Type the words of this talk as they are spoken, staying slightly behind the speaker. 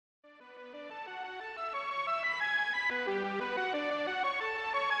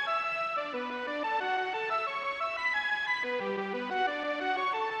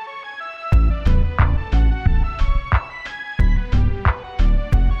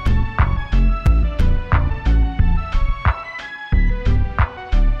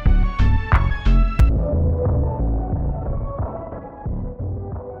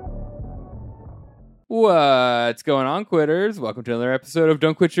What's going on, quitters? Welcome to another episode of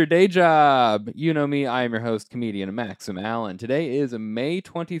Don't Quit Your Day Job. You know me, I am your host, comedian Maxim Allen. Today is May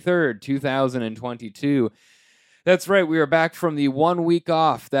 23rd, 2022. That's right, we are back from the 1 week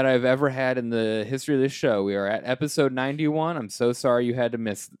off that I've ever had in the history of this show. We are at episode 91. I'm so sorry you had to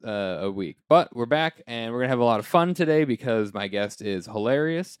miss a week. But we're back, and we're going to have a lot of fun today because my guest is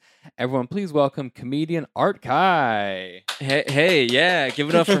hilarious. Everyone, please welcome comedian Art Kai. Hey, yeah, give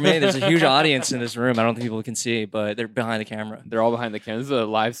it up for me. There's a huge audience in this room. I don't think people can see, but they're behind the camera. They're all behind the camera. This is a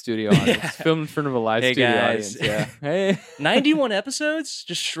live studio audience. Yeah. Filmed in front of a live Hey, studio guys. audience. Yeah. Hey. 91 episodes,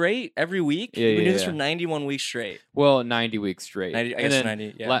 just straight every week. Yeah, We've been yeah, doing this yeah. for 91 weeks straight. Well, 90 weeks straight. 90, I And guess then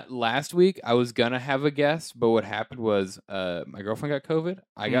 90. Yeah. last week, I was going to have a guest, but what happened was my girlfriend got COVID.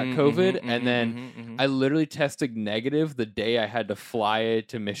 I got COVID, and then I literally tested negative the day I had to fly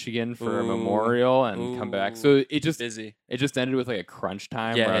to Michigan for a memorial and come back. So it just busy. it just ended with like a crunch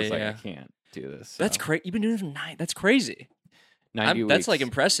time Yeah, where I was yeah, like, yeah. I can't do this. So, That's crazy. You've been doing it for 9. That's crazy. 90 That's like weeks.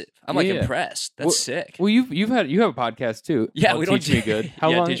 impressive. I'm like Yeah. impressed. That's sick. Well, you have a podcast too. Yeah, on we don't Teach Me Good. How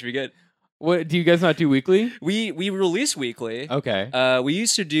yeah, long? Teach Me Good. What do you guys not do weekly? We release weekly. Okay. We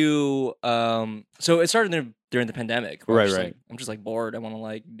used to do so it started during the pandemic. where Right, I'm just right. like, I'm just like bored. I want to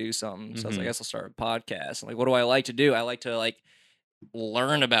like do something. So I was Mhm. like, I guess I'll start a podcast. And like, what do I like to do? I like to like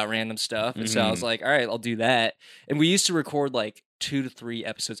learn about random stuff. And so I was Mhm. like, all right, I'll do that. And we used to record like 2 to 3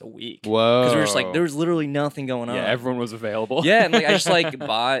 episodes a week. Whoa. Because we were just like, there was literally nothing going on. yeah, everyone was available. Yeah, and like I just like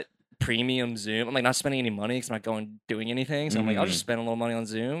bought premium Zoom. I'm like not spending any money because I'm not doing anything. So I'm like, I'll just spend a little money on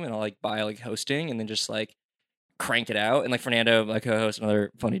Zoom and I'll like buy like hosting and then just like crank it out. And like Fernando, my co-host,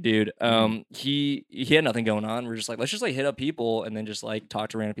 another funny dude, he had nothing going on. We're just like, let's just like hit up people and then just like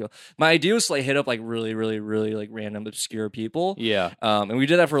talk to random people. My idea was to like hit up like really, really, really like random obscure people. Yeah. And we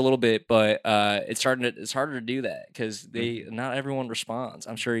did that for a little bit, but it's harder to do that because not everyone responds.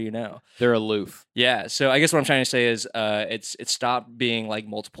 I'm sure you know. They're aloof. Yeah, so I guess what I'm trying to say is, it's stopped being like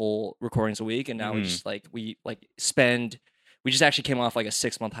multiple recordings a week, and now we just like we just actually came off like a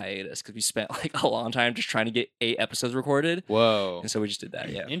 6-month hiatus because we spent like a long time just trying to get 8 episodes recorded, Whoa. and so we just did that.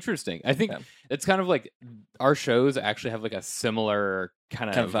 Yeah, Interesting. I think Yeah. it's kind of like our shows actually have like a similar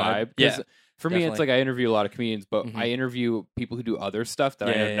kind of vibe. 'Cause Yeah, For me, it's definitely. like I interview a lot of comedians, but Mhm. I interview people who do other stuff that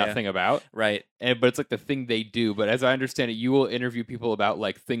I Yeah, know yeah, yeah. nothing about. right. But it's like the thing they do. But as I understand it, you will interview people about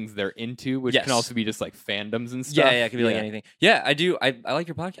like things they're into, which Yes. can also be just like fandoms and stuff. Yeah, it could be like anything. Yeah, I do. I like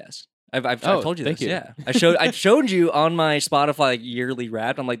your podcast. I've Oh, told you thank this. you. Yeah, I showed you on my Spotify like, yearly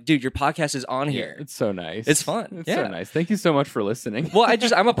Wrapped. I'm like, dude, your podcast is on Yeah, here. it's so nice. It's fun. It's Yeah. so nice. Thank you so much for listening. Well,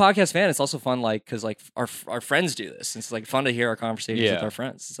 I'm a podcast fan. It's also fun, like, because like our friends do this. It's like fun to hear our conversations Yeah. with our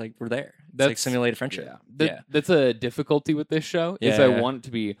friends. It's like we're there. It's That's- like simulated friendship. Yeah. That's a difficulty with this show. Is Yeah, I yeah. want it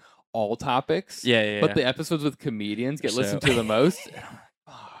to be all topics. Yeah. But the episodes with comedians get So- listened to the most.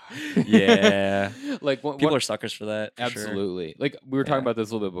 Yeah. Like People are suckers for that. For sure. absolutely. Like we were talking Yeah. about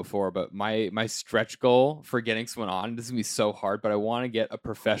this a little bit before, but my stretch goal for getting someone on, this is gonna be so hard, but I want to get a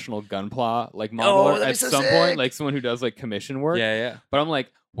professional gunpla like modeler that'd be at so some sick. point, like someone who does like commission work. Yeah. But I'm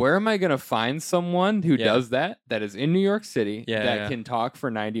like, where am I gonna find someone who Yeah. does that is in New York City Yeah, that yeah. can talk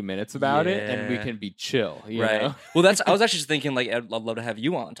for 90 minutes about it and we Yeah. can be chill, you Right. know? Well, I was actually just thinking like I'd love to have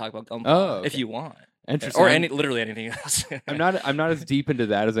you on and talk about Gunpla Oh, okay. if you want, Interesting. or literally anything else. I'm not as deep into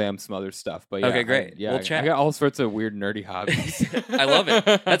that as I am some other stuff, but yeah. Okay, great. Yeah, We'll I chat. got all sorts of weird nerdy hobbies. I love it.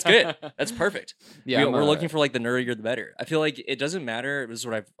 That's good. That's perfect. Yeah, we're looking for like the nerdier the better. I feel like it doesn't matter. This is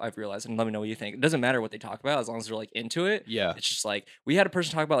what I've realized, and let me know what you think. It doesn't matter what they talk about as long as they're like into it. Yeah. It's just like we had a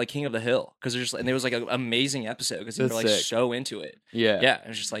person talk about like King of the Hill because and it was like an amazing episode because they were That's like sick. so into it. Yeah. Yeah, it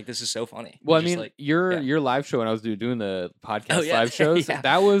was just like this is so funny. Well, I It was just, mean, like, your live show when I was doing the podcast Oh, yeah. live shows, Yeah.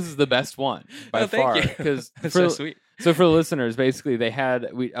 that was the best one by Oh, thank far. you. Because that's so sweet. so for the listeners, basically I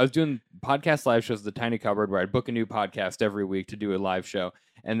was doing podcast live shows at the Tiny Cupboard where I'd book a new podcast every week to do a live show.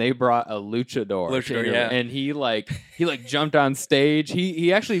 And they brought a luchador, Yeah. and he jumped on stage. He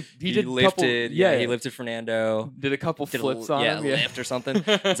did lifted. He lifted Fernando. did a couple Did flips a, on yeah, him. lift or something. Is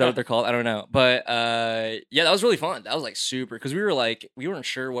that what they're called? I don't know. But yeah, that was really fun. That was like super because we weren't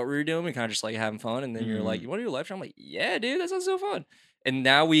sure what we were doing. We kind of just like having fun. And then you're like, you want to do a live show? I'm like, yeah, dude, that sounds so fun. And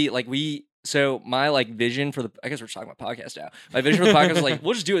now so my like vision for I guess we're talking about podcast now. My vision for the podcast was like,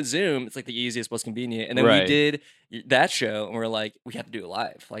 we'll just do it Zoom. It's like the easiest, most convenient. And then Right. we did that show and we're like, we have to do it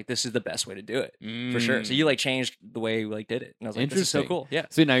live. Like this is the best way to do it for sure. So you like changed the way we like did it. And I was like, this is so Interesting. cool. Yeah.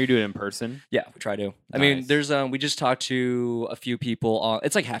 So now you're doing it in person. Yeah, we try to. I mean, Nice. there's we just talked to a few people on.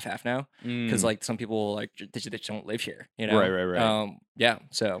 It's like half now because Mm. like some people like they just don't live here, you know. Right. Yeah.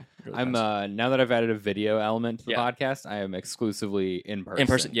 So really I'm fun. now that I've added a video element to the Yeah. podcast, I am exclusively in person. in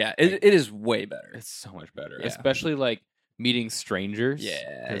person. Yeah, it is way better. It's so much better, Yeah. especially like meeting strangers.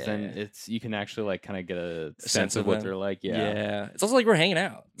 Yeah, because then yeah. it's you can actually like kind of get a A sense of what them. they're like. Yeah. It's also like we're hanging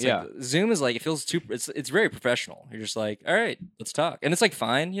out. It's Yeah. like, Zoom is like it feels too. It's very professional. You're just like, all right, let's talk, and it's like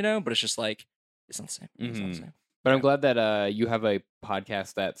fine, you know, but it's just like it's not the same. It's not the same. But I'm glad that you have a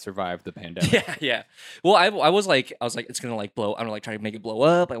podcast that survived the pandemic. Yeah. Well, I was like, it's gonna like blow. I'm gonna like try to make it blow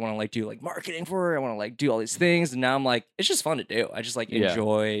up. I want to like do like marketing for it. I want to like do all these things. And now I'm like, it's just fun to do. I just like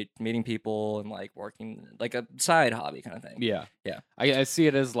enjoy meeting people and like working like a side hobby kind of thing. Yeah. Yeah. I see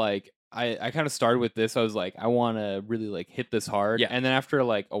it as like I kind of started with this. I was like, I want to really like hit this hard. Yeah. And then after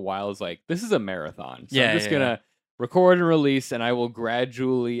like a while, I was like, this is a marathon. So Yeah, I'm just gonna record and release, and I will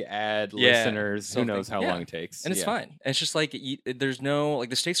gradually add listeners. something. Who knows how long it takes? And it's fine. And it's just like there's no like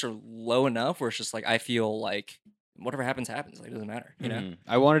the stakes are low enough where it's just like I feel like whatever happens happens. Like it doesn't matter. You know.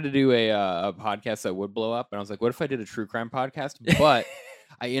 I wanted to do a podcast that would blow up, and I was like, what if I did a true crime podcast? But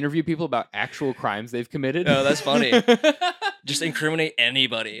I interview people about actual crimes they've committed. Oh, that's funny. Just incriminate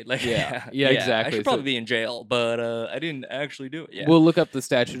anybody. Like yeah, exactly. I should probably be in jail, but I didn't actually do it. Yeah. We'll look up the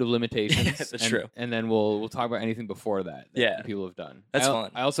statute of limitations. That's true. And then we'll talk about anything before that people have done. That's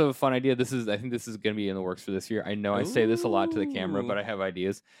fun. I also have a fun idea. I think this is going to be in the works for this year. I know I say this a lot to the camera, but I have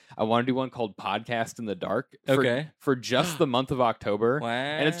ideas. I want to do one called Podcast in the Dark. For just the month of October. Wow.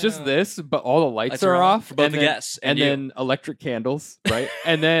 And it's just this, but all the lights are off off. for both and the then, guests and then electric candles, right?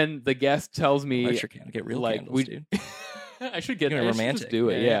 And then the guest tells me, electric candle. Get real like, candles, dude. I should get You're that. I should romantic. just do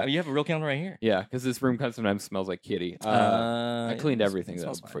it. Yeah. You have a real candle right here. Yeah, because this room kind of sometimes smells like kitty. I cleaned everything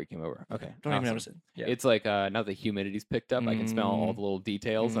though before you came over. Okay, don't even notice it. Yeah. It's like now the humidity's picked up. I can smell all the little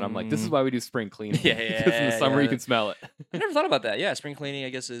details, and I'm like, this is Mm. why we do spring cleaning. Yeah, because in the summer you can smell it. I never thought about that. Yeah, spring cleaning. I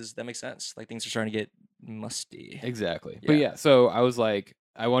guess that makes sense. Like things are starting to get musty. Exactly. Yeah. But yeah, so I was like,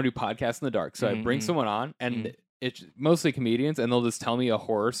 I want to do podcasts in the dark. So I bring Mhm. someone on, and Mhm. it's mostly comedians, and they'll just tell me a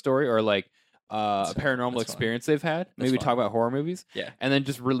horror story or like a paranormal that's fun. experience they've had. Maybe fun. talk about horror movies. Yeah. And then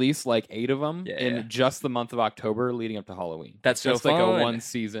just release like 8 of them Yeah, in yeah. just the month of October leading up to Halloween. That's so just like a fun. one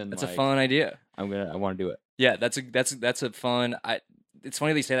season. That's like, a fun idea. I want to do it. Yeah, that's a fun. It's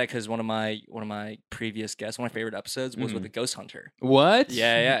funny they say that because one of my previous guests, one of my favorite episodes was with a ghost hunter. What?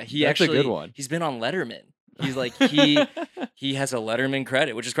 Yeah. He That's actually a good one. He's been on Letterman. He's like he has a Letterman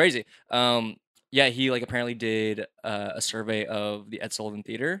credit, which is crazy. Yeah, he like apparently did a survey of the Ed Sullivan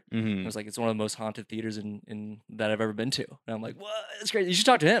Theater. It was like it's one of the most haunted theaters in that I've ever been to. And I'm like, what? That's crazy. You should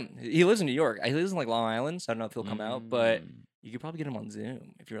talk to him. He lives in New York. He lives in like Long Island, so I don't know if he'll come out, but you could probably get him on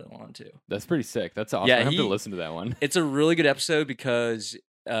Zoom if you really wanted to. That's pretty sick. That's awesome. Yeah, I have to listen to that one. It's a really good episode because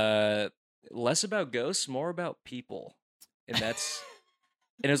less about ghosts, more about people, and that's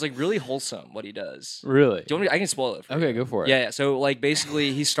and it was like really wholesome what he does. Really? Do you want me? I can spoil it. For Okay, you. go for it. Yeah. So like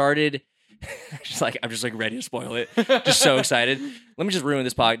basically, he started. I'm just like ready to spoil it. Just so excited. Let me just ruin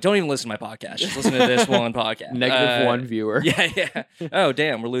this podcast. Don't even listen to my podcast. Just listen to this one podcast. Negative one viewer. Yeah. Oh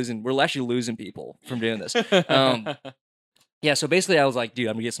damn, we're actually losing people from doing this. Yeah, so basically I was like, dude,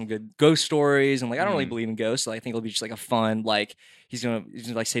 I'm gonna get some good ghost stories. And like I don't really believe in ghosts, so I think it'll be just like a fun, like he's gonna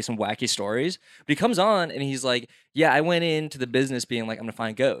like say some wacky stories. But he comes on and he's like, yeah, I went into the business being like, I'm gonna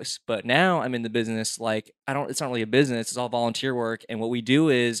find ghosts. But now I'm in the business, like, it's not really a business, it's all volunteer work. And what we do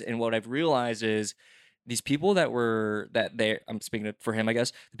is, and what I've realized is these people I'm speaking for him, I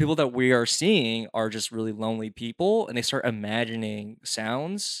guess, the people that we are seeing are just really lonely people, and they start imagining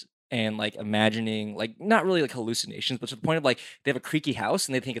sounds and like imagining like not really like hallucinations, but to the point of like they have a creaky house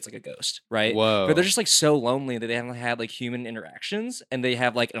and they think it's like a ghost, right? Whoa. But they're just like so lonely that they haven't had like human interactions, and they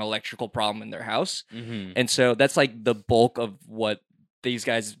have like an electrical problem in their house. And so that's like the bulk of what these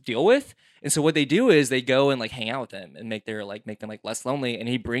guys deal with. And so what they do is they go and like hang out with them and make them like less lonely. And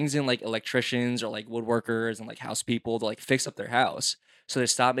he brings in like electricians or like woodworkers and like house people to like fix up their house so they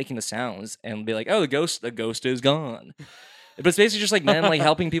stop making the sounds and be like, oh, the ghost is gone. But it's basically just like men like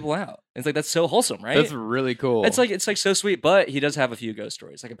helping people out. It's like that's so wholesome, right? That's really cool. It's like so sweet. But he does have a few ghost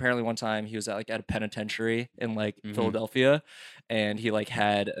stories. Like apparently one time he was at a penitentiary in like Philadelphia, and he like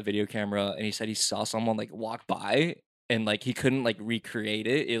had a video camera, and he said he saw someone like walk by, and like he couldn't like recreate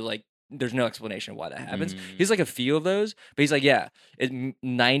it. It like there's no explanation why that happens. He's like a few of those, but he's like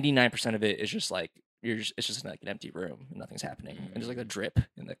 99% of it is just like it's just like an empty room and nothing's happening, and there's like a drip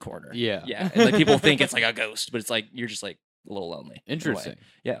in the corner. Yeah. And like people think it's like a ghost, but it's like you're just like a little lonely. Interesting.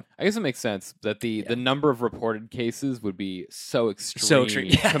 Yeah. I guess it makes sense that the number of reported cases would be so extreme,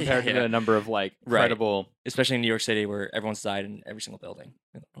 Yeah, compared to the number of like credible. Especially in New York City where everyone's died in every single building.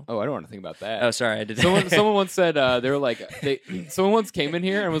 Oh, I don't want to think about that. Oh, sorry, I did. Someone once said they were like someone once came in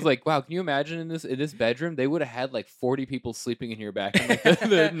here and was like, "Wow, can you imagine in this bedroom they would have had like 40 people sleeping in here back in like,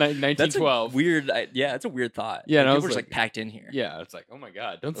 the 1912." That's a weird thought. Yeah, and I people was just like packed in here. Yeah, it's like, oh my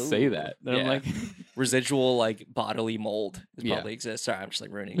god, don't say that. And I'm like, residual like bodily mold Yeah. probably exists. Sorry, I'm just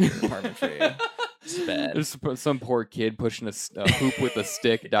like ruining your apartment for you. It's bad. There's some poor kid pushing a hoop with a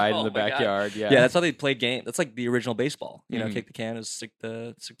stick, died in Oh the my God. backyard. Yeah, Yeah, that's how they played game. That's like the original baseball. You know, Mhm. kick the can, is stick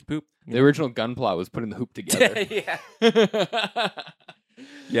the poop. the original gunpla was putting the hoop together. Yeah.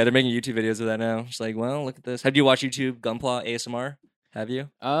 Yeah, they're making YouTube videos of that now. It's like, well, look at this. Have you watched YouTube Gunpla ASMR? Have you?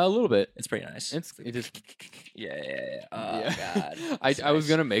 A little bit. It's pretty nice. It just Yeah. Oh yeah. God. I was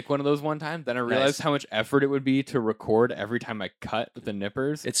gonna make one of those one time. Then I realized Nice. how much effort it would be to record every time I cut with the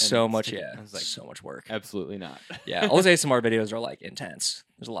nippers. It's and so much. I Yeah. was like, So much work. absolutely not. Yeah. All those ASMR videos are like intense.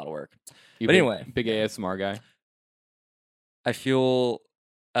 There's a lot of work. You But big- anyway. big ASMR guy. I feel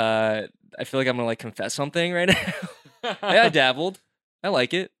like I'm gonna like confess something right now. Yeah, I dabbled. I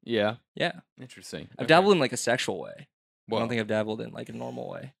like it. Yeah. Yeah. Interesting. I've dabbled in like a sexual way. I Whoa. don't think I've dabbled in like a normal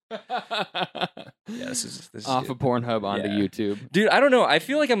way. Yeah, this is Off good. of Pornhub onto Yeah. YouTube. Dude, I don't know. I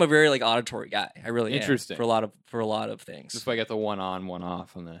feel like I'm a very like auditory guy. I really am Interesting. for a lot of things. That's why I got the one on, one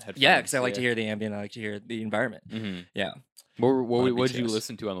off on the headphones. Yeah, because I like to hear the ambient. I like to hear the environment. Mm-hmm. Yeah. What of did you BTS.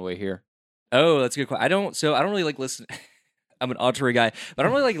 listen to on the way here? Oh, that's a good question. I don't really like listen. I'm an auditory guy, but I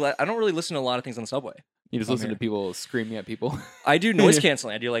don't really I don't really listen to a lot of things on the subway. You just I'm listen here. to people screaming at people. I do noise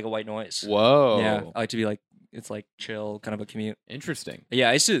canceling. I do like a white noise. Whoa. Yeah, I like to be like it's like chill, kind of a commute. Interesting.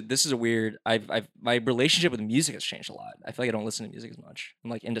 Yeah, this is a weird. My relationship with music has changed a lot. I feel like I don't listen to music as much. I'm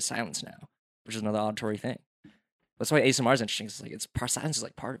like into silence now, which is another auditory thing. That's why ASMR is interesting. It's like silence is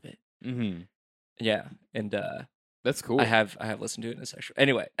like part of it. Mm-hmm. Yeah, and That's cool. I have listened to it in a sexual.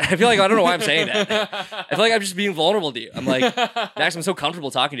 Anyway, I feel like I don't know why I'm saying that. I feel like I'm just being vulnerable to you. I'm like, Max, I'm so comfortable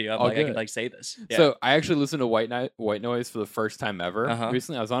talking to you. I'm All like, I good. can like say this. Yeah. So I actually listened to White Noise for the first time ever Uh-huh.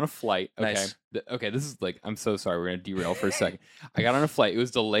 recently. I was on a flight. Okay. Nice. Okay, this is like, I'm so sorry. We're gonna derail for a second. I got on a flight. It was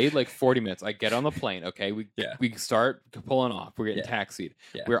delayed like 40 minutes. I get on the plane. Okay, we start pulling off. We're getting Yeah. taxied.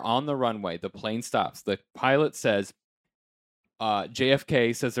 Yeah. We're on the runway. The plane stops. The pilot says,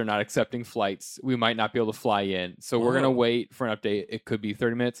 JFK says they're not accepting flights. We might not be able to fly in. So we're going to Whoa. wait for an update. It could be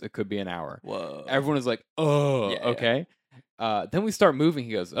 30 minutes. It could be an hour. Whoa. Everyone is like, oh, Yeah, yeah. okay. Then we start moving.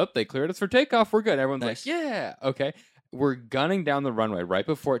 He goes, they cleared us for takeoff. We're good. Everyone's Nice. like, yeah, okay. We're gunning down the runway right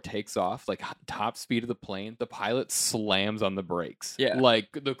before it takes off, like top speed of the plane. The pilot slams on the brakes. Yeah. Like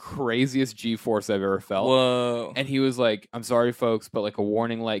the craziest G-force I've ever felt. Whoa. And he was like, I'm sorry, folks, but like a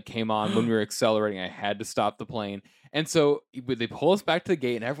warning light came on when we were accelerating. I had to stop the plane. And so they pull us back to the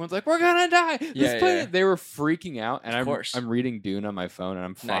gate, and everyone's like, we're going to die. Yeah, yeah. They were freaking out. And Of course. I'm reading Dune on my phone, and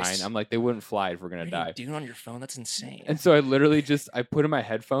I'm fine. Nice. I'm like, they wouldn't fly if we're going to die. Doing on your phone? That's insane. And so I literally I put in my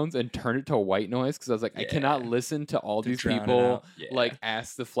headphones and turned it to white noise because I was like, I Yeah. cannot listen to all To these drown it people out. Yeah. like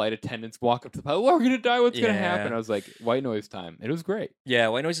ask the flight attendants, walk up to the pilot, we're going to die. What's going to Yeah. happen? I was like, white noise time. It was great. Yeah,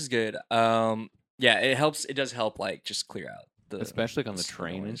 white noise is good. Yeah, it helps. It does help, like just clear out the. Especially like on the the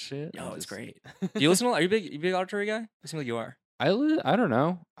train and noise. shit. Oh, I it's just- great. Do you listen? Are you a big auditory guy? You seem like you are. I don't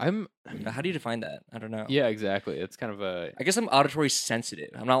know. I'm How do you define that? I don't know. yeah, exactly. It's kind of a I guess I'm auditory sensitive.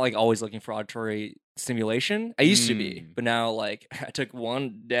 I'm not like always looking for auditory stimulation. I used to be, Mm. but now like I took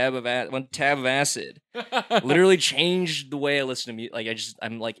one tab of acid, literally changed the way I listen to music. Like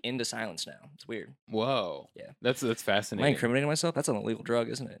I'm like into silence now. It's weird. Whoa. Yeah. That's Am I fascinating. incriminating myself? That's an illegal drug,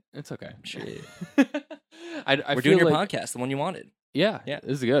 isn't it? It's okay. Shit. I We're feel doing your like, podcast, the one you wanted. Yeah, Yeah.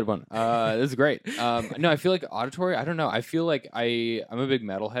 this is a good one. This is great. No, I feel like auditory. I don't know. I feel like I'm a big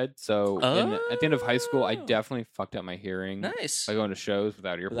metalhead. So at the end of high school, I Oh. definitely fucked up my hearing Nice. by going to shows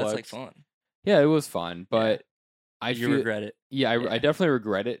without But earplugs. that's like fun. Yeah, it was fun, but I You feel regret it. yeah, Yeah. I definitely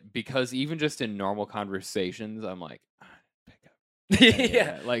regret it because even just in normal conversations, I'm like, pick up.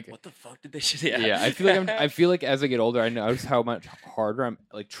 Yeah. like. What the fuck did they? Yeah. Yeah, I feel like I feel like as I get older, I notice how much harder I'm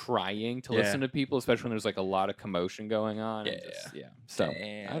like trying to Yeah. listen to people, especially when there's like a lot of commotion going on. and Yeah, just- yeah. So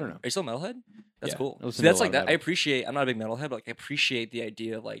Damn. I don't know. Are you still a metalhead? That's Yeah, cool. I listen See, to a that's lot like of that. I metal. appreciate. I'm not a big metalhead, but like I appreciate the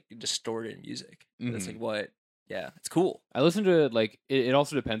idea of like distorted music. That's Mhm. like what. Yeah, it's cool. I listen to like it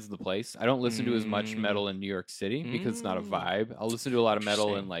also depends on the place. I don't listen to as much Mm. metal in New York City because it's not a Mm. vibe. I'll listen to a lot of metal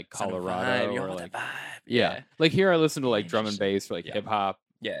in Interesting. like It's not a Colorado vibe. You or don't like want that vibe. yeah. Like here I listen to like drum and Interesting. bass or like Yeah. hip hop.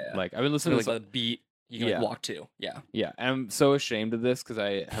 Yeah. Like I've been It's listening like to the beat you can Yeah. like walk to. Yeah. yeah, and I'm so ashamed of this because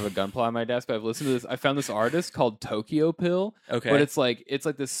I have a gunpla on my desk. But I've listened to this. I found this artist called Tokyo Pill. Okay. But it's like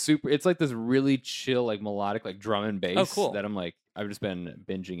this really chill, like melodic, like drum and bass. cool. That I've just been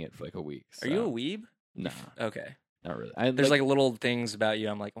binging it for like a week. Are you a so- weeb? No, Okay. not really. There's like little things about you.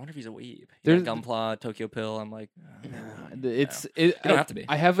 I'm like, I wonder if he's a weeb. There's- Gunpla, Tokyo Pill. I'm like, no, It's You don't have to be.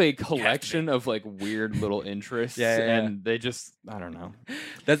 I have a collection of like weird little interests, Yeah. and they just I don't know.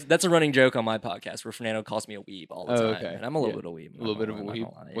 That's a running joke on my podcast where Fernando calls me a weeb all the time, Okay. and I'm a little bit of a weeb. A little bit of a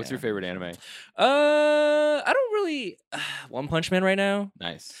weeb. What's your favorite anime? I don't really. One Punch Man right now.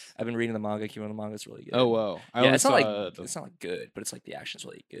 Nice. I've been reading the manga. Keeping the manga is really good. Oh whoa! Yeah, it's not like good, but it's like the action's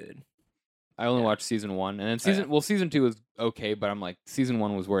really good. I only watched season 1, and then season 2 is okay, but I'm like season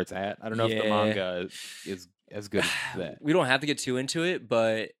 1 was where it's at. I don't know if the manga is as good as that. We don't have to get too into it,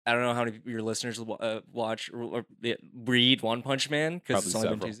 but I don't know how many of your listeners watch or read One Punch Man because it's only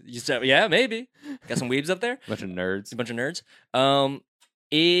been 2 seasons. Yeah, maybe. Got some weebs up there. A bunch of nerds. A bunch of nerds.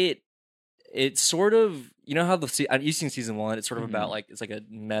 It's sort of, you know how you've seen season 1. It's sort of about like it's like a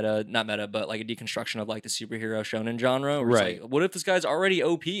not meta, but like a deconstruction of like the superhero shonen genre. Where right. It's like, what if this guy's already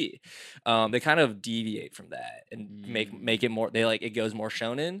OP? They kind of deviate from that and make it more. It goes more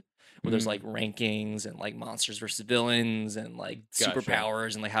shonen. Where there's like rankings and like monsters versus villains and like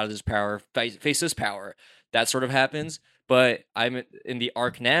superpowers and like how does this power face this power, that sort of happens. But I'm in the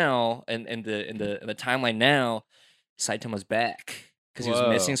arc now and in the timeline now. Saitama's back because he was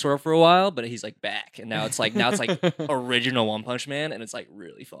missing sort of for a while, but he's like back, and now it's like original One Punch Man, and it's like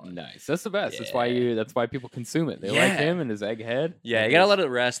really fun. Nice, that's the best. Yeah. That's why people consume it. They like him and his egghead. Yeah, you gotta let it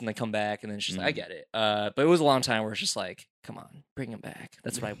rest and then come back, and then it's just like, I get it. But it was a long time where it's just like, come on, bring him back.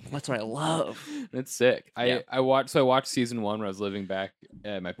 That's what I love. It's sick. I watched season 1 when I was living back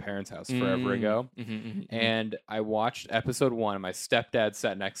at my parents' house forever ago, and I watched episode 1. And my stepdad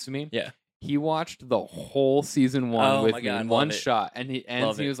sat next to me. Yeah. He watched the whole season 1 with me in one shot, and he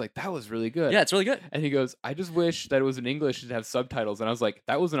was like, "That was really good." Yeah, it's really good. And he goes, "I just wish that it was in English and have subtitles." And I was like,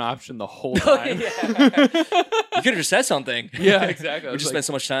 "That was an option the whole time." You could have just said something. Yeah, exactly. We just spent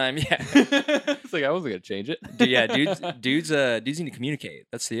so much time. Yeah, it's like I wasn't gonna change it. Dudes need to communicate.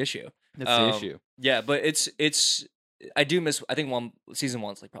 That's the issue. That's the issue. Yeah, but it's. I do miss. I think season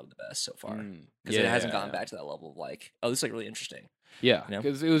 1's like probably the best so far because it hasn't gotten back to that level of like, oh, this is like really interesting. Yeah,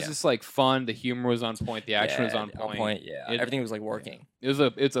 because it was just like fun. The humor was on point. The action was on point. Yeah, everything was like working.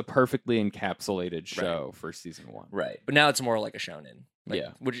 It's a perfectly encapsulated show for season 1. Right, but now it's more like a shonen. Like,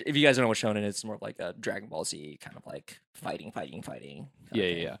 which if you guys don't know what shonen is, it's more like a Dragon Ball Z kind of like fighting.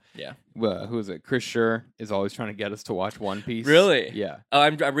 Yeah. Well, who is it? Chris Scher is always trying to get us to watch One Piece. Really? Yeah. Oh,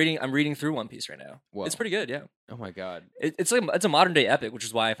 I'm reading through One Piece right now. Whoa. It's pretty good. Yeah. Oh my god. It's a modern day epic, which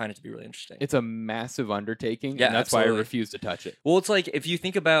is why I find it to be really interesting. It's a massive undertaking. Yeah, and that's why I refuse to touch it. Well, it's like if you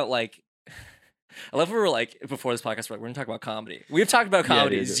think about like. I love when we were like, before this podcast, we're going to talk about comedy. We've talked about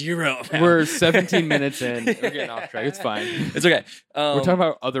comedy zero amount. We're 17 minutes in. We're getting off track. It's fine. It's okay. We're talking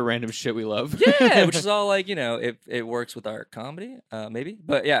about other random shit we love. Yeah, which is all like, it works with our comedy, maybe.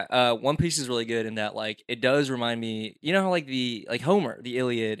 But yeah, One Piece is really good in that, like, it does remind me, you know how like Homer, the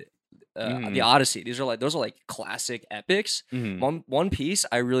Iliad, the Odyssey, those are like classic epics. One Piece,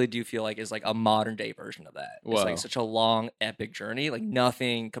 I really do feel like is like a modern day version of that. It's like such a long epic journey, like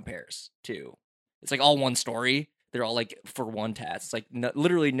nothing compares to. It's like all one story. They're all like for one task. It's like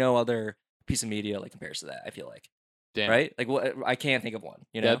literally no other piece of media like compares to that. I feel like. Damn. Right? Like, I can't think of one.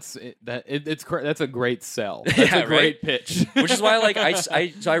 You know, that's a great sell. That's a great pitch. Which is why, like,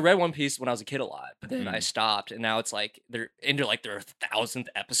 I read One Piece when I was a kid a lot, but then I stopped, and now it's like they're into like their 1,000th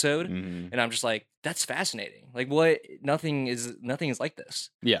episode, and I'm just like, that's fascinating. Like, what? Nothing is like this.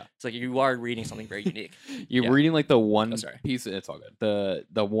 Yeah, it's like you are reading something very unique. You're reading like the one piece. It's all good.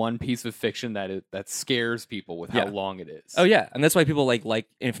 The one piece of fiction that scares people with how long it is. Oh yeah, and that's why people like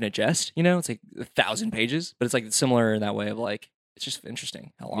Infinite Jest. You know, it's like 1,000 pages, but it's like similar in that way of like it's just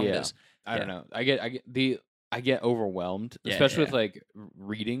interesting how long it is. I don't know. I get overwhelmed, especially with like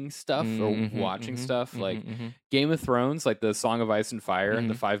reading stuff or watching stuff. Like Game of Thrones, like the Song of Ice and Fire,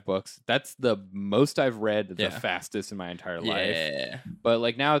 the 5 books. That's the most I've read the fastest in my entire life. Yeah. But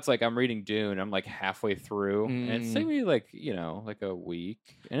like now it's like I'm reading Dune. I'm like halfway through, and it's taking me like like a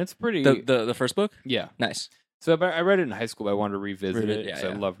week, and it's pretty. The first book. Yeah, nice. So I read it in high school, but I wanted to revisit it because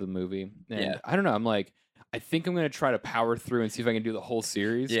I loved the movie. And I don't know. I'm like. I think I'm going to try to power through and see if I can do the whole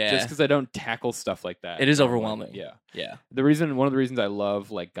series. Yeah. Just because I don't tackle stuff like that. It is overwhelming. Yeah. Yeah. One of the reasons I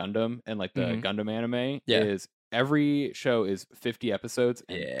love like Gundam and like the Gundam anime is every show is 50 episodes.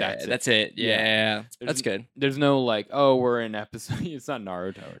 And that's it. Yeah. That's good. There's no like, oh, we're in episode. It's not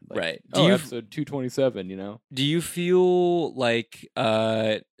Naruto. Like, right. Episode 227, you know? Do you feel like,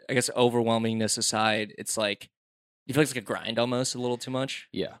 I guess overwhelmingness aside, it's like, you feel like it's like a grind almost a little too much?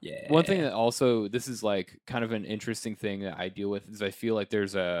 Yeah. One thing that also, this is like kind of an interesting thing that I deal with is I feel like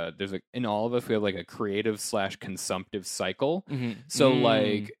there's a in all of us, we have like a creative / consumptive cycle. So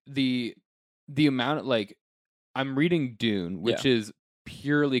like the amount of like, I'm reading Dune, which is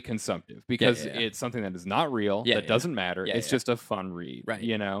purely consumptive because yeah. it's something that is not real, Yeah, that yeah. doesn't matter. Yeah, It's yeah. just a fun read, Right.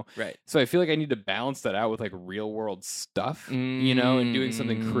 you know? Right. So I feel like I need to balance that out with like real world stuff, you know, and doing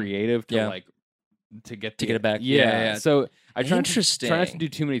something creative to Yeah. like to get it back. Yeah. Yeah, yeah. So I try not to Interesting. do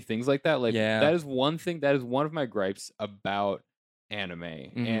too many things like that. Like Yeah. that is one thing. That is one of my gripes about anime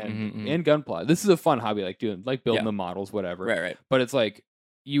mhm. and Gunpla. This is a fun hobby, like building Yeah. the models, whatever. Right. But it's like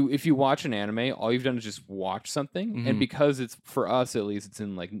if you watch an anime, all you've done is just watch something, and Mhm. because it's, for us at least, it's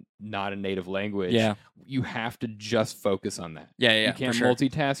in like not a native language. Yeah. You have to just focus on that. Yeah. You can't for sure.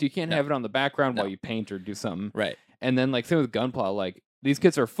 multitask. You can't No. have it on the background No. while you paint or do something. Right. And then like same with Gunpla, like these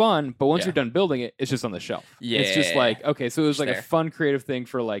kits are fun, but once Yeah. you're done building it, it's just on the shelf. It's just Yeah. like, okay, so it was Just like a there. fun creative thing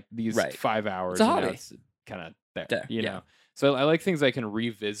for like these Right. 5 hours. a and now hobby. it's kind of there, There, you yeah. know. So I like things I can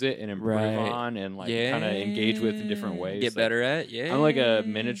revisit and improve Right. on and like kind of engage with in different Yeah. ways. Get Like, better at. Yeah. I'm like a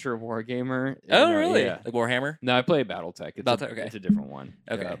miniature war gamer. Oh, you know, really? Yeah. Like Warhammer? No, I play BattleTech. It's BattleTech, okay. It's a different one.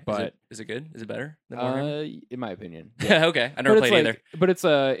 Okay. But is it good? Is it better than Warhammer? in my opinion, Okay. I never but played it's either. like, but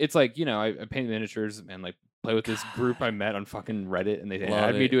it's like, you know, I paint miniatures and like play with this group I met on fucking Reddit, and they Love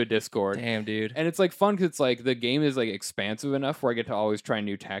added me it. to a Discord. Damn, dude. And it's like fun because it's like the game is like expansive enough where I get to always try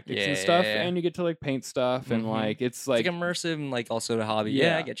new tactics and stuff, Yeah. and you get to like paint stuff and Mhm. like it's It's like, like immersive and like also a hobby.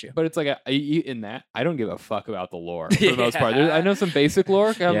 Yeah, I get you. But it's like in that I don't give a fuck about the lore for the most part. Yeah. I know some basic lore.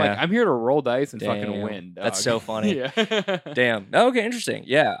 I'm like, Yeah. I'm here to roll dice and fucking Damn. win. That's dog. so funny. Yeah. Damn. Okay, interesting.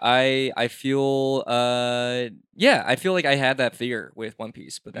 Yeah, I feel I feel like I had that fear with One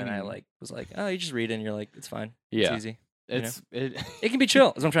Piece, but then I Mhm. like was like, oh, you just read it and you're like, it's fine. Yeah. It's easy. It can be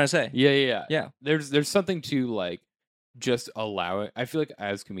chill, is what I'm trying to say. Yeah. Yeah. There's something to like just allow it. I feel like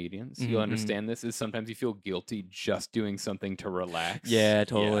as comedians, Mhm, you'll mhm. understand this is sometimes you feel guilty just doing something to relax. Yeah,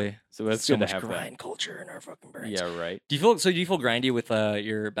 totally. So that's so good much to have grind culture in our fucking that. brains. Yeah, right. Do you feel grindy with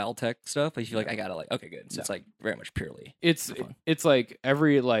your BattleTech stuff? Like you feel like I gotta like okay, good. So No. it's like very much purely It's for fun. it's like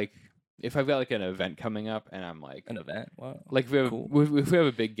every like if I've got like an event coming up and I'm like An event. Wow. like if we have Cool. if we have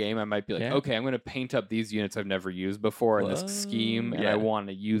a big game, I might be like, Yeah. okay, I'm going to paint up these units I've never used before in this scheme, and Yeah. I want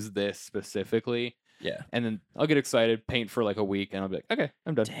to use this specifically. Yeah. And then I'll get excited, paint for like a week, and I'll be like, okay,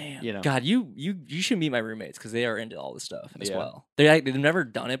 I'm done. Damn. You know. God, you should meet my roommates because they are into all this stuff as Yeah. well. They've never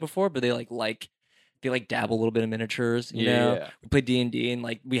done it before, but they like dabble a little bit in miniatures. You know, Yeah. we played D&D and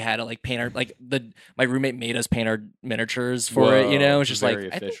like we had to like paint our my roommate made us paint our miniatures for it. You know, Whoa, it's just like very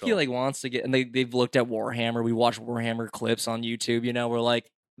I think he official. like wants to get and they've looked at Warhammer. We watched Warhammer clips on YouTube. You know, we're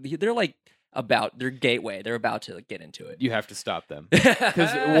like they're like about their gateway. They're about to like, get into it You have to stop them because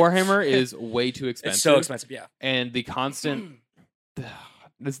Warhammer is way too expensive. It's so expensive. Yeah. and the constant,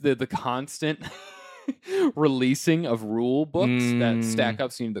 the constant releasing of rule books that stack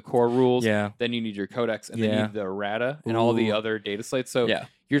up. So you need the core rules. Yeah. Then you need your codex, and then you Yeah. need the errata and all the Ooh. other data slates. So Yeah.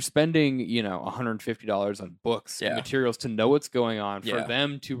 you're spending, you know, $150 on books and Yeah. materials to know what's going on for Yeah.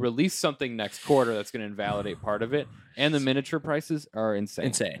 them to release something next quarter that's going to invalidate part of it. And the miniature prices are insane.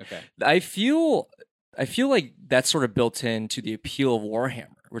 Insane. Okay. I feel like that's sort of built into the appeal of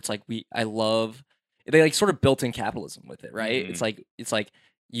Warhammer, where it's like they like sort of built in capitalism with it, right? Mhm. It's like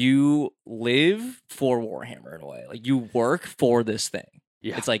you live for Warhammer in a way, like you work for this thing.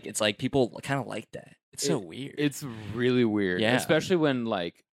 Yeah. It's like people kind of like that. It's so weird. It's really weird. Yeah. Especially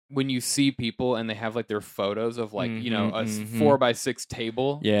when you see people and they have like their photos of like, you know, a Mhm, mhm. 4x6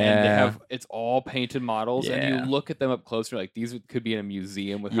 table. And they Yeah. have it's all painted models. And Yeah. you look at them up close, you're like, these could be in a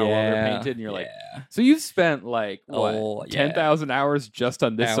museum with how well they're Yeah, painted. And you're like, yeah. so you've spent like what, Oh, yeah. 10,000 hours just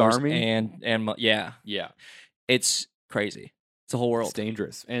on this Hours army? and yeah, Yeah. it's crazy. It's a whole world. It's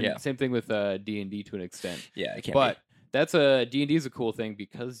dangerous. And Yeah. same thing with D&D to an extent. Yeah, it can't. But that's D&D is a cool thing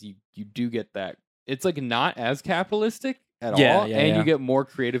because you do get that. It's like not as capitalistic at Yeah, all, yeah, and yeah. you get more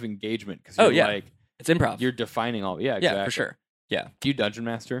creative engagement because Oh, you're yeah. like it's improv. you're defining all. Yeah, exactly. Yeah, for sure. Yeah. Do you dungeon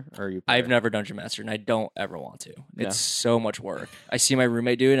master or are you? I've player? never dungeon mastered, and I don't ever want to. No. It's so much work. I see my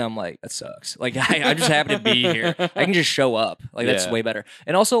roommate do it, and I'm like, that sucks. Like, I'm just happy to be here. I can just show up. Like, that's Yeah. way better.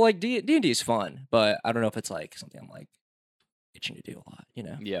 And also, like, D&D is fun, but I don't know if it's like something I'm like itching to do a lot. You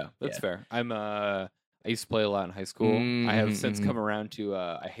know? Yeah, that's Yeah. fair. I used to play a lot in high school. I have since Mhm. come around to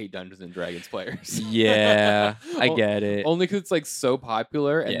I hate Dungeons and Dragons players. Yeah, I get it. Only because it's like so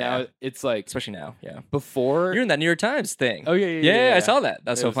popular, and Yeah. now it's like Especially now. Yeah. before. You're in that New York Times thing. Oh yeah. I saw that.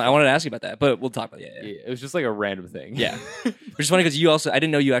 That's It so was fun. I fun. wanted to ask you about that, but we'll talk about it. Yeah. Yeah, it was just like a random thing. Yeah. Which is funny because you also, I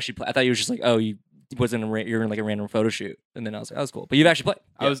didn't know you actually play. I thought you was just like, oh, you you're in like a random photo shoot, and then I was like, that was cool. But you've actually played.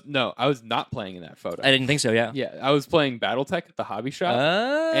 Yeah. I was not playing in that photo. I didn't think so. Yeah. Yeah, I was playing BattleTech at the hobby shop,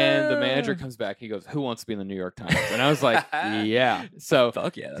 and the manager comes back. He goes, "Who wants to be in the New York Times?" And I was like, "Yeah." So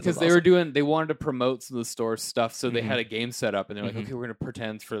Fuck yeah, because they wanted to promote some of the store stuff, so they had a game set up, and they're like, "Okay, we're gonna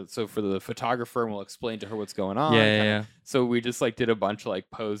pretend for the photographer, and we'll explain to her what's going on." Yeah. So we just like did a bunch of like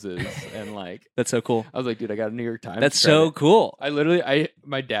poses and like that's so cool. I was like, dude, I got a New York Times. That's so cool.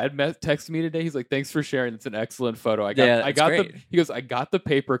 My dad texted me today. He's like, thanks for sharing. It's an excellent photo. He goes, I got the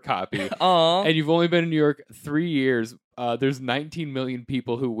paper copy. Aww. And you've only been in New York 3 years. There's 19 million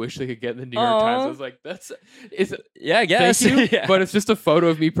people who wish they could get in the New York Times. I was like, I guess. Thank you, but it's just a photo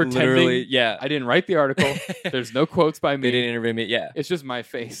of me pretending. Literally, yeah. I didn't write the article. There's no quotes by me. They didn't interview me. Yeah, it's just my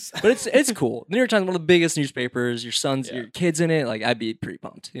face. But it's cool. The New York Times, one of the biggest newspapers. Your your kids in it. Like, I'd be pretty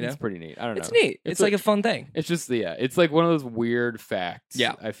pumped. You know, it's pretty neat. I don't know. It's neat. It's like a fun thing. It's just it's like one of those weird facts.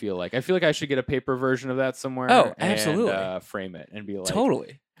 Yeah, I feel like I should get a paper version of that somewhere. Oh, absolutely. And, frame it and be like,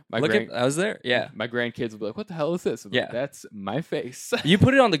 totally. I was there. Yeah. My grandkids will be like, what the hell is this? Yeah. Like, that's my face. You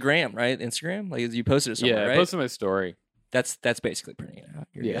put it on the gram, right? Instagram? Like, you posted it somewhere, right? I posted my story. That's basically printing it out.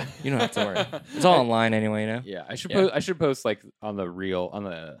 You're good. You don't have to worry. It's I all online anyway, you know? Yeah. I should post like on the reel, on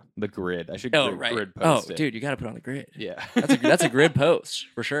the grid. I should grid post it. Dude, you got to put it on the grid. Yeah. That's a grid post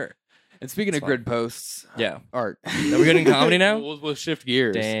for sure. And speaking of grid posts, Art. Are we good in comedy now? We'll shift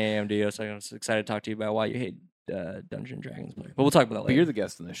gears. Damn, dude. So I'm excited to talk to you about why you hate Dungeons and Dragons player. But we'll talk about that later. But you're the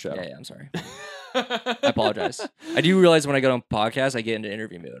guest on this show. Yeah, I'm sorry. I apologize. I do realize when I go on podcasts, I get into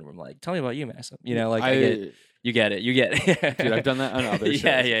interview mode and I'm like, tell me about you, Max. You know, like you get it. Dude, I've done that on other shows.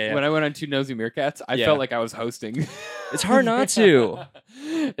 Yeah. When I went on Two Nosy Meerkats, I felt like I was hosting. It's hard not to.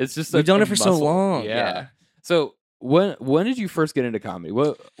 It's just we've done it for so long. Yeah. So when did you first get into comedy?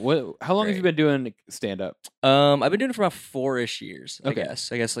 How long have you been doing stand up? I've been doing it for about 4-ish years. Okay.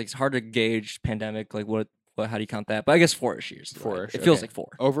 I guess like it's hard to gauge pandemic. Like how do you count that? But I guess 4-ish years. 4-ish. It feels like 4.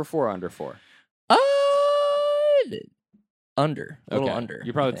 Over 4, under 4. Under. A little under.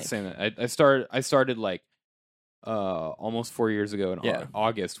 You're probably the same. I started like almost 4 years ago, and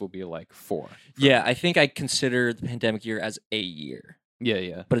August will be like 4. Yeah, I think I consider the pandemic year as a year.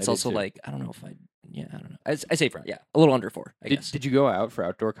 Yeah. But it's also like, I don't know if I don't know. I say for a little under 4, I guess. Did you go out for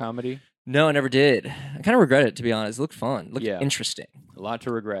outdoor comedy? No, I never did. I kind of regret it, to be honest. It looked fun. It looked interesting. A lot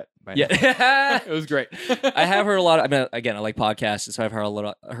to regret. It was great. I have heard a lot. Again, I like podcasts, so I've heard a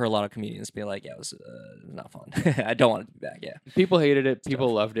lot of comedians be like, "Yeah, it was not fun. I don't want it to be back." Yeah, people hated it.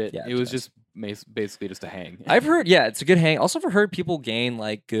 People loved it. Yeah, it was just basically just a hang. I've heard, it's a good hang. Also, I've heard people gain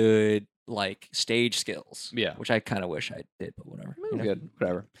like good like stage skills. Yeah, which I kind of wish I did, but whatever. Good,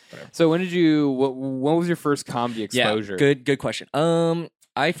 whatever. So when did you? What was your first comedy exposure? Yeah, good question.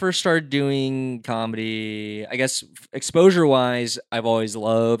 I first started doing comedy, I guess exposure-wise, I've always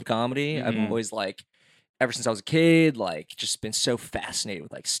loved comedy. Mm-hmm. I've always ever since I was a kid, just been so fascinated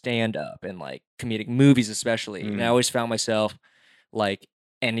with stand-up and comedic movies especially. And I always found myself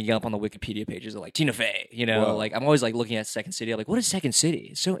ending up on the Wikipedia pages of Tina Fey, you know? Whoa. I'm always looking at Second City. I'm like, what is Second City?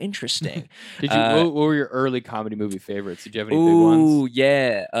 It's so interesting. Did you? What were your early comedy movie favorites? Did you have any big ones? Ooh,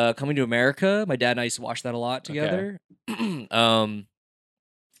 yeah. Coming to America. My dad and I used to watch that a lot together. Okay.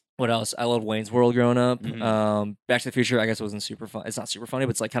 What else? I loved Wayne's World growing up. Mm-hmm. Back to the Future, I guess, wasn't super fun. It's not super funny,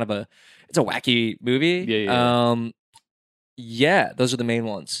 but it's it's a wacky movie. Yeah. Those are the main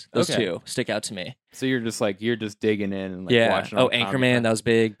ones. Those two stick out to me. So you're just digging in and watching. Oh, Anchorman, that was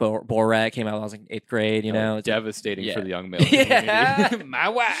big. Borat came out when I was in 8th grade. You know, it's devastating for the young male community. My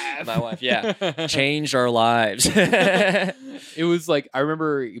wife, yeah, changed our lives. It was I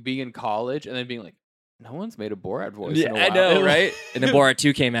remember being in college and then being like, no one's made a Borat voice. Yeah, in a while. I know, right? And then Borat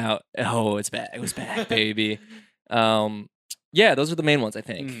 2 came out. Oh, it's back. It was back, baby. Those are the main ones, I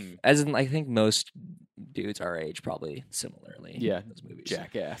think. As in, I think most dudes our age probably similarly. Yeah, those movies.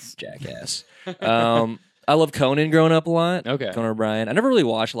 Jackass. I love Conan growing up a lot. Okay. Conan O'Brien. I never really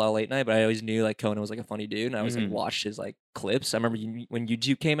watched a lot of late night, but I always knew Conan was a funny dude, and I always watched his clips. I remember when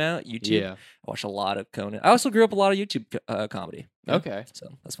YouTube came out. I watched a lot of Conan. I also grew up a lot of YouTube comedy. Yeah. Okay, so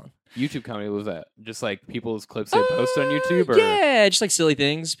that's fun. YouTube comedy, was that just people's clips they post on YouTube? Or? Yeah, just silly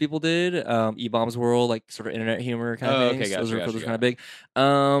things people did. E-Bombs World, sort of internet humor kind of things. Okay, those are kind of big.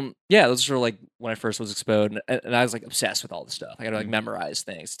 Those are when I first was exposed, and I was obsessed with all the stuff. I got to memorize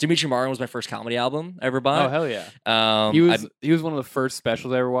things. Dimitri Martin was my first comedy album I ever bought. Oh hell yeah! He was one of the first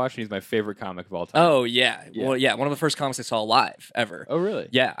specials I ever watched, and he's my favorite comic of all time. Oh yeah. Well, yeah, one of the first comics I saw live ever. Oh really?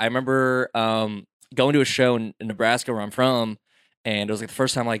 Yeah, I remember going to a show in Nebraska where I'm from. And it was like the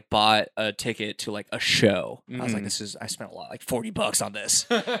first time I like bought a ticket to like a show. I was like, Mhm. I spent a lot, like $40 on this.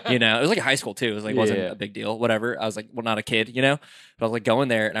 You know, it was like high school too. It was like wasn't Yeah. a big deal, whatever. I was like, well, not a kid, you know, but I was like going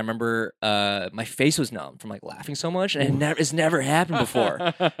there, and I remember my face was numb from like laughing so much, and it's never happened before.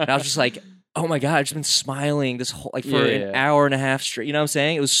 And I was just like, oh my god, I've just been smiling this whole like for an hour and a half straight. You know what I'm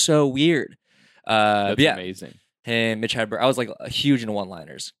saying? It was so weird. That's But yeah, amazing. him, Mitch Hedberg. I was like huge into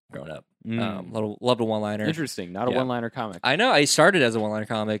one-liners growing up. Loved a one-liner. Interesting. Not a one-liner comic. I know. I started as a one-liner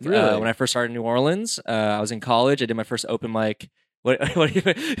comic. Really? When I first started in New Orleans, I was in college. I did my first open mic. What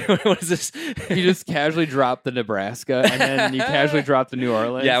is this? You just casually dropped the Nebraska, and then you casually dropped the New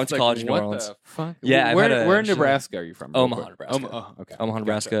Orleans. Yeah, I went to It's college in New what Orleans. the fuck? Yeah, I've had where in actually- Nebraska are you from? real Omaha, quick? Nebraska. Okay. Omaha, Gotcha.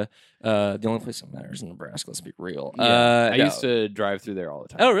 Nebraska. The only place that matters in Nebraska. Let's be real. Yeah, I no. used to drive through there all the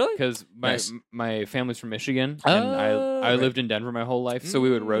time. Oh, really? Because Nice. my family's from Michigan, and Oh, I right. lived in Denver my whole life, so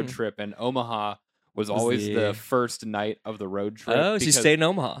we would road Mm. trip, and Omaha was Was always the- the first night of the road trip. Oh, so you because- stayed in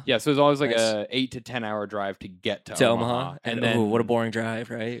Omaha. Yeah, so it was always like Nice. a 8 to 10 hour drive to get to, To Omaha, and then what a boring drive,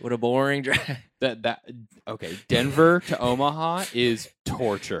 right? What a boring drive. that okay, Denver to Omaha is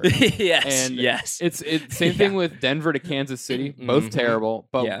torture. yes, And yes. It's same thing with Denver to Kansas City, both Mhm. terrible,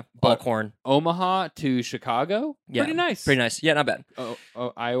 but yeah, but Alcorn. Omaha to Chicago, Yeah, pretty nice. Pretty nice. Yeah, not bad.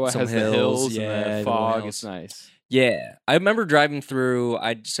 Iowa Some has the hills, hills yeah, and the the little fog. hills. It's nice. Yeah, I remember driving through.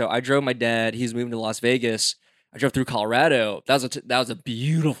 I drove my dad. He's moving to Las Vegas. I drove through Colorado. That was a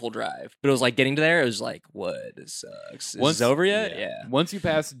beautiful drive. But it was like getting to there. It was like, what? This sucks. Is this over yet? Yeah. Once you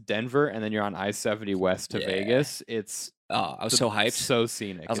pass Denver and then you're on I-70 west to Yeah. Vegas, it's Oh, I was so hyped. so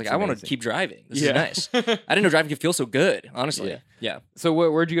scenic. I was like, It's I want to amazing. keep driving. This Yeah. is nice. I didn't know driving could feel so good. Honestly. Yeah. Yeah. So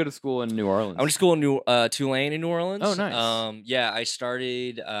where'd you go to school in New Orleans? I went to school in Tulane in New Orleans. Oh, nice. Yeah, I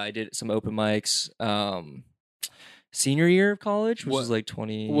started. I did some open mics. Senior year of college, which What- was like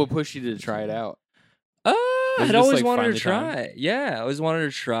 20. What pushed you to try it out? I Was it had just, always like, wanted find to the time? try. Yeah, I always wanted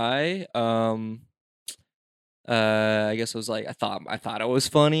to try. I guess it was like I thought it was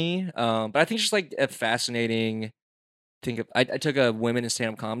funny. But I think it's just like a fascinating. I took a women in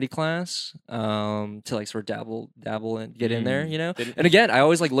stand up comedy class to like sort of dabble and get in there, you know. They didn't- And again, I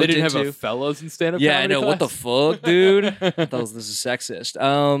always like They looked didn't into. have a fellows in stand-up Yeah, I comedy know. What the class? fuck, dude? I thought this is sexist.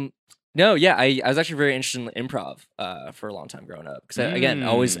 No, yeah, I was actually very interested in improv for a long time growing up because again, I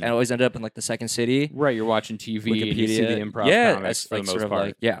always ended up in like the Second City. Right, you're watching TV and you see the improv yeah, comics that's, for like, the sort most of part.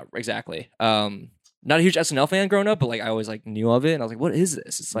 like yeah, exactly. Not a huge SNL fan growing up, but like I always like knew of it, and I was like, "What is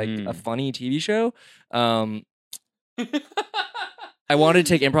this? It's like a funny TV show." I wanted to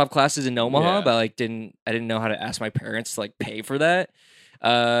take improv classes in Omaha, Yeah. but like I didn't know how to ask my parents to like pay for that.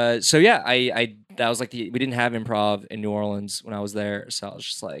 So yeah, I that was like we didn't have improv in New Orleans when I was there, so I was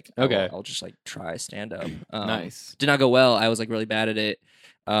just like, Okay. I'll just like try stand up. Nice. Did not go well. I was like really bad at it.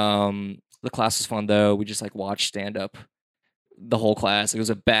 The class was fun though. We just like watched stand up the whole class. It was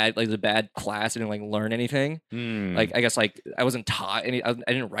a bad class. I didn't like learn anything. Hmm. Like I guess like I wasn't taught any. I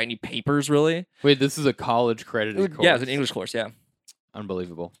didn't write any papers really. Wait, this is a college credited course. Yeah, it was an English course. Yeah.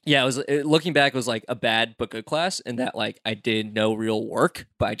 Unbelievable. Yeah, looking back, it was like a bad but good class, and that like I did no real work,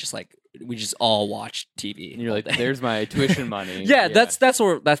 but I just like we just all watched TV. And you're all like, day. there's my tuition money. yeah, that's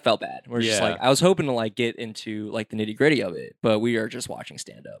where that felt bad. We're just Yeah. like I was hoping to like get into like the nitty gritty of it, but we are just watching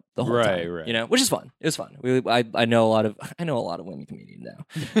stand up the whole Right, time. right. You know, which is fun. It was fun. I know a lot of women comedians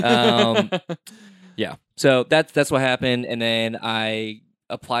now. Yeah, so that's what happened, and then I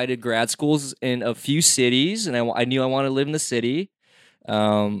applied to grad schools in a few cities, and I knew I wanted to live in the city.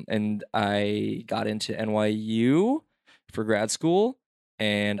 And I got into NYU for grad school,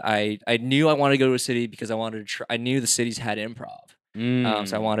 and I knew I wanted to go to a city because I wanted to try. I knew the cities had improv,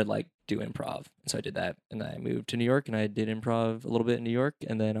 so I wanted like do improv, and so I did that. And then I moved to New York, and I did improv a little bit in New York,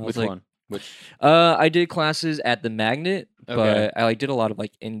 and then I was Which like, one? Which? I did classes at the Magnet, Okay. but I like did a lot of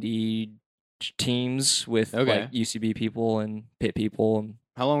like indie teams with Okay. like UCB people and Pitt people, and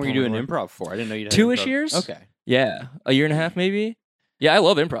How long were you doing Probably. improv for? I didn't know you had 2-ish improv. years? Okay. yeah, a year and a half maybe. Yeah, I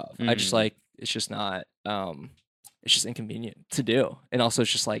love improv. I just Mhm. like it's just not it's just inconvenient to do, and also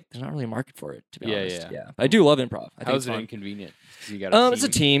it's just like there's not really a market for it to be Yeah, honest. yeah. But I do love improv. I think How it's is it fun. inconvenient? 'Cause you got It's a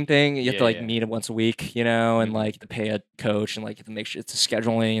team thing. You have to Yeah, like yeah. meet once a week, you know, and Mhm. like to pay a coach, and like you have to make sure it's a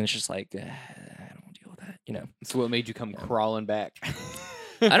scheduling, and it's just like I don't want to deal with that, you know. So what made you come crawling back?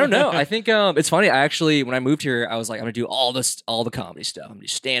 I don't know. I think it's funny. I actually, when I moved here, I was like, I'm gonna do all the comedy stuff. I'm gonna do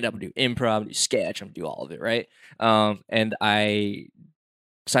stand up, I'm gonna do improv, I'm gonna do sketch, I'm gonna do all of it, right? And I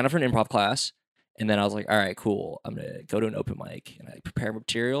signed up for an improv class, and then I was like, all right, cool. I'm gonna go to an open mic, and I prepare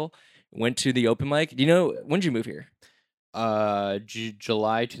material. Went to the open mic. Do you know when did you move here?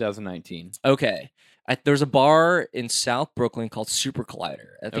 July 2019. Okay. There's a bar in South Brooklyn called Super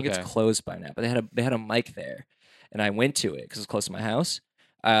Collider. I think it's Okay. closed by now, but they had a mic there. and I went to it because it's close to my house.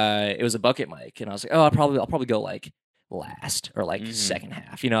 It was a bucket mic, and I was like, oh, I'll probably go like last or like second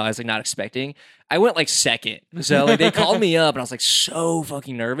half. I was like not expecting. I went like second, so like they called me up, and I was like so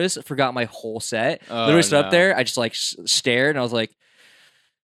fucking nervous. I forgot my whole set. Literally stood up there. I just like stared, and I was like,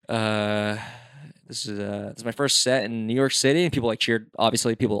 this is my first set in New York City, and people like cheered.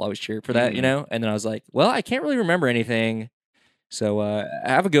 Obviously, people always cheer for that, And then I was like, well, I can't really remember anything. So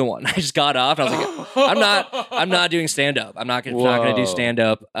have a good one. I just got off. And I was like, I'm not doing stand up. I'm not gonna do stand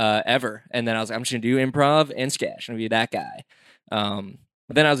up ever. And then I was like, I'm just gonna do improv and sketch. I'm gonna be that guy.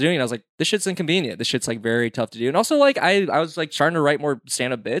 But then I was doing it. I was like, this shit's inconvenient. This shit's like very tough to do. And also like I was like starting to write more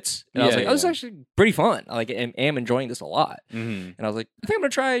stand up bits. And I was like, oh, this is actually pretty fun. I like am enjoying this a lot. And I was like, I think I'm gonna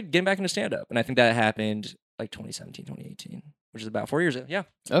try getting back into stand up. And I think that happened like 2017, 2018, which is about 4 years ago. Yeah.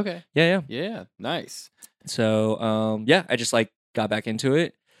 Okay. Yeah. Nice. So I just like got back into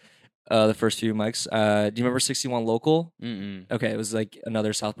it. The first few mics. Do you remember 61 Local? Okay, it was like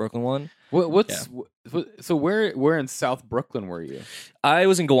another South Brooklyn one. So where in South Brooklyn were you? I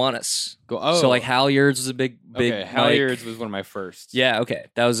was in Gowanus. So like Halyards was a big. Okay, Halyards was one of my first. Yeah. Okay,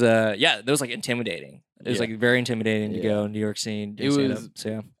 that was that was like intimidating. It was like very intimidating to go New York scene. It was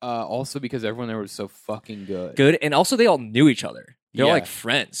also because everyone there was so fucking good. And also they all knew each other. They're all like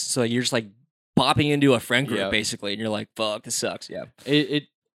friends. So you're just like bopping into a friend group basically, and you're like, "Fuck, this sucks." Yeah.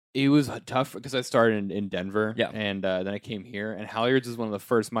 It was tough because I started in Denver, Yeah. and then I came here, and Halyards is one of the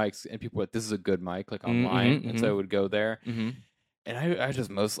first mics, and people were like, this is a good mic, like online, and so I would go there, and I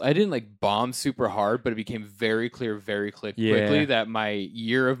just I didn't like bomb super hard, but it became very clear quickly that my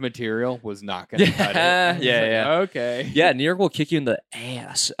year of material was not going to cut it. Okay. Yeah, New York will kick you in the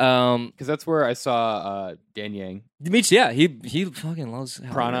ass. Because that's where I saw Dan Yang. Me too, yeah, he fucking loves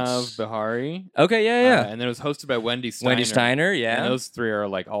Pranav Bihari. Okay, yeah. And then it was hosted by Wendy Steiner. Yeah. And those three are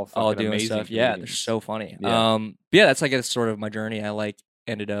like all doing amazing stuff. comedians. Yeah, they're so funny. Yeah. That's like a sort of my journey. I like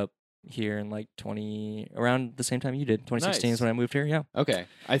ended up here in like around the same time you did. 2016 is when I moved here. Yeah. Okay.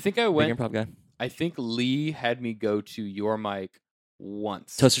 I think I went. Big improv guy. I think Lee had me go to your mic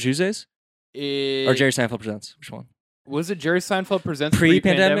once. Toaster Tuesdays? Or Jerry Seinfeld Presents? Which one? Was it Jerry Seinfeld Presents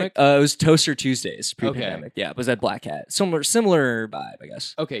pre-pandemic? It was Toaster Tuesdays pre-pandemic. Okay. Yeah, it was at Black Hat. Similar vibe, I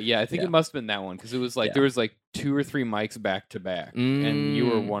guess. Okay, yeah, I think it must have been that one because it was like there was like 2 or 3 mics back to back, and you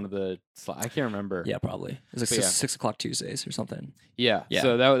were one of the. I can't remember. Yeah, probably. It was like 6 o'clock Tuesdays or something. Yeah.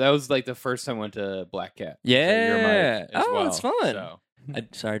 So that was like the first time I went to Black Cat. Yeah. That's fun. So.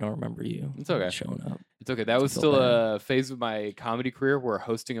 Sorry, I don't remember you. It's okay. Showing up. It's okay. That was still a phase of my comedy career where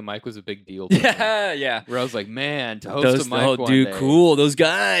hosting a mic was a big deal. To me. Yeah. Where I was like, man, to host a mic one day. Cool. Those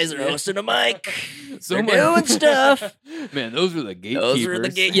guys are hosting a mic. They're doing stuff. Man, those were the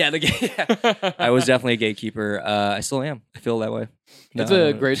gatekeepers. Yeah. I was definitely a gatekeeper. I still am. I feel that way. It's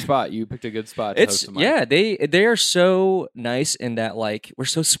a great spot. You picked a good spot to host a mic. Yeah, they are so nice in that like we're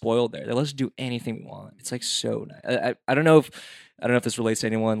so spoiled there. They let us do anything we want. It's like so nice. I don't know if this relates to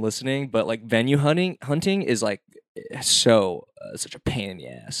anyone listening, but like venue hunting is like such a pain in the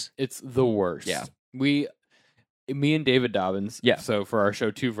ass. It's the worst. Yeah. Me and David Dobbins. Yeah. So for our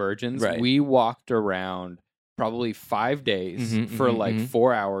show Two Virgins, Right. we walked around probably 5 days for like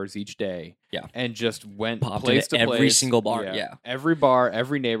 4 hours each day. Yeah. And just went Popped place into to place. every single bar. Yeah. Every bar,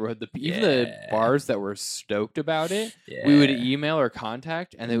 every neighborhood. Even the bars that were stoked about it, we would email or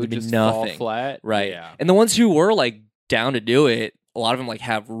contact, and they would just fall flat. Right. Yeah. And the ones who were like down to do it, a lot of them like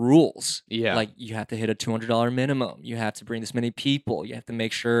have rules. Yeah. Like you have to hit a $200 minimum. You have to bring this many people. You have to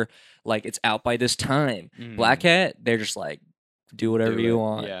make sure like it's out by this time. Black Hat, they're just like do whatever you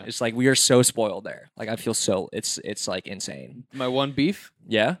want. Yeah. It's like we are so spoiled there. Like I feel so it's like insane. My one beef,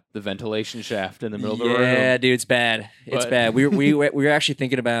 Yeah. the ventilation shaft in the middle of the room. Yeah, dude, it's bad. It's bad. We were actually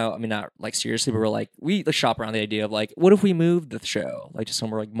thinking about. I mean, not like seriously, but we're like we shop around the idea of like, what if we moved the show like to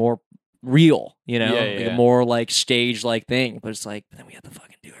somewhere like more real, like a more like stage like thing. But it's like, but then we have to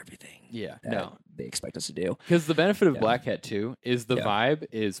fucking do everything. Yeah, that they expect us to do. Because the benefit of Black Hat too is the vibe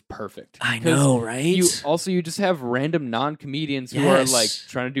is perfect. I know, right? You just have random non-comedians who are like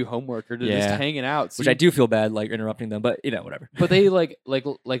trying to do homework or just hanging out. So Which I do feel bad like interrupting them, but whatever. But they like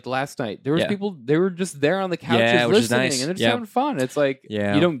last night there was people, they were just there on the couches which is listening nice. and they're just having fun. It's like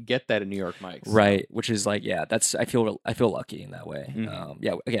you don't get that in New York mics. Right, which is like that's I feel lucky in that way.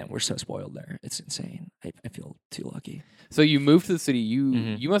 Again, we're so spoiled there. It's insane. I feel too lucky. So you moved to the city.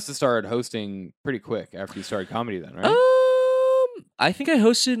 You must have started hosting pretty quick after you started comedy then, right? I think I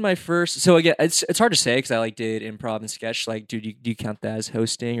hosted my first. So again, it's hard to say because I like did improv and sketch. Like, do you count that as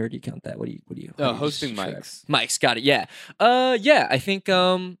hosting or do you count that? What do you? Hosting mics. Mics, got it. Yeah. I think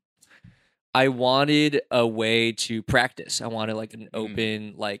I wanted a way to practice. I wanted like an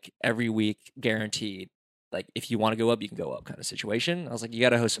open, like every week guaranteed like if you want to go up, you can go up kind of situation. I was like, you got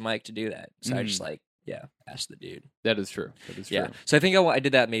to host a mic to do that. So I just Mhm. like, asked the dude. That is true. That is Yeah. true. So I think I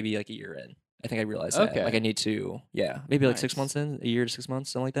did that maybe like a year in. I think I realized that. Okay. Like I need to, maybe like 6 Nice. months in, a year to 6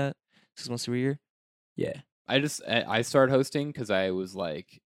 months, something like that. 6 months to a year. Yeah. I started hosting because I was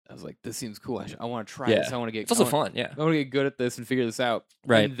like, this seems cool. I want to try Yeah. this. I want to get. It's also I wanna- fun. Yeah. I want to get good at this and figure this out.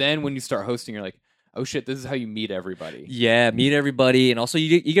 Right. And then when you start hosting, you're like, oh shit, this is how you meet everybody. Yeah. Meet everybody. And also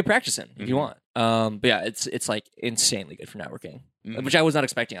you get practicing if you Mhm. want. But yeah, it's like insanely good for networking, Mhm. which I was not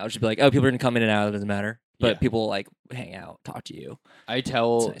expecting. I was just be like, oh, people are going to come in and out. It doesn't matter. But Yeah. people like hang out, talk to you. I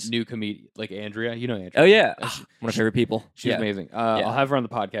tell It's nice. new comedians like Andrea. You know Andrea. Oh, yeah. She- One of my favorite people. She's Yeah. amazing. I'll have her on the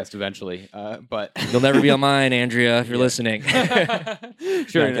podcast eventually. But You'll never be on mine, Andrea, if you're Yeah. listening. She No, already I'm knows.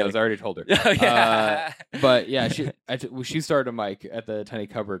 kidding. I already told her. Oh, yeah. But yeah, she started a mic at the Tiny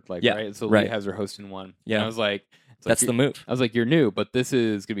Cupboard, like Yeah, right. So right. Lee has her hosting one. Yeah. And I was like, That's the move. I was like, you're new, but this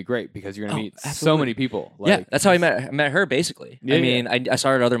is gonna be great because you're gonna Oh, meet so absolutely. many people. Yeah, Like, that's how I met her, basically. Yeah, I mean, I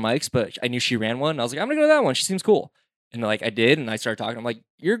started other mics, but I knew she ran one. I was like, I'm going to go to that one. She seems cool. And like I did, and I started talking. I'm like,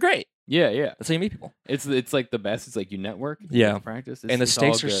 you're great. Yeah. That's how you meet people. It's like the best. It's like you network. You Yeah. get to practice. And the it's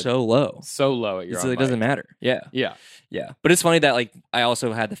all stakes are good. so low. so low at your It's own like, it doesn't mic. matter. Yeah. Yeah. Yeah. But it's funny that like I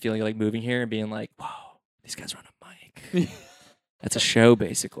also had the feeling of like moving here and being like, whoa, these guys run a mic. That's a show,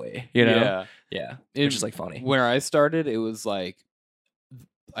 basically. You know? Yeah. Yeah. It- Which is like funny. Where I started, it was like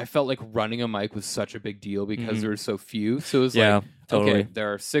I felt like running a mic was such a big deal because Mhm. there were so few. So it was Yeah, like, totally. okay,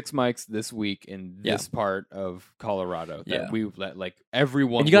 there are 6 mics this week in Yeah. this part of Colorado that Yeah. we let like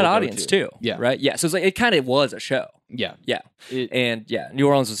everyone. And you got will an go audience to. too. Yeah. Right? Yeah. So it's like it kind of was a show. Yeah. Yeah. It, And yeah, New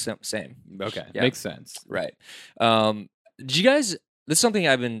Orleans was same. okay. Yeah. Makes sense. Right. Did you guys? This is something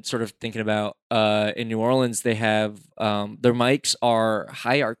I've been sort of thinking about. In New Orleans, they have their mics are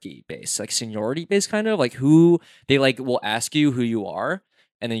hierarchy based, like seniority based, kind of like who they like will ask you who you are,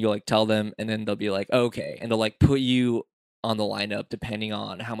 and then you'll like tell them, and then they'll be like, oh, okay, and they'll like put you on the lineup depending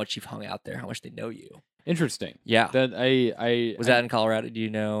on how much you've hung out there, how much they know you. Interesting. Yeah. That I Was that in Colorado? Do you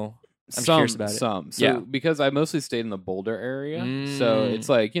know? I'm some, curious about it. Some. So Yeah. because I mostly stayed in the Boulder area, so Mm. it's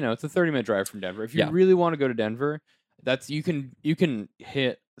like it's a 30-minute drive from Denver. If you Yeah. really want to go to Denver, that's you can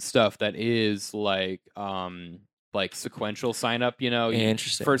hit stuff that is like sequential sign up. You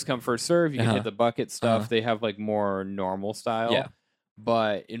Interesting. first come first serve. You can Uh-huh. hit the bucket stuff. Uh-huh. They have like more normal style. Yeah.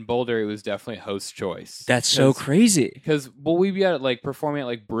 But in Boulder, it was definitely host choice. That's so crazy. Because we'd be at like performing at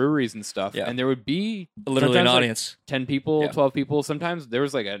like breweries and stuff, Yeah. and there would be Literally an sometimes, like, audience. 10 people, Yeah. 12 people. Sometimes there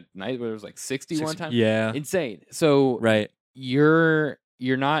was like a night where there was like 60 one time. Yeah. Insane. So Right. you're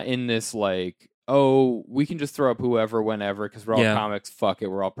not in this like, oh, we can just throw up whoever whenever because we're all Yeah. comics. Fuck it,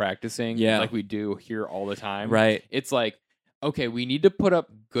 we're all practicing. Yeah. like we do here all the time. Right. It's like, okay, we need to put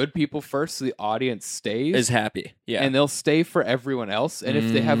up good people first so the audience stays. Is happy. Yeah. And they'll stay for everyone else. And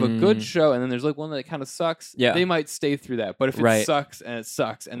if they have a good Mm. show and then there's like one that kind of sucks, Yeah. they might stay through that. But if it Right. sucks and it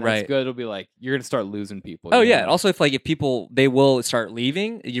sucks and Right. that's good, it'll be like you're gonna start losing people. Oh you yeah. know? And also, if people they will start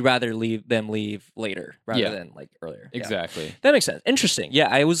leaving, you'd rather leave later rather Yeah. than like earlier. Yeah. Exactly. That makes sense. Interesting. Yeah,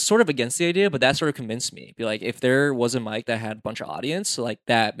 I was sort of against the idea, but that sort of convinced me. Be like, if there was a mic that had a bunch of audience, like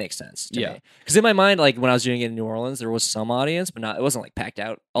that makes sense to Yeah. me. Because in my mind, like when I was doing it in New Orleans, there was some audience, but not. It wasn't like packed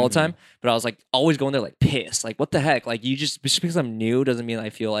out all the Mhm. time. But I was like always going there like pissed. Like what the heck? Like you just because I'm new doesn't mean I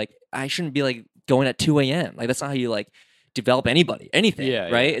feel like I shouldn't be like going at 2 a.m. Like that's not how you like develop anything. Yeah,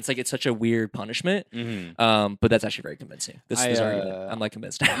 right. yeah. It's like it's such a weird punishment. Mm-hmm. But that's actually very convincing. This argument, I'm like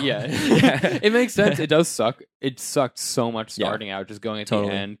convinced now. Yeah. Yeah. It makes sense. It does suck. It sucked so much Yeah. starting out, just going at Totally.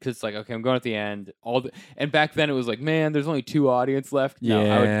 the end. Because it's like, okay, I'm going at the end. And back then it was like, man, there's only 2 audience left. No,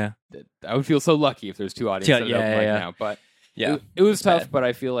 Yeah. I would feel so lucky if there's 2 audience Yeah, at an open yeah, mic yeah. now. But Yeah. it was It's tough, bad. but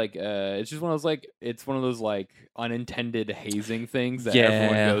I feel like it's just one of those like unintended hazing things that Yeah.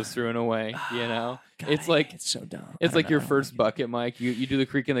 everyone goes through in a way. You know, God, it's I like hate it so dumb. it's I like don't your know. first bucket mic. You do the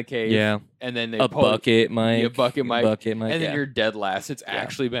creek in the cave, Yeah. and then they A pull bucket mic. a bucket mic, Bucket mic. and then yeah. you're dead last. It's Yeah.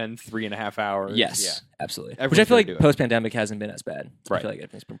 actually been 3.5 hours. Yes, absolutely. Everyone's Which I feel gonna like do it. post pandemic hasn't been as bad. I Right. feel like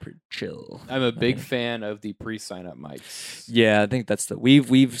everything's been pretty chill. I'm a big Mhm. fan of the pre-sign up mics. Yeah, I think that's the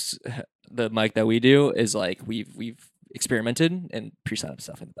the mic that we do is like we've experimented and pre-sign up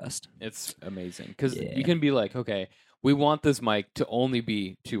stuff in the best. It's amazing because Yeah. you can be like, okay, we want this mic to only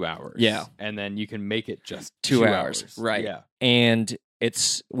be 2 hours. Yeah. and then you can make it just 2 hours. Right. Yeah. And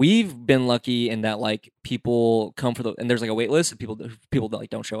we've been lucky in that like people come for and there's like a wait list of people that like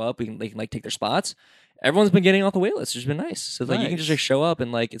don't show up. They can like take their spots. Everyone's been getting off the wait list, which has been nice. So like you can just Nice. like show up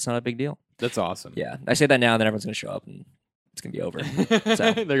and like it's not a big deal. That's awesome. Yeah, I say that now, and then everyone's gonna show up and it's gonna be over.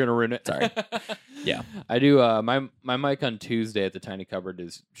 So, They're gonna ruin it. Sorry. Yeah. I do. My mic on Tuesday at the Tiny Cupboard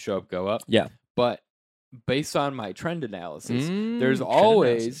is show up, go up. Yeah. But based on my trend analysis, Trend there's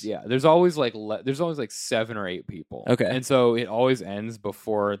always analysis. there's always like 7 or 8 people. Okay. And so it always ends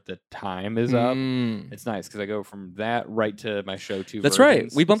before the time is up. Mm. It's nice because I go from that right to my show 2 That's right.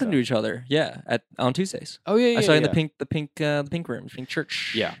 versions, We bumped so- into each other. Yeah, on Tuesdays. Oh yeah, I saw you in yeah. the pink room, pink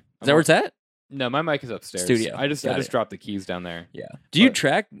church. Yeah. Is that where it's at? No, my mic is upstairs. Studio. I just Got it. dropped the keys down there. Yeah. Do you But-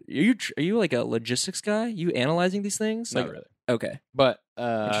 track? Are you like a logistics guy? You analyzing these things? Not Like, really. okay. But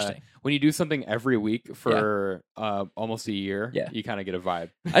Interesting. when you do something every week for almost a year, Yeah. you kind of get a vibe.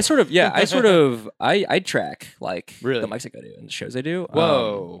 I track like Really? the mics I go to and the shows I do.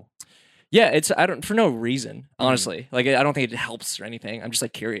 Whoa. Yeah, I don't for no reason, honestly. Like I don't think it helps or anything. I'm just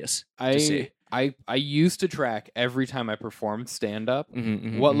like curious to see. I used to track every time I performed stand up,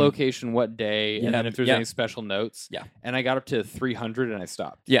 Mhm, what mhm. location, what day, and then if there's Yeah. any special notes. Yeah. And I got up to 300 and I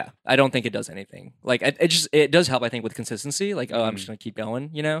stopped. Yeah, I don't think it does anything. Like it does help. I think with consistency. Like I'm just gonna keep going.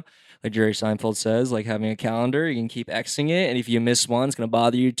 You know, like Jerry Seinfeld says, like having a calendar, you can keep Xing it, and if you miss one, it's gonna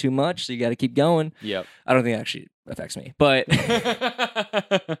bother you too much, so you got to keep going. Yep. I don't think it actually affects me, but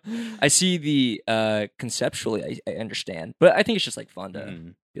I see the conceptually. I understand, but I think it's just like fun to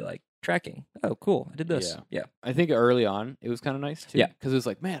Mm. be like tracking. Oh, cool! I did this. Yeah. I think early on it was kind of nice too. Yeah. Because it was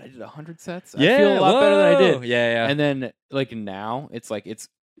like, man, I did 100 sets. I feel a lot better than I did. Yeah. And then like now it's like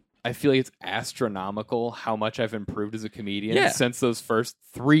I feel like it's astronomical how much I've improved as a comedian Yeah. since those first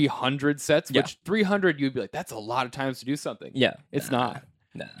 300 sets. Yeah. Which 300 you'd be like, that's a lot of times to do something. Yeah. It's Nah, not.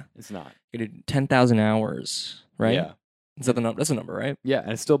 Nah. It's not. You did 10,000 hours, right? Yeah. Is that the number? That's a number, right? Yeah,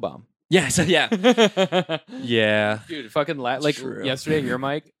 and it's still bomb. Yeah. So yeah. Yeah. Dude, fucking It's like true. yesterday at your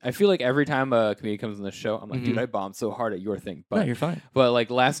mic, I feel like every time a comedian comes on the show, I'm like, dude, Mhm. I bombed so hard at your thing. No, But you're fine. But like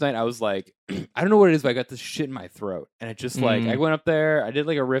last night, I was like, I don't know what it is, but I got this shit in my throat, and it just like I went up there, I did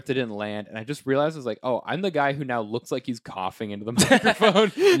like a riff that didn't land, and I just realized I was like, oh, I'm the guy who now looks like he's coughing into the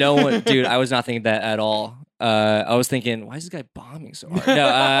microphone. No one, dude. I was not thinking that at all. I was thinking, why is this guy bombing so hard?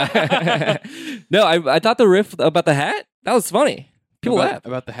 No, no. I thought the riff about the hat that was funny. People laughed.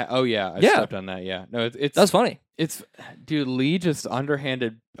 About the hat. Oh yeah, I Yeah. stepped on that. Yeah, no, it's That was funny. it's dude. Lee just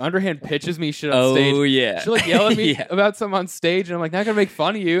underhand pitches me shit on Oh stage. yeah. She'll like yell at me Yeah. about something on stage, and I'm like, not gonna make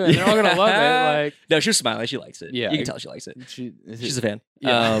fun of you, and they're all gonna love it. Like, No, she was smiling. She likes it. Yeah. You can tell she likes it. She's a fan.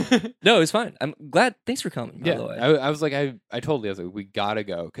 yeah. No, it was fine. I'm glad. Thanks for coming. By Yeah, the way. I was like, I told Lee, I was like, we gotta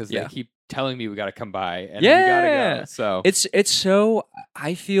go because Yeah. they keep telling me we gotta come by, and we Yeah. gotta go. So It's so.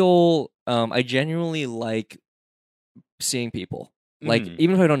 I feel. I genuinely like seeing people. Like Mhm.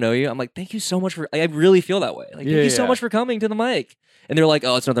 even if I don't know you, I'm like, thank you so much for. Like, I really feel that way. Like, Yeah, thank you so yeah. much for coming to the mic. And they're like,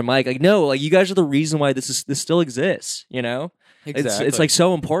 oh, it's another mic. Like, no, like you guys are the reason why this still exists. You know, exactly. it's like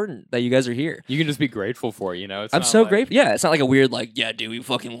so important that you guys are here. you can just be grateful for it, you know. It's I'm not so like- grateful. Yeah, it's not like a weird like, yeah, dude, we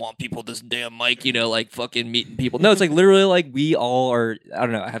fucking want people this damn mic, you know, like fucking meeting people. No, it's like literally like we all are. I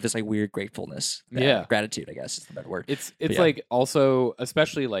don't know. I have this like weird gratefulness. Yeah. Gratitude. I guess is the better word. It's yeah. like also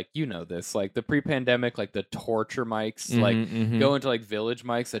especially like you know this like the pre-pandemic like the torture mics like Mhm. go into like village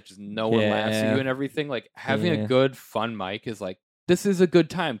mics that just no one laughs at Yeah. you and everything like having Yeah. a good fun mic is like this is a good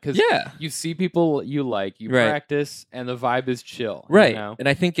time because Yeah. you see people you like you Right. practice and the vibe is chill Right. you know? And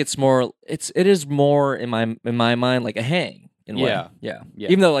I think it is more in my mind like a hang in a way. Yeah. Yeah. Yeah.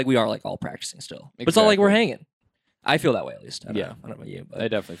 Even though like we are like all practicing still. But it's not like we're Exactly. hanging. I feel that way at least. I don't Yeah. know. I don't know about you, I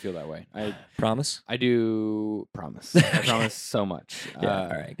but definitely feel that way promise. I do promise I promise so much Yeah. All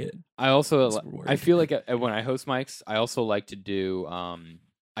right, good. I also That's the word. I feel like when I host mics I also like to do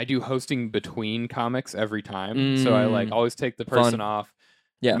I do hosting between comics every time so I like always take the person Fun. off.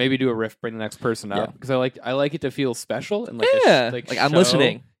 Yeah. Maybe do a riff, bring the next person Yeah. up because I like it to feel special and like Yeah. a, like I'm show.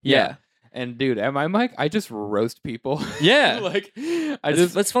 listening. Yeah. And dude, at my mic, I just roast people. Yeah. like I It's,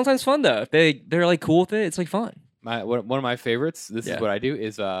 just it's sometimes fun though. If they're like cool with it, it's like fun. one of my favorites. This Yeah. is what I do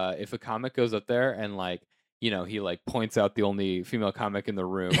is if a comic goes up there and like you know he like points out the only female comic in the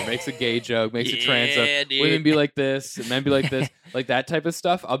room, or makes a gay joke, makes a trans joke. Yeah, dude. Women be like this, and men be like this, like that type of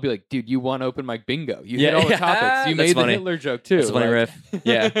stuff. I'll be like, dude, you won open mic bingo. You hit Yeah. all the topics. You That's made funny. the Hitler joke too. That's a funny like- riff.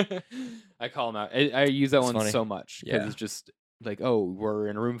 Yeah. I call him out. I use that That's one funny. so much because Yeah. it's just like, oh, we're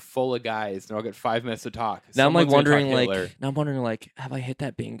in a room full of guys, and I'll get 5 minutes to talk. Now I'm like Someone's gonna wondering, talk like, Hitler. have I hit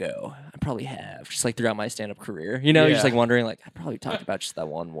that bingo? I probably have, just like throughout my stand-up career. You know, just Yeah. like wondering, like, I probably talked about just that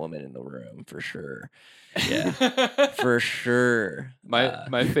one woman in the room for sure. Yeah, for sure.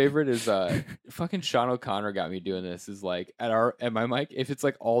 My favorite is fucking Sean O'Connor got me doing this. Is like at my mic, if it's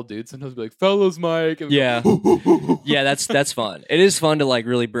like all dudes, sometimes be like fellows mic. And Yeah. Yeah, that's fun. It is fun to like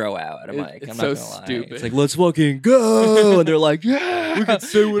really bro out at a mic. It's I'm so not gonna lie. stupid. It's like let's fucking go, and they're like, yeah, We can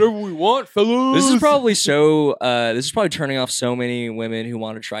say whatever we want, fellas. This is probably turning off so many women who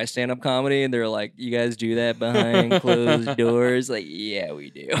want to try stand up comedy, and they're like, "You guys do that behind closed doors?" Like, yeah, we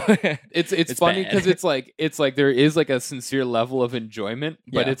do. It's funny bad. because it's like there is like a sincere level of enjoyment,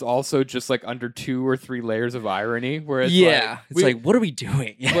 but Yeah. it's also just like under 2 or 3 layers of irony. Where it's it's like, what are we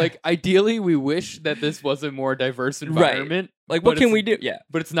doing? like ideally we wish that this was a more diverse Right. environment. Like, but what can it's- we do? Yeah,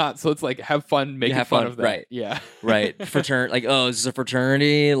 But it's not. So it's like have fun making have fun fun, of that. right. Yeah. right. Like, oh, is this a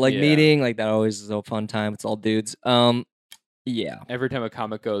fraternity like Yeah. meeting? Like that always is a fun time. It's all dudes. Yeah. Every time a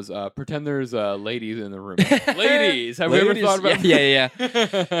comic goes, pretend there's ladies in the room. Ladies, have we ever Ladies, thought about? yeah.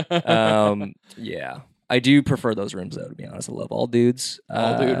 yeah. Yeah. I do prefer those rooms though. To be honest, I love all dudes.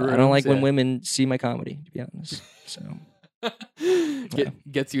 All dude I don't rooms, like when yeah. women see my comedy. To be honest, so.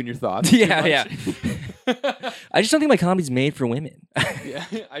 Gets you in your thoughts. Yeah, too yeah. much. I just don't think my comedy's made for women. Yeah,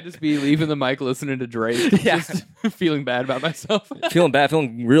 I just be leaving the mic, listening to Drake, Yeah. just feeling bad about myself. Feeling bad,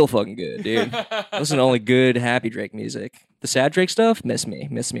 feeling real fucking good, dude. Listen to only good, happy Drake music. The sad Drake stuff, miss me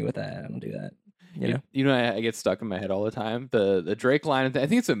with that. I don't do that. You know, I get stuck in my head all the time. The Drake line, I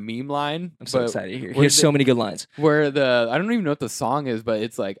think it's a meme line. I'm so but excited to hear. He where has so many good lines. Where I don't even know what the song is, but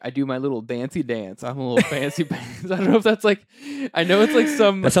it's like I do my little dancey dance. I'm a little fancy pants. I don't know if that's like, I know it's like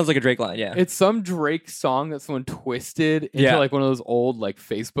some. That sounds like a Drake line, yeah. It's some Drake song that someone twisted into Yeah. like one of those old like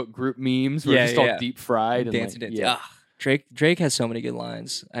Facebook group memes where Yeah, it's just yeah. all deep fried and Dancey like, dance. yeah. Drake has so many good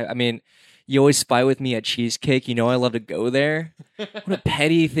lines. I mean, you always fight with me at Cheesecake. You know I love to go there. What a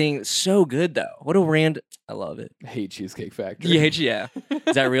petty thing. So good though. What a I love it. I hate Cheesecake Factory. Yeah.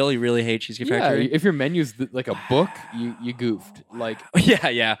 Is that real? You really hate Cheesecake Yeah, Factory? if your menu's like a book, you goofed. Like Yeah.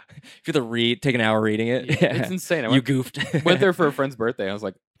 If you have to take an hour reading it. Yeah. it's insane. I You went, goofed. went there for a friend's birthday. I was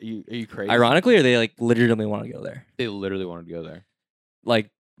like, are you crazy? Ironically, or they like legitimately want to go there? They literally wanted to go there. Like,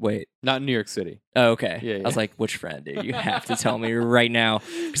 wait. Not in New York City. Oh, okay. Yeah, I was yeah. like, which friend, dude? You have to tell me right now.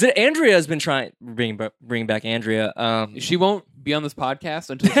 Because Andrea has been trying bring back Andrea. She won't be on this podcast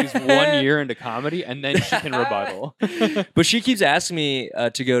until she's 1 year into comedy, and then she can rebuttal. But she keeps asking me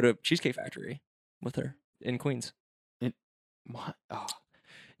to go to Cheesecake Factory with her in Queens. What? Oh,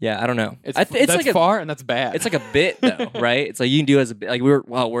 Yeah, I don't know. it's It's that's like a far and that's bad. it's like a bit though, right? It's like you can do it as a bit. Like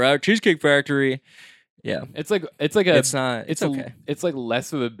we're at Cheesecake Factory. Yeah, it's like a it's not. It's okay. It's like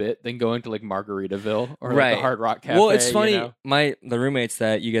less of a bit than going to like Margaritaville or like Right. the Hard Rock Cafe. Well, it's funny. You know? The roommates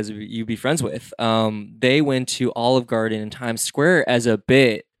that you be friends with, they went to Olive Garden in Times Square as a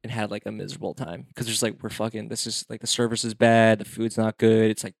bit and had like a miserable time because it's just like we're fucking. This is like the service is bad, the food's not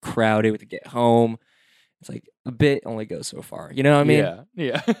good, it's like crowded. We have to get home. It's like a bit only goes so far. You know what I mean?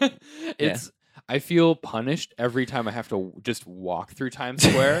 Yeah. It's. I feel punished every time I have to just walk through Times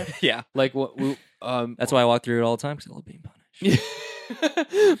Square. Yeah. Like what? That's why I walk through it all the time because I love being punished.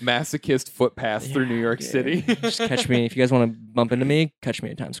 Masochist foot pass through New York City. Just catch me if you guys want to bump into me. Catch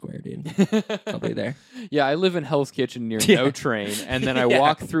me at Times Square, dude. I'll be there. Yeah, I live in Hell's Kitchen near Yeah. No Train, and then I Yeah.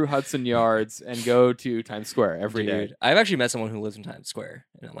 walk through Hudson Yards and go to Times Square every day. Dude, I've actually met someone who lives in Times Square,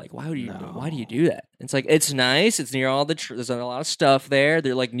 and I'm like, why do you No. do that? It's like it's nice. It's near all there's a lot of stuff there.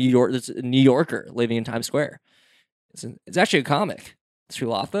 They're like New York. There's a New Yorker living in Times Square. It's actually a comic.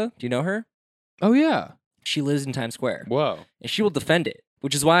 Srilatha, do you know her? Oh yeah. She lives in Times Square, Whoa. and she will defend it.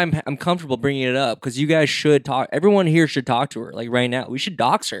 Which is why I'm comfortable bringing it up because you guys should talk. Everyone here should talk to her. Like right now, we should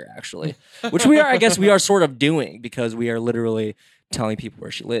dox her actually, which we are. I guess we are sort of doing because we are literally telling people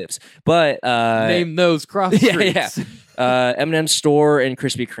where she lives. But Name those cross yeah, streets. yeah. M&M store and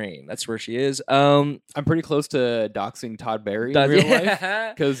Krispy Kreme. That's where she is. I'm pretty close to doxing Todd Barry in real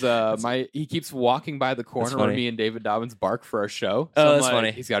life because he keeps walking by the corner where funny. me and David Dobbins bark for our show. Oh, I'm that's like,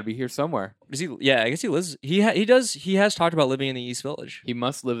 funny. He's got to be here somewhere. Is he? Yeah, I guess he lives. He does. He has talked about living in the East Village. He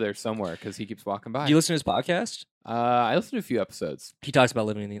must live there somewhere because he keeps walking by. Do you listen to his podcast? I listened to a few episodes. He talks about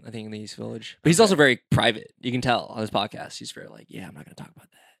living in the East Village, but he's also very private. You can tell on his podcast. He's very like, yeah, I'm not going to talk about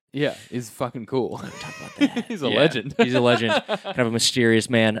that. Yeah, he's fucking cool. Talk about that. He's a Yeah, legend. He's a legend. Kind of a mysterious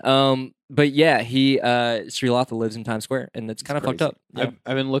man. But yeah, he Srilatha lives in Times Square, and it's kind of fucked crazy. up. Yeah.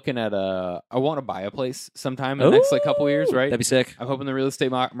 I've been looking at I want to buy a place sometime in the next like couple of years, right? That'd be sick. I'm hoping the real estate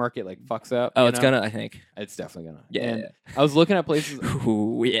market like fucks up. Oh, you it's know? gonna. I think. It's definitely gonna. Yeah, And yeah. I was looking at places.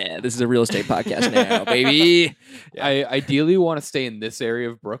 Ooh, yeah. This is a real estate podcast now, baby. I ideally want to stay in this area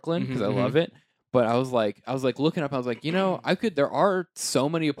of Brooklyn because Mhm, I love it. But I was like looking up. I was like, there are so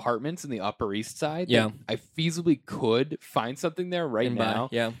many apartments in the Upper East Side. that Yeah. I feasibly could find something there right And buy. now.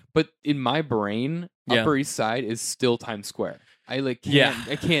 Yeah. But in my brain, Yeah. Upper East Side is still Times Square. I like can't. Yeah.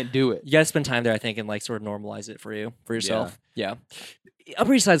 I can't do it. You gotta spend time there, I think, and like sort of normalize it for yourself. Yeah.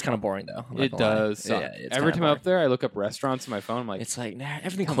 Upper East Side's kind of boring though. I'm not It gonna lie. does suck. Yeah, it's Every kinda time I'm up boring. there, I look up restaurants on my phone. I'm like, It's like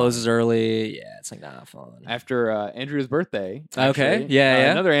everything Come closes early. Yeah, it's like not fun. after Andrea's birthday. Okay. actually,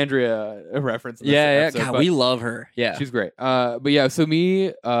 Yeah. Another Andrea reference. In this Yeah. episode, God, but we love her. Yeah. she's great. But yeah, so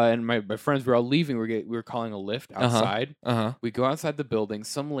me and my friends were all leaving. We were calling a lift outside. We go outside the building.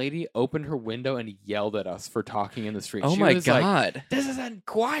 Some lady opened her window and yelled at us for talking in the street. Oh She my was like, God. "This is a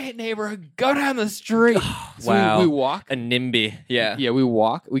quiet neighborhood. Go down the street." So Wow. we walk. A NIMBY. Yeah. Yeah, we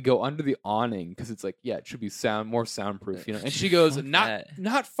walk. We go under the awning because it's like, yeah, it should be more soundproof, you know. And she goes, Fuck "Not that.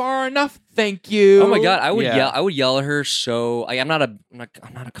 not far enough, thank you." Oh my God, I would Yeah. yell. I would yell at her. So like, I'm not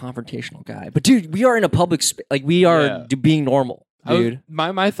a confrontational guy, but dude, we are in a public space. Like we are Yeah. being normal, I was- dude.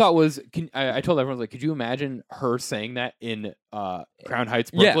 my thought was, I told everyone, like, could you imagine her saying that in Crown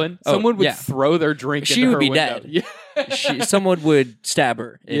Heights, Yeah. Brooklyn? Oh, Someone would yeah. throw their drink. She into would her be window. dead. Yeah. Someone would stab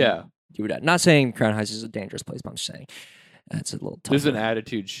her. and Yeah. you would. Not saying Crown Heights is a dangerous place, but I'm just saying it's a little tougher. There's an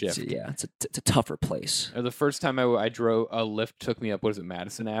attitude shift. It's a tougher place. Or the first time I drove, a lift took me up. What is it,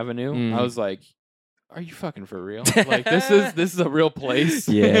 Madison Avenue? Mm. I was like, "Are you fucking for real? Like this is a real place."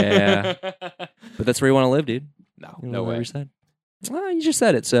 Yeah. But that's where you want to live, dude. No, You no wanna live way. your side. Well, you just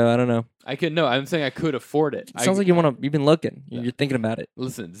said it, so I don't know. I could no. I'm saying I could afford it. It sounds like you've been looking. You're thinking about it.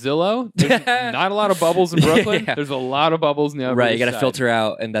 Listen, Zillow. There's not a lot of bubbles in Brooklyn. Yeah. There's a lot of bubbles in the Upper Right, you East got to Side. filter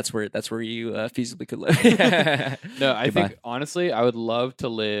out, and that's where you feasibly could live. No, I Goodbye. think honestly, I would love to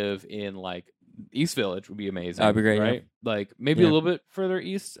live in like East Village. Would be amazing. That'd be great, yeah. right? Like maybe Yeah. a little bit further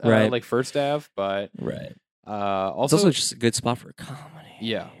east, Right. like First Ave, but Right. It's also, also just a good spot for a comedy.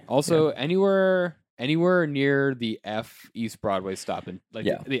 yeah. Also, anywhere near the F East Broadway stop in like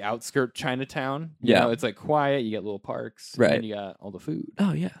Yeah. the outskirt Chinatown. You Yeah. know, it's like quiet. You get little parks, Right. And you got all the food.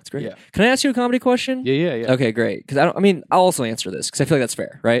 Oh yeah, that's great. Yeah. Can I ask you a comedy question? Yeah. Okay, great. Because I'll also answer this because I feel like that's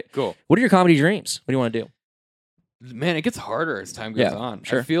fair, right? Cool. What are your comedy dreams? What do you want to do? Man, it gets harder as time goes Yeah, on.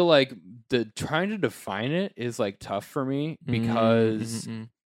 sure. I feel like the trying to define it is like tough for me because Mm-mm-mm.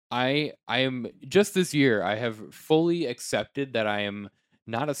 I am just this year I have fully accepted that I am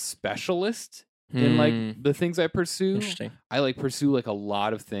not a specialist in Hmm. like the things I pursue. Interesting. I like pursue like a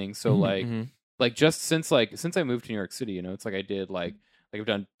lot of things. So Mhm. like just since I moved to New York City, you know, it's like I did like I've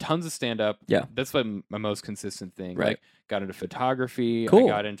done tons of stand up. Yeah. That's my most consistent thing. Right. Like got into photography. Cool. I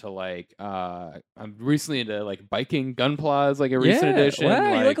got into like I'm recently into like biking, Gunpla is like a recent addition.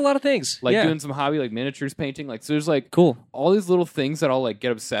 Wow, you like a lot of things. like yeah. doing some hobby like miniatures painting. Like so there's like Cool. all these little things that I'll like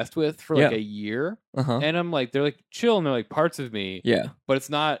get obsessed with for like Yeah. a year. Uh-huh. And I'm like, they're like chill and they're like parts of me. Yeah. But it's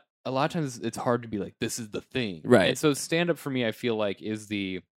not a lot of times it's hard to be like, this is the thing. Right. And so stand up for me, I feel like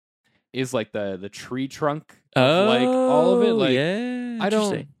is like the tree trunk of like all of it. Like yeah. I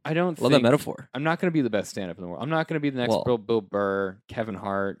don't Interesting. love Love that metaphor. I'm not gonna be the best stand up in the world. I'm not gonna be the next Well- Bill Burr, Kevin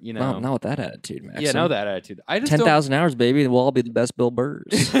Hart, you No, know. not with that attitude, man. Yeah, no that attitude. I just 10,000 hours, baby. We'll all be the best Bill Burrs.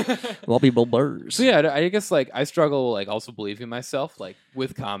 don't We'll all be Bill Burrs. So yeah, I guess like I struggle like also believing myself like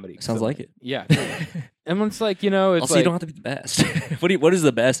with comedy. Sounds So, like it. Yeah. And it's like, you know, it's Also, like you don't have to be the best. What is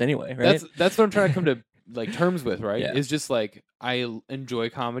the best anyway, right? that's what I'm trying to come to like terms with, right? Yeah. It's just like I enjoy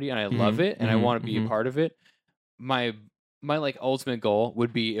comedy and I love it and I mhm, want to be a mhm. part of it. My like ultimate goal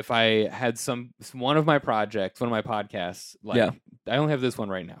would be if I had one of my projects, one of my podcasts, like Yeah. I only have this one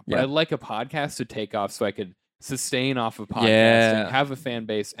right now, but Yeah. I'd like a podcast to take off so I could sustain off of podcasting, Yeah. have a fan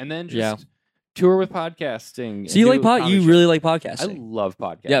base, and then just Yeah. tour with podcasting. So you and like do a comedy you show. really like I podcasting. love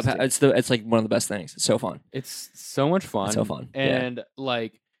podcasting. Yeah, it's like one of the best things. It's so fun. It's so much fun. It's so fun. Yeah. And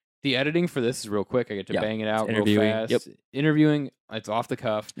like the editing for this is real quick. I get to Yeah. bang it out real Interviewing. fast. Yep. Interviewing, it's off the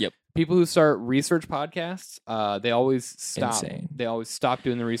cuff. Yep. People who start research podcasts, they always stop. Insane. They always stop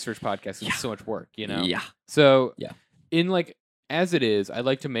doing the research podcast. 'Cause Yeah. It's so much work, you know? Yeah. So Yeah. in like as it is, I'd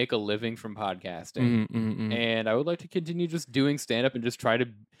like to make a living from podcasting. Mm-mm-mm. And I would like to continue just doing stand up and just try to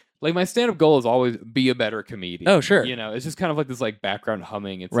like my stand up goal is always be a better comedian. Oh, sure. You know, it's just kind of like this like background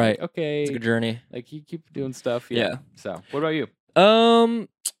humming. It's Right. like, okay, It's a good journey. like you keep doing stuff. Yeah. So what about you?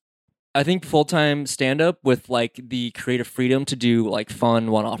 I think full-time stand-up with like the creative freedom to do like fun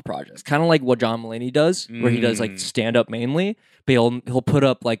one-off projects, kind of like what John Mulaney does, where he does like Mm. stand-up mainly, but he'll put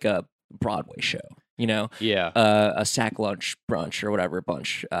up like a Broadway show, you know, Yeah. a sack lunch brunch or whatever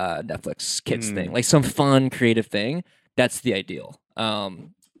bunch Netflix kids Mm. thing, like some fun creative thing. That's the ideal.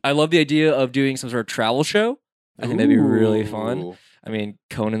 I love the idea of doing some sort of travel show. I think that'd be really fun. Ooh. I mean,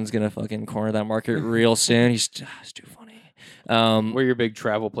 Conan's gonna fucking corner that market real soon. He's too funny. Where are your big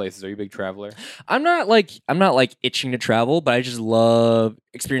travel places? Are you a big traveler? I'm not like itching to travel, but I just love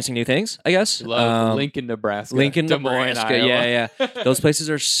experiencing new things, I guess. Love Lincoln, Nebraska. Lincoln, Des Moines, Nebraska. Iowa. Yeah. Those places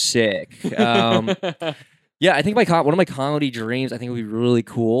are sick. Yeah, I think one of my comedy dreams, I think would be really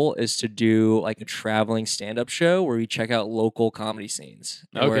cool, is to do like a traveling stand-up show where we check out local comedy scenes.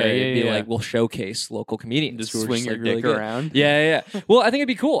 Okay, where it'd be yeah. like we'll showcase local comedians. Just who are swing your like, really dick good. around. Yeah. Well, I think it'd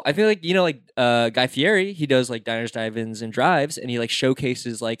be cool. I feel like like Guy Fieri, he does like diners, drive-ins, and drives, and he like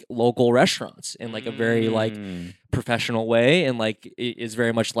showcases like local restaurants in like a very like professional way, and like it is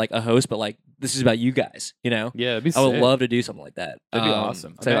very much like a host, but like this is about you guys. Yeah, that'd be I would sick. love to do something like that. That'd be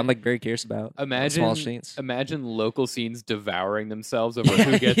awesome. So I'm like very curious about small scenes. Imagine local scenes devouring themselves over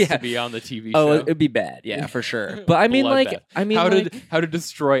who gets to be on the TV show. Oh, it'd be bad, yeah, for sure. But I mean, Bloodbath. How to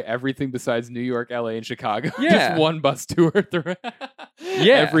destroy everything besides New York, LA, and Chicago. Yeah. Just one bus tour through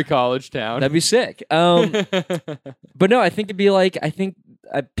every college town. That'd be sick. But no, I think it'd be like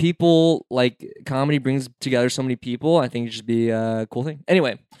people like comedy brings together so many people. I think it'd just be a cool thing.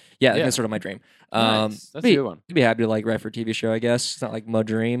 Anyway, yeah, that's sort of my dream. Nice. That's a good one. I'd be happy to like write for a TV show. I guess it's not like my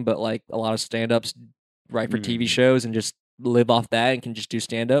dream, but like a lot of stand-ups write for TV shows and just live off that and can just do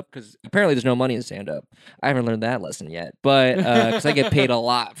stand-up because apparently there's no money in stand-up. I haven't learned that lesson yet, but because I get paid a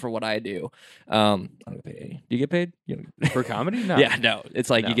lot for what I do. I don't get paid. Do you get paid? For comedy? No. Yeah, no. It's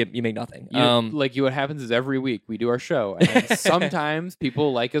like you make nothing. What happens is every week we do our show, and sometimes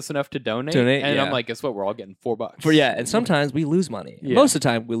people like us enough to donate, and I'm like, guess what? We're all getting $4. And sometimes we lose money. Yeah. Most of the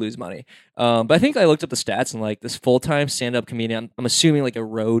time we lose money. But I think I looked up the stats and like this full-time stand-up comedian, I'm assuming like a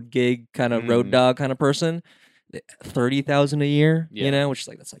road gig kind of road dog kind of person. 30,000 a year, which is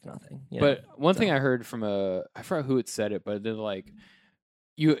like that's like nothing. But one thing I heard from I forgot who it said it, but they're like,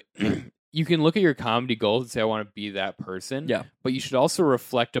 you can look at your comedy goals and say I want to be that person. Yeah. But you should also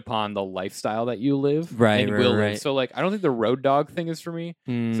reflect upon the lifestyle that you live. Right. Live. So like, I don't think the road dog thing is for me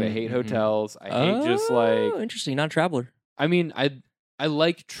because I hate hotels. I hate just like interesting, not a traveler. I mean, I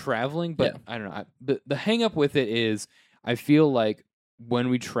like traveling, but I don't know. The hang up with it is I feel like when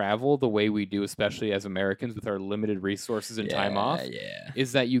we travel the way we do, especially as Americans with our limited resources and time off,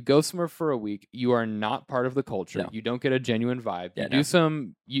 is that you go somewhere for a week, you are not part of the culture. No. You don't get a genuine vibe.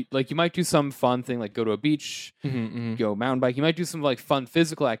 You might do some fun thing like go to a beach, go mountain bike. You might do some like fun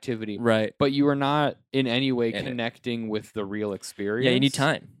physical activity, right? But you are not in any way connecting with the real experience. Yeah, you need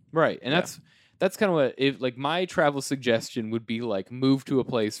time, right? And that's kind of what my travel suggestion would be like move to a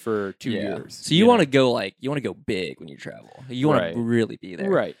place for 2 years. So you want to go big when you travel. You want to really be there.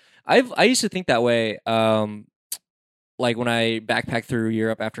 Right. I used to think that way. Like when I backpacked through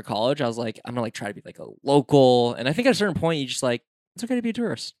Europe after college, I was like, I'm gonna like try to be like a local. And I think at a certain point you just like it's okay to be a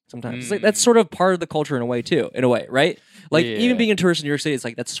tourist sometimes. It's like that's sort of part of the culture in a way too, right? Like even being a tourist in New York City, it's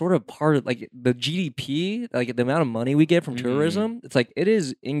like that's sort of part of like the GDP, like the amount of money we get from tourism. It's like it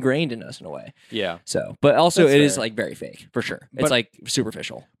is ingrained in us in a way. Yeah. So, but also it is like very fake for sure. It's like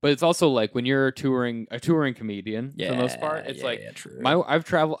superficial. But it's also like when you're a touring comedian for the most part, it's true.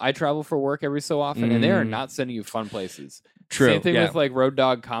 I travel for work every so often, and they are not sending you fun places. True. Same thing with like Road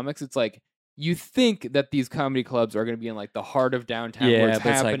Dog Comics. It's like you think that these comedy clubs are going to be in like the heart of downtown where it's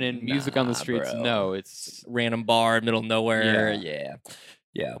happening, like, music on the streets. Bro. No, it's random bar, middle of nowhere. Yeah.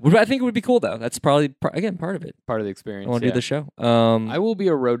 I think it would be cool though. That's probably again part of it. Part of the experience. I want to do the show. I will be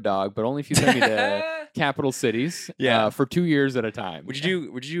a road dog, but only if you send me to capital cities. For 2 years at a time. Would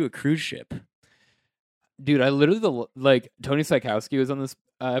you do a cruise ship? Dude, I literally Tony Sikowski was on this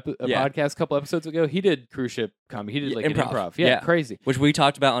podcast a couple episodes ago. He did cruise ship comedy. He did like improv. Yeah, crazy. Which we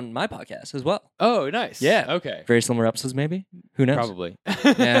talked about on my podcast as well. Oh, nice. Yeah. Okay. Very similar episodes, maybe. Who knows? Probably.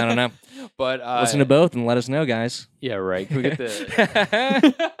 Yeah, I don't know. But listen to both and let us know, guys. Yeah, right. Can we get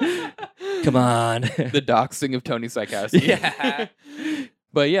the Come on. The doxing of Tony Sikowski. Yeah.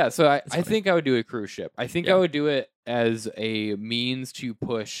 But yeah, so I think I would do a cruise ship. I think I would do it as a means to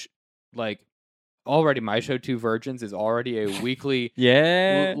push like. Already, my show Two Virgins is already a weekly,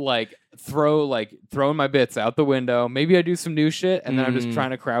 throwing my bits out the window. Maybe I do some new shit, and then I'm just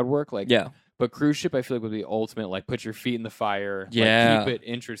trying to crowd work. But cruise ship, I feel like would be ultimate. Like, put your feet in the fire. Yeah, keep it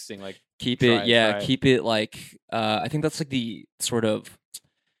interesting. Like, keep it like. I think that's like the sort of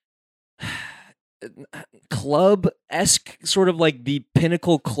club-esque, sort of like the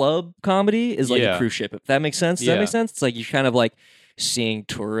pinnacle club comedy is like a cruise ship. If that makes sense. Does that make sense? It's like you kind of like. Seeing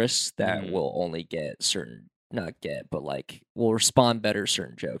tourists that will only get will respond better to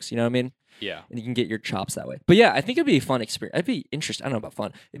certain jokes. You know what I mean? Yeah. And you can get your chops that way. But yeah, I think it'd be a fun experience. It'd be interesting. I don't know about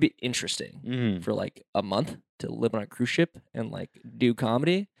fun. It'd be interesting for like a month to live on a cruise ship and like do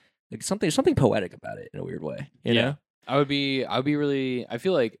comedy. Like something poetic about it in a weird way. You know? I would be really, I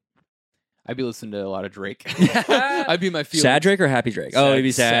feel like I'd be listening to a lot of Drake. I'd be my feelings. Sad Drake or Happy Drake? Oh, it'd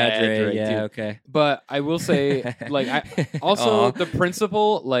be Sad Drake. Yeah, dude. okay. But I will say, like, I also the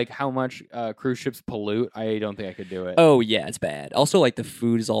principle, like how much cruise ships pollute. I don't think I could do it. Oh yeah, it's bad. Also, like the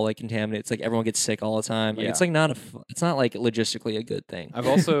food is all like contaminated. It's like everyone gets sick all the time. Like, Yeah. it's like it's not like logistically a good thing. I'm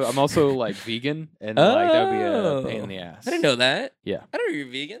also like vegan, and like that would be a pain in the ass. I didn't know that. Yeah. I didn't know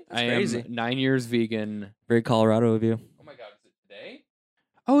you're vegan. That's I crazy. am 9 years vegan. Very Colorado of you. Oh my god, is it today?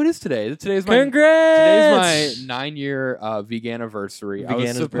 Oh, it is today. Today's Congrats! my 9-year vegan anniversary. I was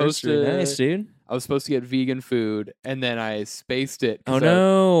Vegan supposed anniversary. to Nice, dude. I was supposed to get vegan food, and then I spaced it. Oh 'cause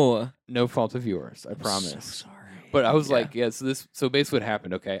no! no fault of yours, I I'm promise. so sorry. But I was Yeah. like, so basically what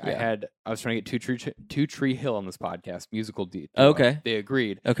happened, okay? Yeah. I was trying to get Two Tree Hill on this podcast, musical duo. Okay. They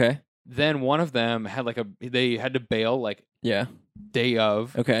agreed. Okay. Then one of them had they had to bail like Yeah. day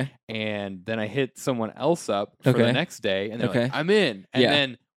of, Okay. and then I hit someone else up for Okay. the next day, and they're Okay. like, I'm in. And Yeah.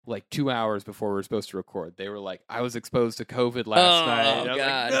 then like 2 hours before we were supposed to record, they were like, I was exposed to COVID last Oh, night. And I was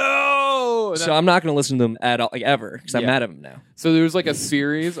God. like, no. And So I'm not going to listen to them at all, like ever, because I'm Yeah. mad at them now. So there was like a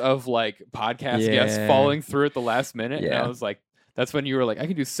series of like podcast guests Yeah. falling through at the last minute, and Yeah. I was like, that's when you were like, I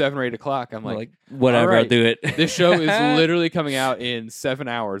can do 7 or 8 o'clock. I'm like, Whatever, all I'll right. do it. this show is literally coming out in 7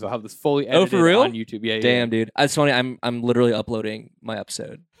 hours. I'll have this fully Oh, edited for real? on YouTube. Yeah, Damn, dude. It's funny. I'm literally uploading my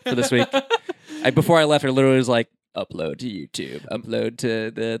episode for this week. Before I left, I literally was like, upload to YouTube, upload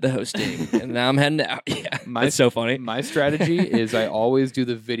to the hosting, and now I'm heading out. Yeah, it's so funny. My strategy is I always do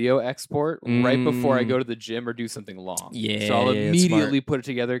the video export right before I Mm. go to the gym or do something long. Yeah, so I'll that's immediately smart. put it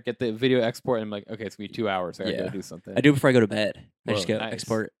together, get the video export, and I'm like, okay, it's gonna be 2 hours. I gotta Yeah. go do something. I do it before I go to bed. I just Whoa, go nice.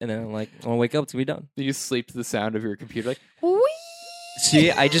 export, and then I'm like, when I wake up, it's gonna be done. You just sleep to the sound of your computer, like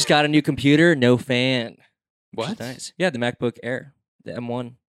See, I just got a new computer, no fan. Which is what? Nice. Yeah, the MacBook Air, the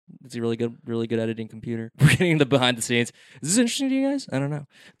M1. It's a really good editing computer. We're getting the behind the scenes. Is this interesting to you guys? I don't know,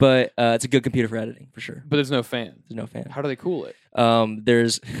 but it's a good computer for editing for sure. But there's no fan. There's no fan. How do they cool it?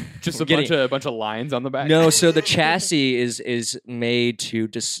 There's Just we're a bunch of lines on the back. No, so the chassis is made to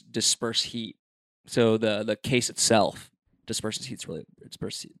disperse heat. So the case itself disperses heat.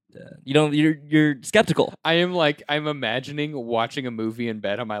 You're skeptical. I'm imagining watching a movie in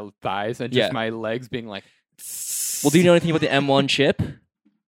bed on my thighs and just Yeah. my legs being like. Well, do you know anything about the M1 chip?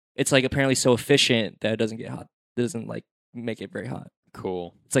 It's like apparently so efficient that it doesn't get hot. It doesn't like make it very hot.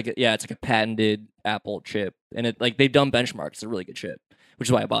 Cool. It's like it's like a patented Apple chip, and it like they've done benchmarks. It's a really good chip, which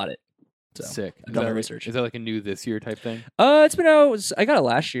is why I bought it. So Sick. I've done my research. Is that like a new this year type thing? It's been out. I got it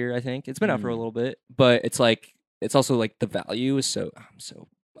last year, I think. It's been out for a Mm. little bit, but it's also like the value is so.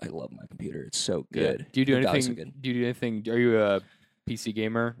 I love my computer. It's so good. Do you do The value's so anything? good. Do you do anything? Are you a PC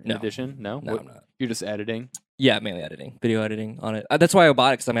gamer in No. addition? No. No, What- I'm not. You're just editing. Yeah, mainly editing, video editing on it. That's why I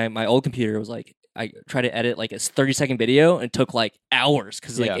bought it because my old computer was like I tried to edit like a 30-second video and it took like hours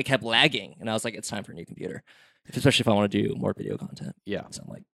because like Yeah. it kept lagging, and I was like, it's time for a new computer, especially if I want to do more video content. Yeah. So I'm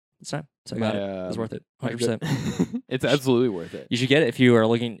like, it's time. So I got it. It was worth it. 100%. It's absolutely worth it. You should get it if you're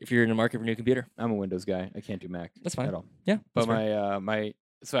in the market for a new computer. I'm a Windows guy. I can't do Mac. That's fine. at all. Yeah, But that's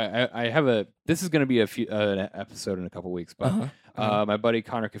fair. I have a. This is going to be an episode in a couple weeks, but. Uh-huh. My buddy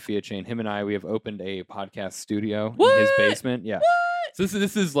Connor Kafiachain, him and I, we have opened a podcast studio in his What? basement. Yeah. So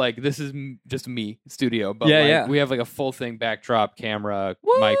this is just me studio, but Yeah, like, yeah. we have like a full thing, backdrop, camera,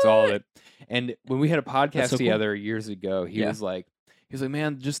 What? mics, all of it. And when we had a podcast so cool. together years ago, he Yeah. was like,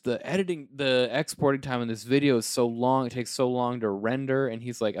 man, just the editing, the exporting time on this video is so long. It takes so long to render. And I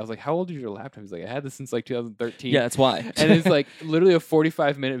was like, how old is your laptop? He's like, I had this since like 2013. Yeah, that's why. And it's like literally a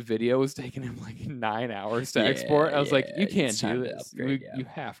 45-minute video was taking him like 9 hours to Yeah, export. I was like, you yeah, can't it's time do to this. upgrade, yeah. You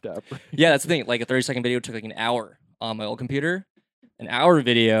have to upgrade. Yeah, that's the thing. Like a 30-second video took like an hour on my old computer. An hour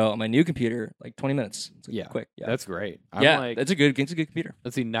video on my new computer, like 20 minutes. It's like, Yeah, quick. Yeah, That's great. I'm yeah, like, it's a good computer.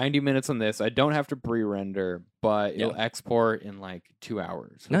 let's see, 90 minutes on this. I don't have to pre-render, but Yeah. it'll export in like 2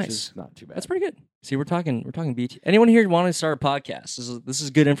 hours, which Nice. is not too bad. That's pretty good. See, we're talking BT. Anyone here wanting to start a podcast? This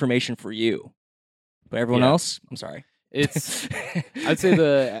is good information for you. But everyone Yeah. else, I'm sorry. It's. I'd say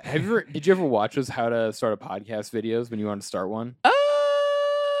did you ever watch those how to start a podcast videos when you want to start one?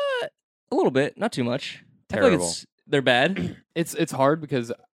 a little bit, not too much. I feel Terrible. like they're bad. It's hard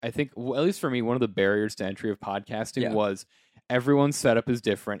because I think, well, at least for me, one of the barriers to entry of podcasting Yeah. was everyone's setup is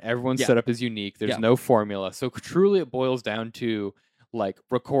different. Everyone's Yeah. setup is unique. There's Yeah. no formula. So truly it boils down to like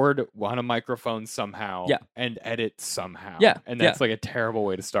record on a microphone somehow Yeah. and edit somehow. Yeah, And that's like a terrible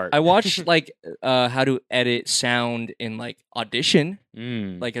way to start. I watched like how to edit sound in like Audition,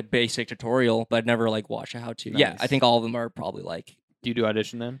 like a basic tutorial, but I'd never like watched a how to. Yeah, Nice. I think all of them are probably like, Do you do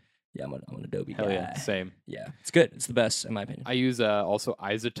Audition then? yeah, I'm an Adobe Hell guy. yeah. Same. Yeah, it's good. It's the best in my opinion. I use also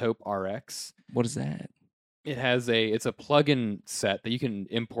Isotope RX. What is that? it's a plugin set that you can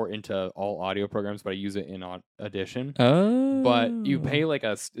import into all audio programs, but I use it in Audition. Oh. But you pay like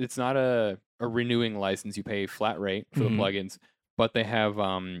it's not a renewing license. You pay a flat rate for the plugins. But they have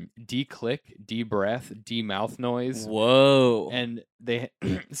D-click, D-breath, D-mouth noise. Whoa. And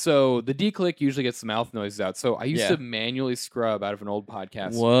so the D-click usually gets the mouth noises out. So I used to manually scrub out of an old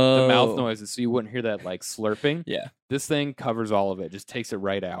podcast the mouth noises so you wouldn't hear that like slurping. Yeah. This thing covers all of it. Just takes it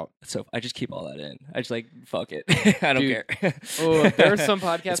right out. So I just keep all that in. I just like, fuck it. I don't care. There are some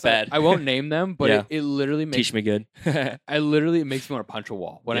podcasts. It's bad. I won't name them, but it literally makes Teach me good. it makes me want to punch a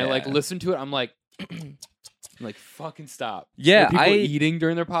wall. When I like listen to it, I'm like... I'm like, fucking stop. Yeah, people eating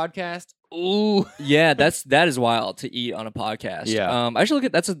during their podcast. Ooh. Yeah, that is wild to eat on a podcast. Yeah. I should look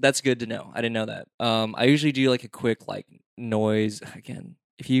at that's good to know. I didn't know that. I usually do like a quick like noise. Again,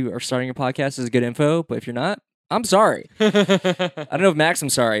 if you are starting a podcast, this is good info. But if you're not, I'm sorry. I don't know if Max, I'm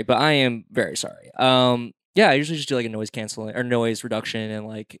sorry, but I am very sorry. Yeah, I usually just do like a noise canceling or noise reduction, and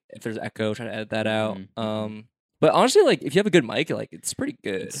like if there's echo, try to edit that out. But honestly, like if you have a good mic, like it's pretty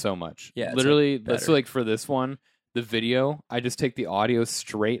good. It's so much. Yeah, literally. So like for this one, the video, I just take the audio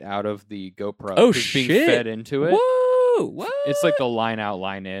straight out of the GoPro. Oh it's shit! Being fed into it. Whoa! What? It's like the line out,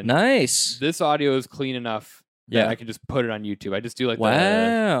 line in. Nice. This audio is clean enough that I can just put it on YouTube. I just do like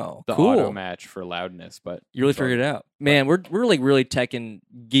the cool. auto match for loudness. But you really figured it out, man. We're like really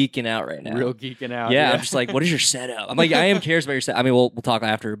geeking out right now. Real geeking out. Yeah, I'm just like, what is your setup? I'm like, I am curious about your setup. I mean, we'll talk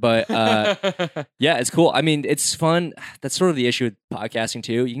after, but yeah, it's cool. I mean, it's fun. That's sort of the issue with podcasting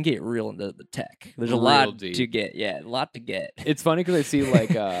too. You can get real into the tech. There's a lot to get. Yeah, a lot to get. It's funny because I see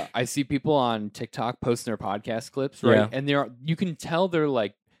like I see people on TikTok posting their podcast clips, right? Yeah. And you can tell they're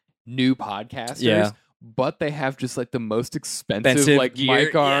like new podcasters. Yeah. But they have just like the most expensive like gear.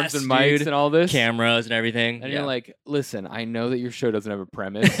 mic arms and mics dude. and all this. Cameras and everything. And you're like, listen, I know that your show doesn't have a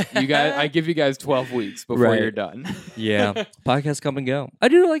premise. You guys, I give you guys 12 weeks before you're done. Yeah. Podcasts come and go. I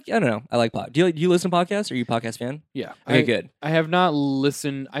do like, I don't know. I like pod. Do you listen to podcasts? Are you a podcast fan? Yeah. Okay, good. I have not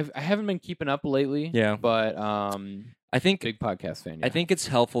listened. I haven't been keeping up lately. Yeah. But I think big podcast fan. Yeah. I think it's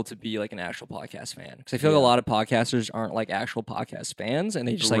helpful to be like an actual podcast fan because I feel like a lot of podcasters aren't like actual podcast fans and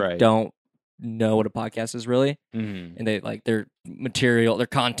they just like don't know what a podcast is really, and they like their material, their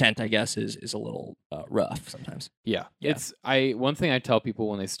content, I guess, is a little rough sometimes. Yeah, it's one thing I tell people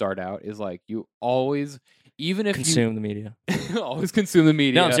when they start out is like you always, even if consume the media, always consume the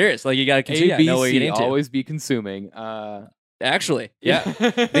media. No, I'm serious. Like you got to consume. ABC, know what you're getting into. Always be consuming. Actually, yeah.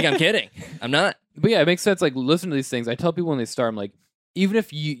 I think I'm kidding. I'm not. But yeah, it makes sense. Like listen to these things. I tell people when they start, I'm like, even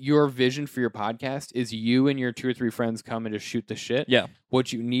if your vision for your podcast is you and your 2 or 3 friends come and just shoot the shit,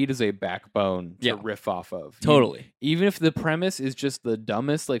 what you need is a backbone to riff off of. Totally. Even if the premise is just the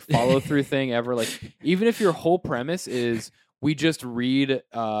dumbest like follow through thing ever, like even if your whole premise is we just read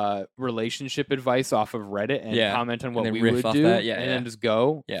relationship advice off of Reddit and comment on what we would do, and then just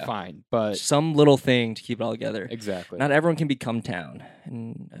go, fine. But some little thing to keep it all together. Exactly. Not everyone can be Cumtown,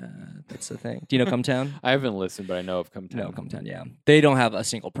 and that's the thing. Do you know Cumtown? I haven't listened, but I know of Cumtown. No, Cumtown, yeah. They don't have a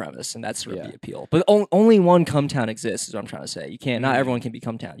single premise, and that's sort of the appeal. But only one Cumtown exists, is what I'm trying to say. You can't. Not everyone can be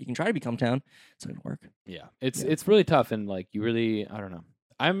Cumtown. You can try to be Cumtown. It's not gonna work. Yeah, it's really tough, and like you really, I don't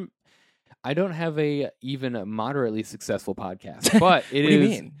know. I don't have a even moderately successful podcast, but it what do you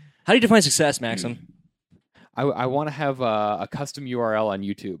mean? How do you define success, Maxim? I want to have a custom URL on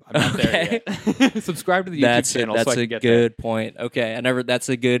YouTube. I'm not there yet. Subscribe to the YouTube channel. That's so I can a get good point. Okay, That's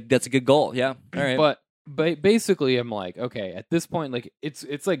a good goal. Yeah. All right. But basically, I'm like, okay, at this point, like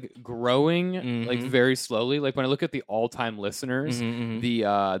it's like growing like very slowly. Like when I look at the all-time listeners,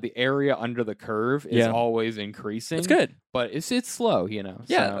 the area under the curve is always increasing. It's good, but it's slow, you know.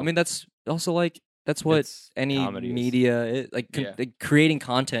 Yeah, so. I mean that's also like that's what any media is. Like creating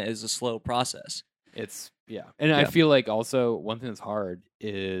content is a slow process. And I feel like also one thing that's hard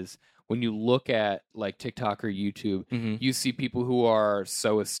is when you look at like TikTok or YouTube, you see people who are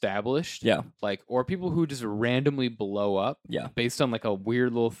so established, like, or people who just randomly blow up, based on like a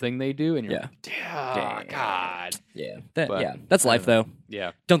weird little thing they do, and you're like, God, that's life though.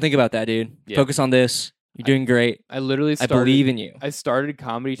 Yeah, don't think about that, dude. Focus on this. You're doing great. I believe in you. I started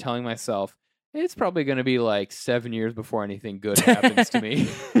comedy telling myself it's probably going to be like 7 years before anything good happens to me.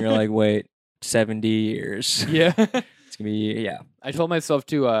 You're like, wait, 70 years. Yeah. It's gonna be I told myself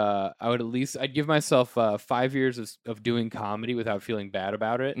to I'd give myself 5 years of doing comedy without feeling bad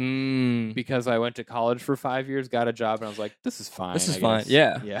about it, because I went to college for 5 years, got a job, and I was like, this is fine. This is fine.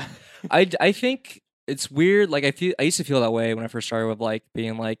 Yeah. I think it's weird. Like I used to feel that way when I first started with like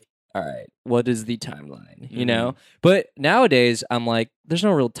being like, all right, what is the timeline? You know? But nowadays I'm like, there's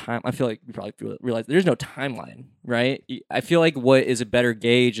no real time. I feel like you probably realize there's no timeline, right? I feel like what is a better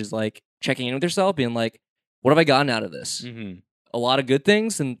gauge is like checking in with yourself, being like, what have I gotten out of this? Mm-hmm. A lot of good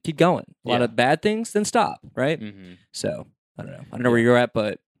things, then keep going. A lot Yeah. of bad things, then stop. Right. Mm-hmm. So I don't know. I don't know where you're at,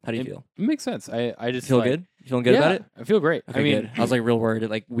 but how do you feel? It makes sense. I You just feel like, good? You feeling good about it? I feel great. Okay, I mean, good. I was like real worried.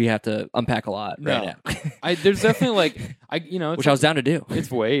 Like we have to unpack a lot right now. there's definitely like it's Which I was down to do. It's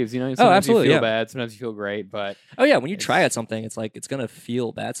waves, Sometimes you absolutely, feel yeah. bad, sometimes you feel great, but Oh yeah, when you try at something, it's like it's gonna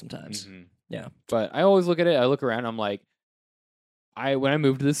feel bad sometimes. Mhm. Yeah. But I always look at it. I look around. I'm like, when I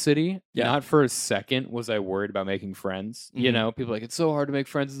moved to this city, Yeah. not for a second was I worried about making friends. You Mhm. know, people are like, it's so hard to make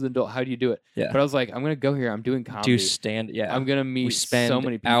friends as an adult. How do you do it? Yeah. But I was like, I'm gonna go here. I'm doing comedy. Yeah. I'm gonna we meet spend so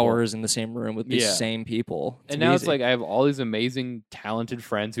many people. hours in the same room with these Yeah. same people. And now it's like I have all these amazing, talented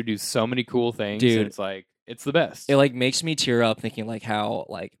friends who do so many cool things. Dude. And it's like it's the best. it like makes me tear up thinking like how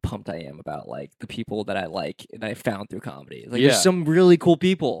like pumped I am about like the people that I like and I found through comedy. Like Yeah. there's some really cool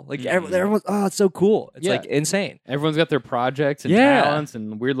people. Like Mhm. everyone's it's so cool. It's Yeah. like insane. Everyone's got their projects and Yeah. talents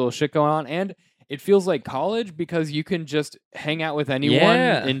and weird little shit going on. And it feels like college because you can just hang out with anyone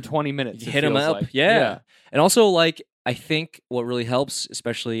Yeah. in 20 minutes. You it hit 'em feels up. like. Yeah. And also like I think what really helps,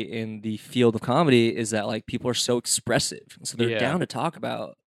 especially in the field of comedy, is that like people are so expressive. So they're Yeah. down to talk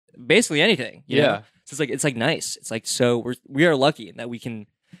about basically anything. you know? Yeah. So it's like nice. It's like so we are lucky in that we can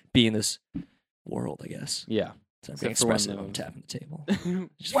be in this world, I guess. Yeah. So I'm being Except for when expressive. the- I'm tapping the table.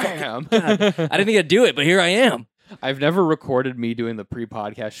 Just Wham! God. I didn't think I'd do it, but here I am. I've never recorded me doing the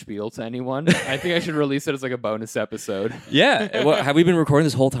pre-podcast spiel to anyone. I think I should release it as like a bonus episode. Yeah. What, have we been recording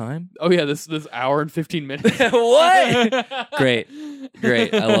this whole time? Oh yeah, this hour and 15 minutes. What? Great.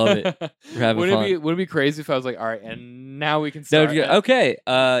 I love it. We're having would fun. Would it be crazy if I was like, all right, and now we can No, start? okay.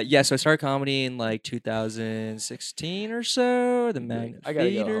 Yeah, so I started comedy in like 2016 or so. The Magnet I gotta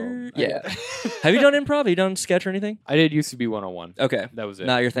go Theater. home. Yeah. Have you done improv? Have you done sketch or anything? I did used to be 101. Okay. That was it.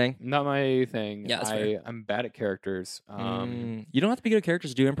 Not your thing? Not my thing. Yeah, that's fair. I'm bad at characters. You don't have to be good at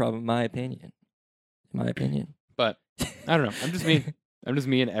characters to do improv, in my opinion. But I don't know. I'm just me. I'm just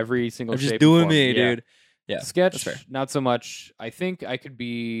me in every single I'm shape. just and doing form. me, Yeah. dude. Yeah. Sketch, that's fair. not so much. I think I could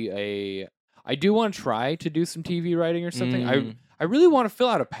be I do want to try to do some TV writing or something. I really want to fill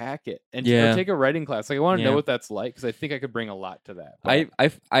out a packet and Yeah. or take a writing class. Like I want to Yeah. know what that's like because I think I could bring a lot to that. But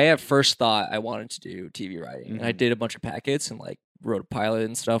I at first thought I wanted to do TV writing, and I Mhm. did a bunch of packets and like wrote a pilot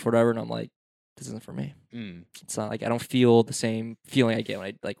and stuff, whatever. And I'm like, this isn't for me. It's not like I don't feel the same feeling I get when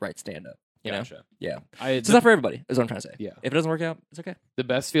I like write stand up. You know? gotcha. Yeah. I, So it's not for everybody. Is what I'm trying to say. Yeah. If it doesn't work out, it's okay. the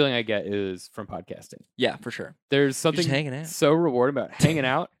best feeling I get is from podcasting. Yeah, for sure. There's something hanging out. so rewarding about hanging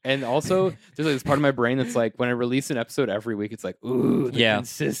out, and also there's like this part of my brain that's like when I release an episode every week, it's like ooh, the Yeah.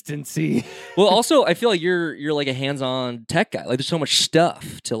 consistency. Well, also, I feel like you're like a hands-on tech guy. Like, there's so much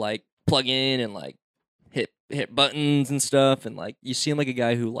stuff to like plug in and like hit buttons and stuff, and like you seem like a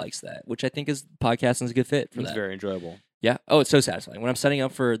guy who likes that, which I think is podcasting is a good fit for It's that. very enjoyable. Yeah. Oh, it's so satisfying. When I'm setting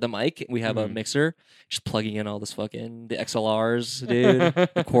up for the mic, we have a Mhm. mixer, just plugging in all this the XLRs, dude.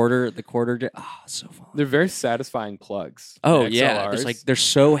 the quarter. It's so fun. They're very satisfying plugs. Oh the yeah, XLRs. it's like they're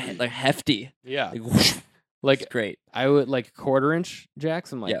so like hefty. yeah, Like, whoosh, like it's great. I would like quarter-inch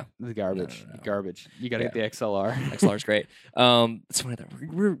jacks. I'm like, Yeah. the garbage, No. garbage. You gotta get the XLR. XLR's great. It's funny that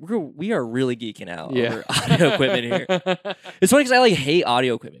we are really geeking out Yeah. over audio equipment here. It's funny because I like hate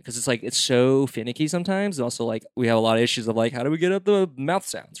audio equipment because it's like it's so finicky sometimes, and also like we have a lot of issues of like how do we get up the mouth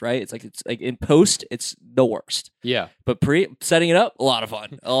sounds, right? It's like in post it's the worst, Yeah. but setting it up a lot of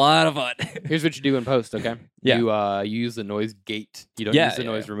fun, Here's what you do in post. Okay. Yeah. You use the noise gate. You don't Yeah, use the yeah,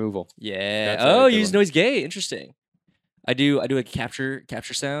 noise removal. Yeah. That's a Oh, good use one. noise gate. Interesting. I do a capture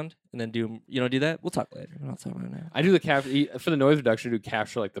sound and then do do that. We'll talk later. We'll not talk about it now. I do the for the noise reduction. I do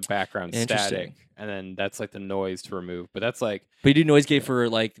capture like the background Interesting. static, and then that's like the noise to remove. But that's like But you do noise gate for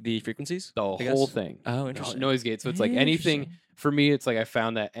like the frequencies. the I whole guess? thing. Oh, interesting. Noise gate. So it's like anything. Interesting. For me, it's like I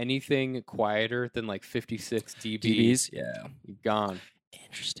found that anything quieter than like 56 dB, dBs. Yeah. gone.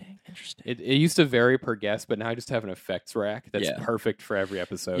 Interesting. It used to vary per guest, but now I just have an effects rack that's Yeah. perfect for every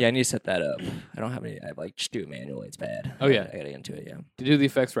episode. Yeah, I need to set that up. I don't have any. I like just do it manually. It's bad. Oh, yeah. I gotta get into it. Yeah. To do the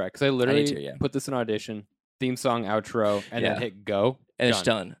effects rack, because I literally to, yeah. put this in Audition, theme song, outro, and Yeah. then hit go. And it's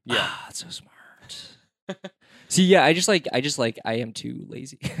done. Yeah. Ah, that's so smart. See, yeah, I just I am too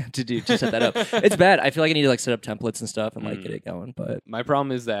lazy to set that up. It's bad. I feel like I need to like set up templates and stuff and like get it going. But My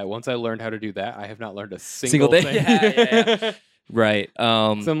problem is that once I learned how to do that, I have not learned a single thing. thing. Yeah. Right. So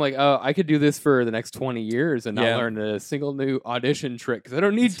I'm like, oh, I could do this for the next 20 years and not Yeah. learn a single new audition trick because I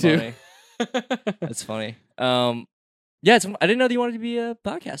don't need It's to. funny. That's funny. Yeah, I didn't know that you wanted to be a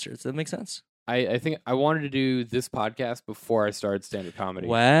podcaster. So that makes sense. I think I wanted to do this podcast before I started stand-up comedy.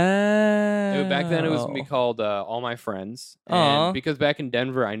 Wow. Back then, it was going to be called All My Friends. Aw. And because back in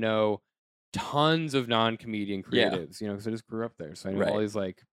Denver, I know tons of non-comedian Yeah. creatives, because I just grew up there. So I know Right. all these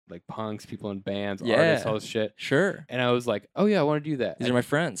like like punks, people in bands, Yeah. artists, all this shit. Sure. And I was like, oh yeah, I want to do that. These are my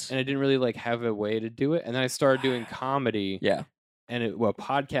friends. And I didn't really like have a way to do it. And then I started doing comedy. Yeah. And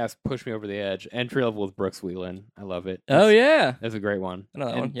podcast pushed me over the edge. Entry Level with Brooks Wheelan. I love it. Oh yeah. That's a great one. I know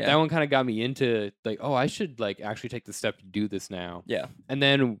that And one. Yeah. That one kind of got me into like, oh, I should like actually take the step to do this now. Yeah. And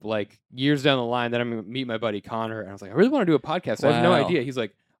then like years down the line, then I'm gonna meet my buddy Connor, and I was like, I really want to do a podcast. I have no Wow. idea. He's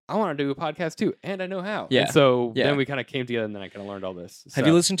like, I want to do a podcast too, and I know how. Yeah. And so Yeah. then we kind of came together, and then I kind of learned all this. Have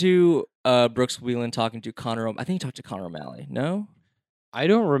you listened to Brooks Wheelan talking to Connor? I think he talked to Connor O'Malley. No. I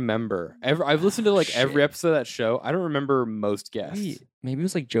don't remember. I've listened to like every Shit. episode of that show. I don't remember most guests. Wait, maybe it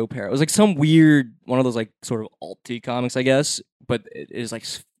was like Joe Parra. It was like some weird one of those like sort of alt-y comics, I guess. But it is like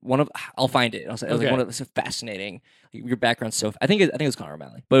one of I'll find it. It was like Okay. one of it's fascinating. Like, your background's so. I think it was Connor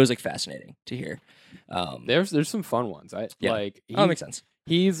O'Malley, but it was like fascinating to hear. There's some fun ones. Yeah. Like Oh, it makes sense.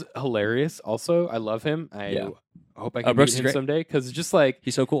 he's hilarious. Also, I love him. Yeah. I hope I can Brooks meet is him great. someday because it's just like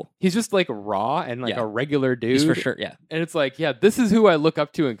He's so cool. he's just like raw and like Yeah. a regular dude. He's for sure. Yeah. And it's like, yeah, this is who I look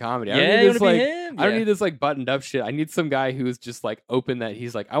up to in comedy. I don't Yeah, need you this wanna be like him? I don't Yeah. need this like buttoned up shit. I need some guy who's just like open that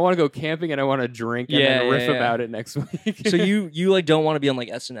he's like, I want to go camping and I want to drink and Yeah, then riff yeah, yeah. about it next week. So you like don't want to be on like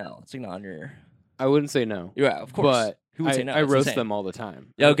SNL? It's like not on your. I wouldn't say no. Yeah, of course. But Who would say no? I It's roast insane. them all the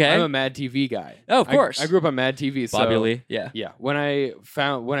time. Okay. I'm a Mad TV guy. Oh, of course. I grew up on Mad TV. So Bobby Lee. Yeah. yeah, when I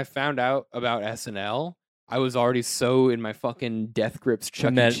found out about SNL, I was already so in my fucking Death Grips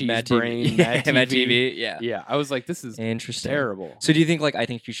Chuck E. Cheese Mad brain. TV. Mad TV. Mad TV. Yeah. Yeah, I was like, this is Interesting. terrible. So do you think like I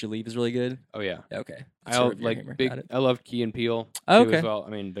Think You Should Leave is really good? Oh yeah. Okay. I Sort of your like humor. big. Got it. I love Key and Peele Oh, too okay. as well.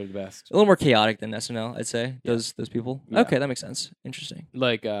 I mean, they're the best. A little more chaotic than SNL, I'd say. Yeah. Those people. Yeah. Okay, that makes sense. Interesting.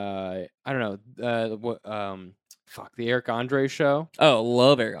 Like I don't know. The Eric Andre show. Oh,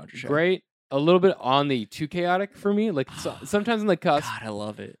 love Eric Andre show. Great. A little bit on the too chaotic for me. Like sometimes in the cusp. God, I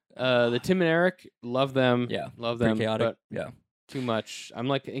love it. The Tim and Eric, love them. Yeah, love Pretty them. chaotic. But Yeah. too much. I'm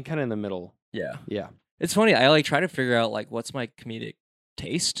like kind of in the middle. Yeah. Yeah. It's funny. I like try to figure out like what's my comedic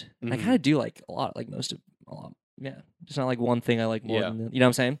taste. And I Mhm. kind of do like a lot, like most of a lot. Yeah. It's not like one thing I like more Yeah. than you know what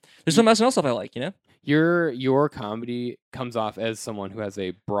I'm saying? There's some SNL stuff I like, you know? Your comedy comes off as someone who has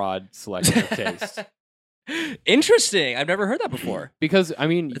a broad selection of taste. Interesting. I've never heard that before. Because I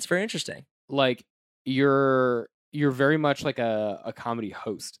mean, It's very interesting. like you're very much like a comedy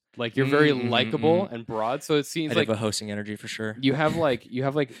host. Like you're very Mm, likable and broad. So it seems I like have a hosting energy for sure. you have like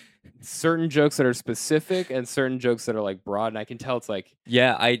certain jokes that are specific and certain jokes that are like broad. And I can tell it's like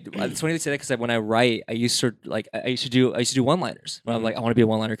Yeah, it's funny to say that because when I write, I used to do one-liners. When I'm like, I want to be a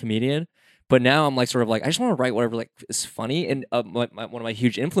one-liner comedian, but now I'm like sort of like I just want to write whatever like is funny. And one of my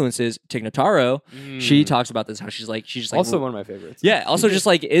huge influences, Tig Notaro, she talks about this how she's just like also one of my favorites. yeah, also just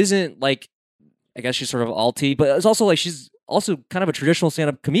like isn't like I guess she's sort of alty, but it's also like she's also kind of a traditional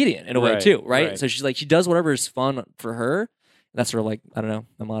stand-up comedian in a way Right, too, right? right. So she's like she does whatever is fun for her. That's sort of like I don't know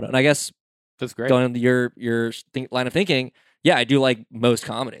the motto. And I guess That's great. going into your line of thinking, yeah, I do like most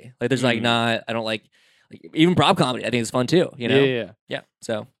comedy. Like there's like not I don't like even prop comedy. I think it's fun too. You know, Yeah. yeah.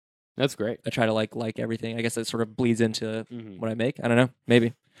 So That's great. I try to like everything. I guess that sort of bleeds into Mhm. what I make. I don't know,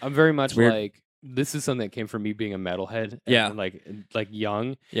 maybe. I'm very much weird. like this is something that came from me being a metalhead. Yeah. And like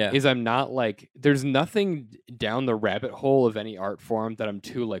young. Yeah, Is I'm not like there's nothing down the rabbit hole of any art form that I'm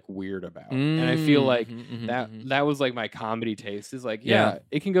too like weird about. And I feel like that was like my comedy taste is like Yeah.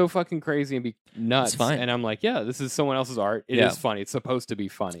 it can go fucking crazy and be nuts. fine. And I'm like, yeah, this is someone else's art. It is Yeah. funny. It's supposed to be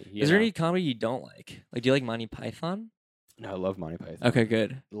funny. you Is there know? any comedy you don't like? Like, do you like Monty Python? No, I love Monty Python. Okay,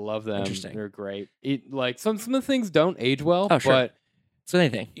 good. Love them. Interesting. They're great. It like some of the things don't age well, Oh, sure. but So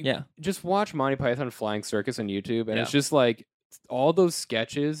anything, yeah. just watch Monty Python Flying Circus on YouTube, and Yeah. it's just like all those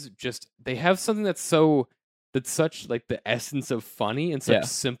sketches. Just they have something that's such like the essence of funny in such Yeah.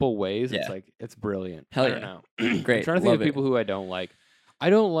 simple ways. Yeah. It's like it's brilliant. Hell I don't yeah. know. Great. I'm trying to think Love of it. people who I don't like. I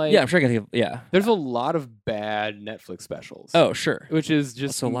don't like. Yeah, I'm sure I can think of. Yeah. There's a lot of bad Netflix specials. Oh, sure. which is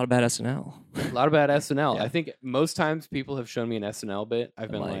just Also, a lot of bad SNL. a lot of bad SNL. Yeah. I think most times people have shown me an SNL bit. I've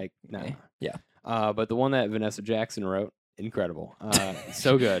been like, like, no. eh. Yeah. But the one that Vanessa Jackson wrote, incredible.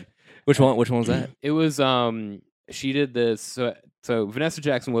 So good. Which one? Which one was that? It was she did this. So Vanessa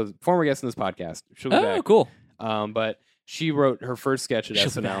Jackson was former guest on this podcast. She'll be Oh, back. cool. But she wrote her first sketch at She'll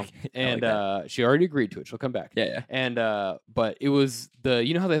SNL, be back. I and like she already agreed to it. She'll come back. Yeah, yeah. And but it was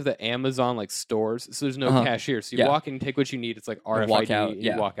you know how they have the Amazon like stores, so there's no Uh-huh. cashier. So you Yeah. walk in, take what you need. It's like RFID. walk out, and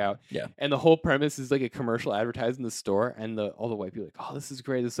yeah. You walk out. Yeah. And the whole premise is like a commercial advertising the store, and all the white people are like, oh, this is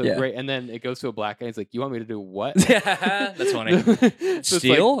great, this is so Yeah. great. And then it goes to a black guy. He's like, you want me to do what? That's funny. So it's like-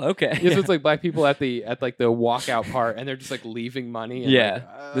 Steal? Okay. yeah, so it's like black people at like the walkout part, and they're just like leaving money. And Yeah.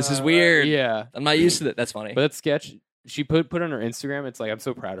 like, This is weird. Yeah, I'm not used to that. That's funny. but that sketch she put on her Instagram. It's like I'm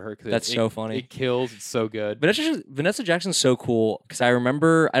so proud of her because That's so funny. It kills. It's so good. Vanessa Jackson's so cool because I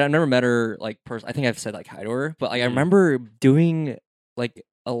never met her like I think I've said like hi to her, but like I remember doing like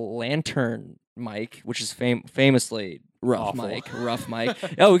a lantern mic, which is famously rough mic.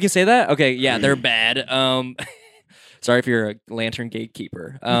 Oh, we can say that? Okay, yeah, they're bad. Sorry if you're a lantern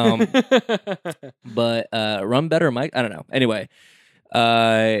gatekeeper. But run better mic. I don't know. Anyway,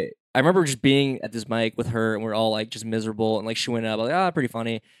 I remember just being at this mic with her, and we're all like just miserable, and like she went up, like, pretty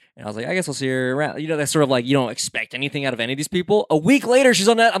funny. And I was like, I guess I'll see her around. You know, that's sort of like, you don't expect anything out of any of these people. A week later, she's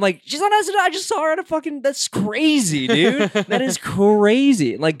on that. I'm like, she's on SNL. I just saw her at a fucking, that's crazy, dude. That is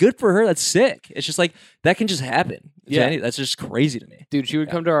crazy. Like, good for her. That's sick. It's just like, that can just happen. Yeah. That's just crazy to me. Dude, she would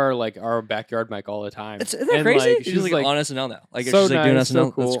come to our backyard mic all the time. Isn't that crazy? Like, she's like on SNL now. Like, so she's like doing nice, SNL.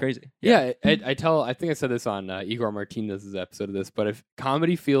 so cool. That's crazy. Yeah, I think I said this on Igor Martinez's episode of this, but if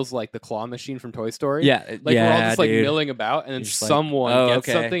comedy feels like the claw machine from Toy Story, yeah, like we're all just like milling about, and then someone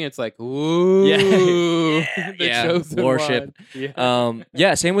gets something, it's like, ooh, yeah, chosen worship. One.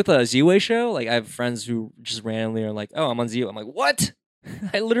 Yeah, same with the Z-Way show. Like, I have friends who just randomly are like, oh, I'm on Z-Way. I'm like, what?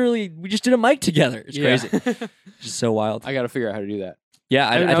 We just did a mic together. It's crazy. It's just so wild. I got to figure out how to do that. Yeah,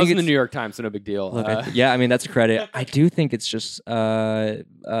 I think it's in the New York Times, so no big deal. Look, yeah, I mean, that's a credit. I do think it's just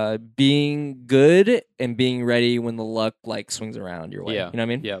being good and being ready when the luck like swings around your way. Yeah. You know what I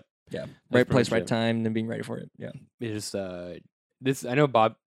mean? Yep. Yeah. Right place, right time, and then being ready for it. Yeah. It's just I know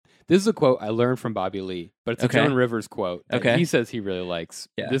Bob. This is a quote I learned from Bobby Lee, but it's a Joan Rivers quote. Okay. He says he really likes.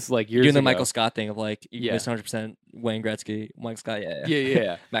 Yeah. This is like years doing the ago. Michael Scott thing of like, you missed 100%, Wayne Gretzky, Mike Scott,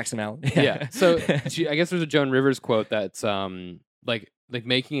 Yeah. Max and Allen. Yeah. So I guess there's a Joan Rivers quote that's like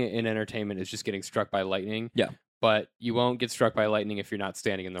making it in entertainment is just getting struck by lightning. Yeah. But you won't get struck by lightning if you're not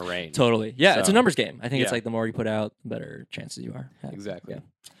standing in the rain. Totally. Yeah, it's a So, numbers game. I think it's like the more you put out, the better chances you are. Yeah. Exactly. Yeah.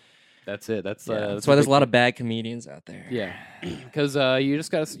 That's it. That's why there's a lot of bad comedians out there. Yeah. Because you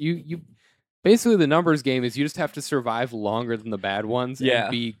just got to you. Basically, the numbers game is you just have to survive longer than the bad ones and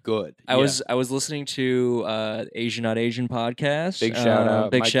be good. I was listening to Asian Not Asian podcast. Big shout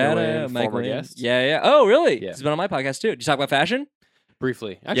out. Big Mike shout Dillon, out. Mike former Lynn. guest. Yeah. Oh, really? Yeah. He's been on my podcast too. Did you talk about fashion?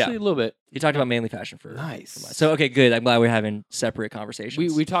 Briefly. Actually, a little bit. He talked about mainly fashion for Nice. So, okay, good. I'm glad we're having separate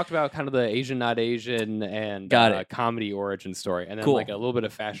conversations. We talked about kind of the Asian Not Asian and comedy origin story. And then like a little bit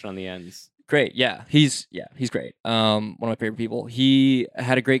of fashion on the ends. Great. Yeah. He's great. One of my favorite people. He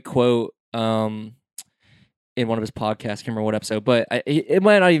had a great quote in one of his podcasts. I can't remember what episode, but it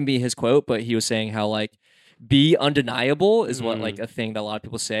might not even be his quote, but he was saying how like be undeniable is what like a thing that a lot of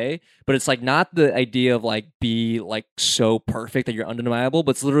people say, but it's like not the idea of like be like so perfect that you're undeniable,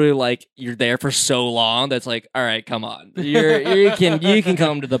 but it's literally like you're there for so long that's like, all right, come on, you can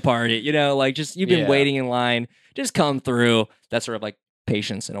come to the party, you know, like just you've been waiting in line, just come through. That's sort of like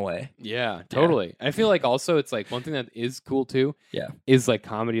patience in a way. Yeah, totally. I feel like also it's like one thing that is cool too. Yeah, is like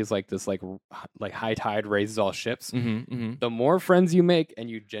comedy is like this like high tide raises all ships. Mm-hmm. The more friends you make and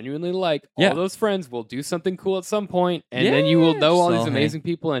you genuinely like, all those friends will do something cool at some point, and then you will know all these amazing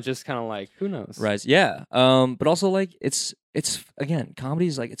people, and just kind of like who knows, right? Yeah. But also like it's again, comedy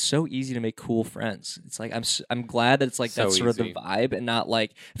is like it's so easy to make cool friends. It's like I'm glad that it's like so that's sort easy. of the vibe, and not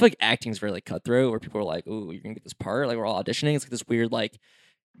like I feel like acting is very like cutthroat, where people are like, "Ooh, you're gonna get this part." Like we're all auditioning. It's like this weird like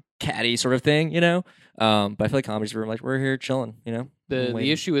catty sort of thing, you know. But I feel like comedy's where like we're here chilling, you know.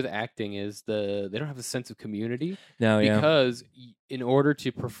 The issue with acting is they don't have a sense of community. No, because in order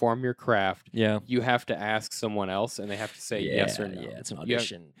to perform your craft, yeah, you have to ask someone else, and they have to say yes or no. Yeah, it's an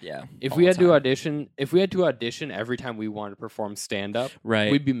audition. If we had to audition every time we wanted to perform stand up, right,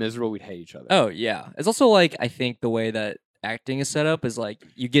 we'd be miserable. We'd hate each other. Oh yeah, it's also like I think the way that acting is set up is like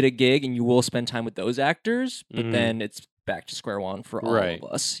you get a gig and you will spend time with those actors, but then it's back to square one for all of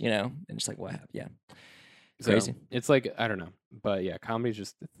us, you know, and just like what happened. Yeah. Crazy. So, it's like I don't know, but yeah, comedy's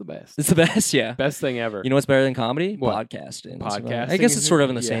just it's the best. It's the best, yeah. Best thing ever. You know what's better than comedy? What? Podcasting. I guess it's sort of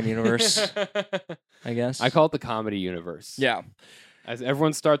in the same universe. I guess. I call it the comedy universe. Yeah. As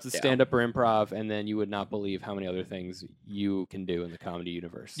everyone starts with stand up or improv, and then you would not believe how many other things you can do in the comedy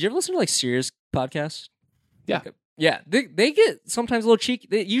universe. Do you ever listen to like serious podcasts? Yeah. Yeah. They get sometimes a little cheeky.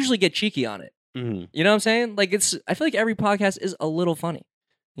 They usually get cheeky on it. Mm-hmm. You know what I'm saying? Like I feel like every podcast is a little funny.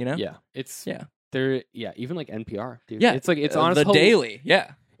 You know? Yeah. Even like NPR, dude. Yeah. It's like it's honestly the Daily.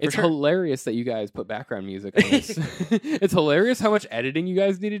 Yeah. It's hilarious that you guys put background music on this. It's hilarious how much editing you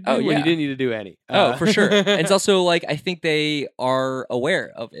guys needed to do when you didn't need to do any. For sure. And it's also like I think they are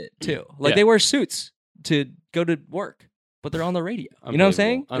aware of it too. Like they wear suits to go to work, but they're on the radio. You know what I'm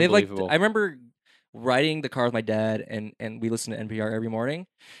saying? They like I remember riding the car with my dad and we listened to NPR every morning,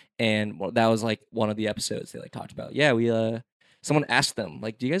 and that was like one of the episodes they like talked about. Yeah, we someone asked them,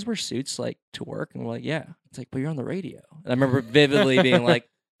 like, do you guys wear suits like to work? And we're like, yeah. It's like, but you're on the radio. And I remember vividly being like,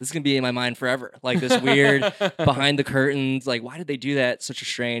 this is gonna be in my mind forever. Like this weird behind the curtains. Like, why did they do that? Such a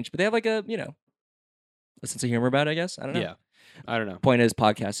strange. But they have like a a sense of humor about it, I guess. I don't know. Yeah. I don't know. Point is,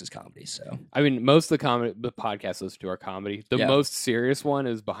 podcast is comedy. So I mean, most of the podcasts listen to are comedy. The most serious one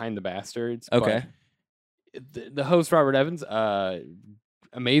is Behind the Bastards. Okay. The host, Robert Evans,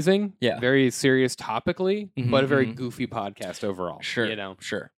 amazing. Yeah. Very serious topically, but a very mhm. goofy podcast overall. Sure.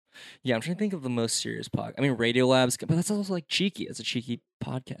 Sure. Yeah, I'm trying to think of the most serious podcast. I mean, Radiolab's, but that's also like cheeky. It's a cheeky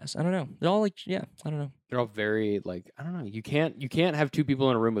podcast. I don't know. They're all like, I don't know. They're all very like, I don't know. You can't have two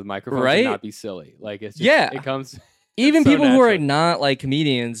people in a room with microphones Right? and not be silly. Like it's just, it comes. Even so people who are natural. not like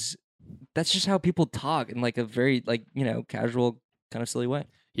comedians, that's just how people talk in like a very like casual kind of silly way.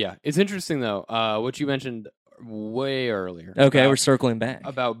 Yeah, it's interesting though. What you mentioned way earlier. Okay, we're circling back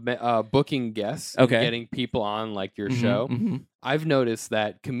about booking guests. Okay. And getting people on like your show. Mm-hmm. I've noticed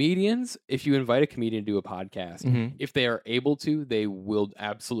that comedians, if you invite a comedian to do a podcast, Mm-hmm. if they are able to, they will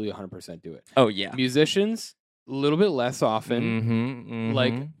absolutely 100% do it. Oh yeah. Musicians, a little bit less often. Mm-hmm.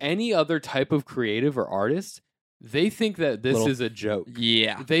 Like any other type of creative or artist, they think that this is a joke.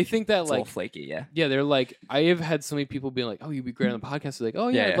 Yeah. They think that It's a little flaky, yeah. Yeah, they're like, I have had so many people being like, oh, you'd be great on the podcast. They're like, oh,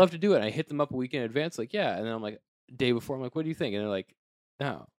 yeah, I'd love to do it. And I hit them up a week in advance, like, yeah. And then I'm like, day before, I'm like, what do you think? And they're like,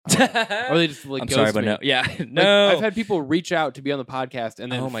 no. Or they just like, I'm ghost sorry, but me. no. Yeah, no. Like, I've had people reach out to be on the podcast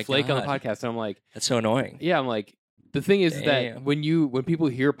and then flake on the God. podcast. And I'm like, that's so annoying. yeah, I'm like, the thing is that Damn. when people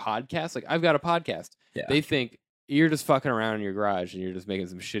hear podcasts, like, I've got a podcast, they think you're just fucking around in your garage and you're just making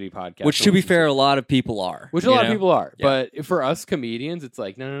some shitty podcasts. Which, to be fair, a lot of people are. Which a lot of people are. Yeah. But for us comedians, it's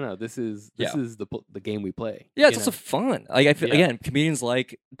like, no. This is the game we play. Yeah, it's also fun. Like I feel again, comedians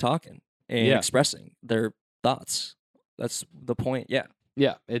like talking and expressing their thoughts. That's the point. Yeah.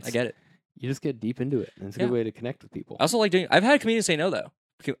 Yeah. I get it. You just get deep into it. And it's a good way to connect with people. I also like doing I've had comedians say no though.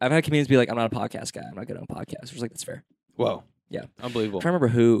 I've had comedians be like, I'm not a podcast guy. I'm not good on podcasts. I was like, that's fair. Whoa. Yeah. Unbelievable. I'm trying to remember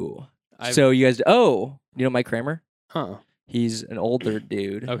who. So you guys you know Mike Kramer? Huh. He's an older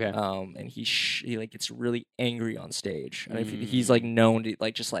dude. Okay. And he like gets really angry on stage. And he's like known to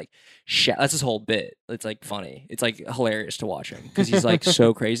like just like that's his whole bit. It's like funny. It's like hilarious to watch him because he's like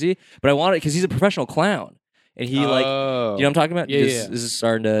so crazy. But I want it because he's a professional clown. And he like, you know what I'm talking about? Yeah, This is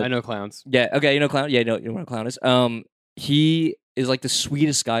starting to. I know clowns. Yeah. Okay. You know clown. Yeah. You know what a clown is. He is like the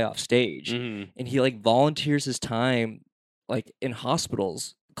sweetest guy off stage, and he like volunteers his time like in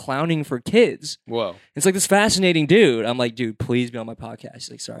hospitals clowning for kids. Whoa. It's like this fascinating dude. I'm like, dude, please be on my podcast.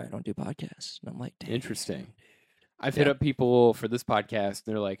 He's like, sorry, I don't do podcasts. And I'm like, damn. Interesting. I've hit up people for this podcast,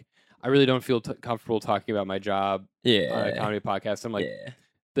 and they're like, I really don't feel comfortable talking about my job on a comedy podcast. I'm like,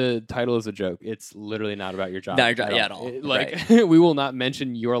 the title is a joke. It's literally not about your job. Not your job, at all. Like, we will not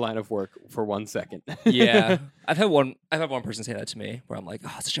mention your line of work for 1 second. Yeah, I've had one person say that to me, where I'm like,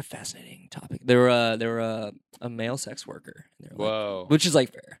 oh, it's such a fascinating topic. They were a male sex worker. And they were Whoa, like, which is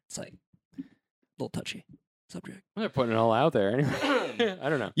like fair. It's like a little touchy subject. Well, they're putting it all out there anyway. I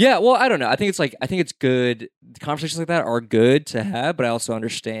don't know. Yeah, well, I don't know. I think it's good. Conversations like that are good to have, but I also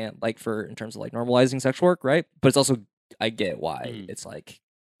understand, like, in terms of like normalizing sex work, right? But it's also, I get why it's like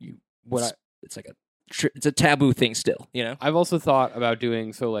it's like it's a taboo thing still, you know. I've also thought about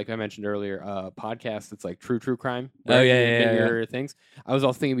doing like I mentioned earlier, a podcast that's like true crime. Right? Oh yeah, your things. I was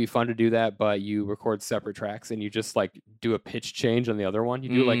also thinking it'd be fun to do that, but you record separate tracks and you just like do a pitch change on the other one. You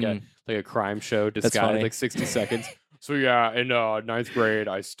do like a crime show disguised like 60 seconds. So yeah, in 9th grade,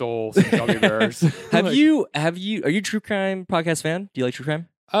 I stole some gummy bears. Are you a true crime podcast fan? Do you like true crime?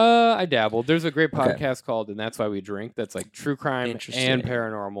 I dabbled. There's a great podcast called "And That's Why We Drink." That's like true crime and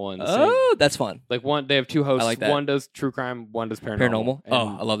paranormal. And that's fun. Like they have two hosts. I like that. One does true crime, one does paranormal.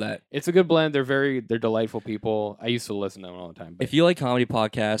 Oh, I love that. It's a good blend. They're delightful people. I used to listen to them all the time. But. If you like comedy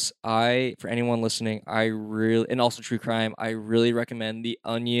podcasts, for anyone listening, and also true crime, I really recommend the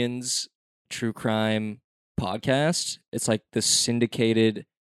Onions True Crime podcast. It's like the syndicated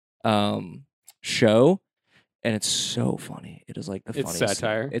show. And it's so funny. It is like the funniest. It's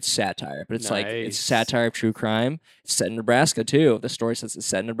satire? It's satire, but it's like it's satire of true crime. It's set in Nebraska too. The story says it's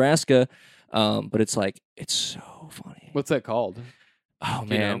set in Nebraska, but it's like it's so funny. What's that called? Oh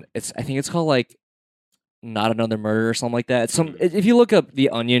man, I think it's called like Not Another Murder or something like that. It's if you look up the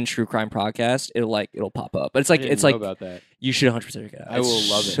Onion True Crime podcast, it'll pop up. But it's like about that. You should 100% check it out. I will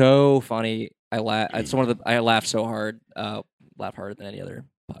love it. So funny. I laugh so hard. Laugh harder than any other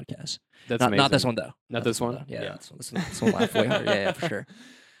podcast. That's not this one though. Not this one. Yeah. This one laughed way harder. Yeah, for sure.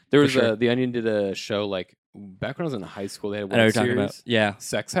 There was The Onion did a show like back when I was in high school. They had I know what you're talking about. Yeah,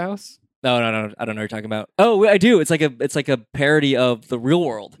 Sex House. No, I don't know what you're talking about. Oh, I do. It's like a parody of The Real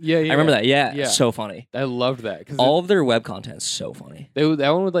World. Yeah, I remember that. Yeah. So funny. I loved that because All of their web content is so funny. that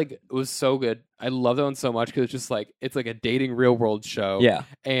one was so good. I love that one so much because it's like a dating real world show. Yeah.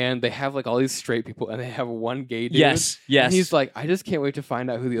 And they have like all these straight people, and they have one gay dude. Yes. And he's like, I just can't wait to find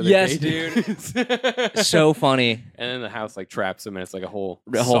out who the other Yes, gay dude is. So funny. And then the house like traps him, and it's like a whole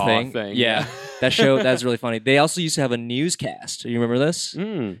Saw thing. Yeah. That's really funny. They also used to have a newscast. You remember this?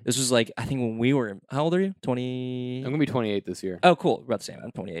 Mm. This was like, I think when we were, how old are you? 20? I'm gonna be 28 this year. Oh, cool. We're about the same.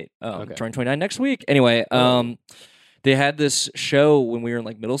 I'm 28. Okay. Turning 29 next week. Anyway, they had this show when we were in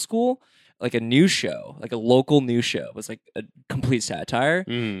like middle school, like a news show, like a local news show. It was like a complete satire,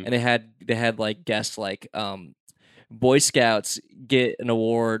 and they had like guests like Boy Scouts get an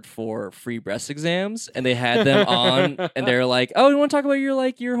award for free breast exams, and they had them on, and they're like, "Oh, you want to talk about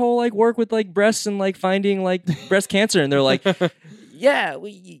your whole like work with like breasts and like finding like breast cancer?" And they're like, "Yeah,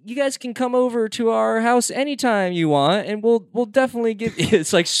 you guys can come over to our house anytime you want, and we'll definitely give."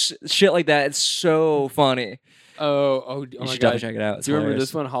 It's like shit like that. It's so funny. Oh You my should god! definitely check it out. It's Do you remember hilarious.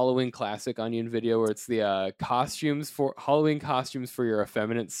 this one, Halloween classic Onion video, where it's the Halloween costumes for your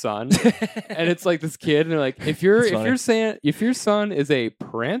effeminate son, and it's like this kid, and they're like, if your son is a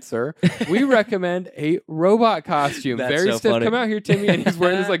prancer, we recommend a robot costume. That's Very so stiff. funny. Come out here, Timmy, and he's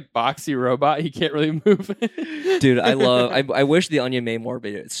wearing this like boxy robot. He can't really move. Dude, I wish the Onion made more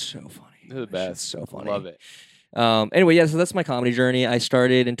videos. It's so funny. They're the best. It's so funny. Love it. Anyway, yeah, so that's my comedy journey. I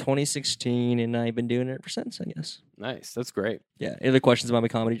started in 2016, and I've been doing it ever since, I guess. Nice. That's great. Yeah. Any other questions about my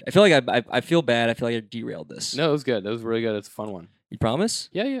comedy? I feel like I feel bad. I feel like I derailed this. No, it was good. That was really good. It's a fun one. You promise?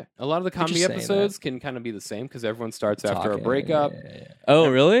 Yeah. A lot of the just comedy saying episodes can kind of be the same because everyone starts after a Talking, breakup. yeah. Oh,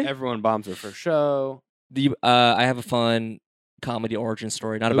 really? Everyone bombs their first show. I have a fun comedy origin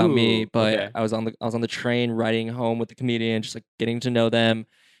story, not about me, Ooh, but okay. I was on the train riding home with the comedian, just like getting to know them,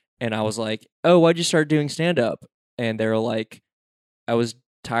 and I was like, "Oh, why'd you start doing stand up?" And they were like, I was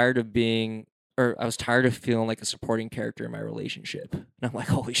tired of feeling like a supporting character in my relationship. And I'm like,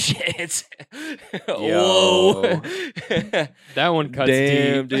 holy shit. Whoa. That one cuts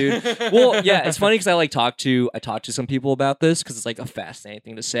Damn, deep. dude. Well, yeah, it's funny because I talked to some people about this because it's like a fascinating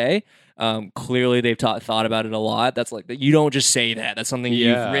thing to say. Clearly they've thought about it a lot. That's like, you don't just say that. That's something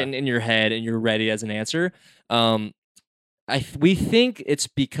you've written in your head and you're ready as an answer. We think it's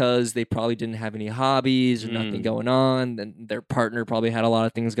because they probably didn't have any hobbies or nothing going on. Then their partner probably had a lot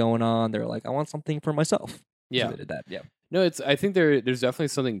of things going on. They're like, I want something for myself. Yeah. So they did that. Yeah. No, I think there's definitely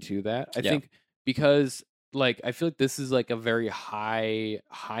something to that. I think because like I feel like this is like a very high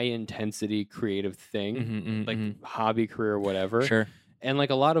intensity creative thing, like hobby, career, whatever. Sure. And like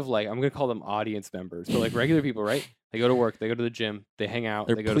a lot of like I'm gonna call them audience members, but like regular people, right? They go to work, they go to the gym, they hang out,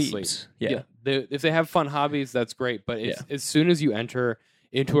 They're they go plebes. to sleep. Yeah. If they have fun hobbies, that's great. But as soon as you enter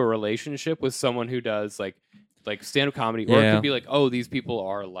into a relationship with someone who does like stand-up comedy, or it could be like, oh, these people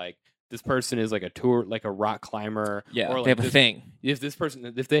are like, this person is like a rock climber. Yeah. Or like they have a thing. If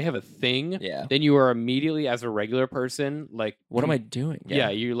they have a thing, Yeah. then you are immediately, as a regular person, like, What am I doing? Yeah,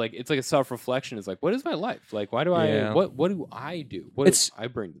 you're like, it's like a self-reflection. It's like, what is my life? Like, why do I, what do I do? What do I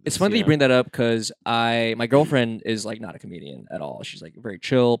bring to this? It's funny that you bring that up because my girlfriend is like not a comedian at all. She's like a very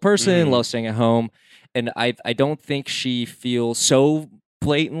chill person, loves staying at home. And I don't think she feels so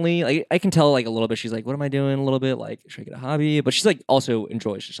blatantly, like I can tell like a little bit. She's like, what am I doing a little bit? Like, should I get a hobby? But she's like also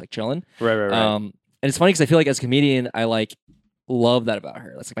enjoys just like chilling. Right. And it's funny because I feel like as a comedian, I like love that about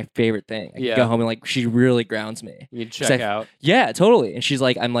her. That's like my favorite thing. I can go home and like she really grounds me. You check out. Yeah, totally. And she's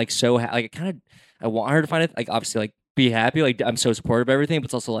like, I'm like so like I want her to find it like obviously like be happy. Like I'm so supportive of everything, but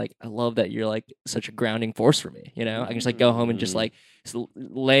it's also like I love that you're like such a grounding force for me. You know, I can just like go home and just like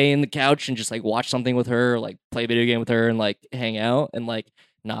lay in the couch and just like watch something with her, or, like play a video game with her, and like hang out and like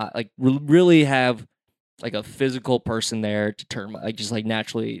not like really have like a physical person there to turn like just like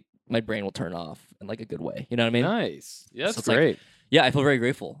naturally my brain will turn off in like a good way. You know what I mean? Nice. Yeah, that's So it's great. Like, yeah, I feel very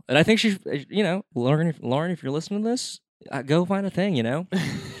grateful, and I think she's Lauren, if you're listening to this, go find a thing. You know,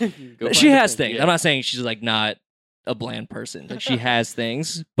 she has things. Yeah. I'm not saying she's like not a bland person. Like she has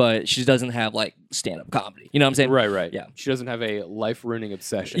things, but she doesn't have like stand-up comedy. You know what I'm saying? Right. Yeah. She doesn't have a life-ruining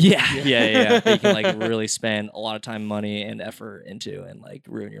obsession. Yeah. That you can like really spend a lot of time, money, and effort into, and like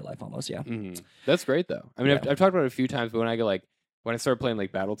ruin your life almost. Yeah. Mm-hmm. That's great though. I mean, I've talked about it a few times, but when I started playing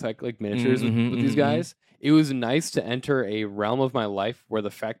like BattleTech like miniatures with these guys, it was nice to enter a realm of my life where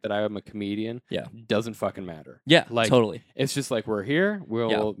the fact that I am a comedian doesn't fucking matter. Yeah, like, totally. It's just like we're here.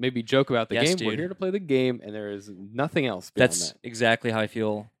 We'll maybe joke about the game. Dude. We're here to play the game, and there is nothing else beyond That's that. exactly how I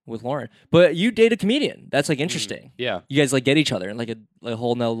feel with Lauren. But you date a comedian. That's like interesting. Yeah. You guys like get each other in like a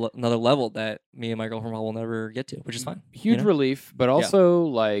whole another level that me and my girlfriend will never get to, which is fine. Huge relief, but also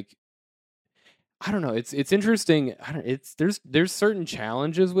like I don't know. It's interesting. There's certain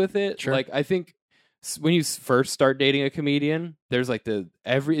challenges with it. Sure. Like I think when you first start dating a comedian, there's like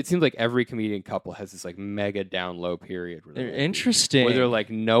it seems like every comedian couple has this like mega down low period. Where They're like, interesting. Where they're like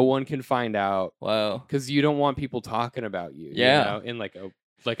no one can find out. Wow. Because you don't want people talking about you. Yeah. You know? In like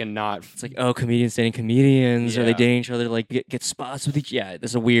a not. It's like, oh, comedians dating comedians. Are they Yeah. dating each other? Like get spots with each. Yeah,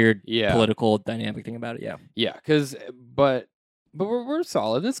 there's a weird Yeah. political dynamic thing about it. Yeah. Yeah. Because but we're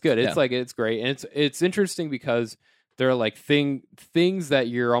solid. It's good. It's Yeah. like it's great, and it's interesting because there are like things that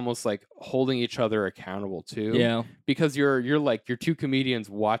you're almost like holding each other accountable to. Yeah. Because you're like you're two comedians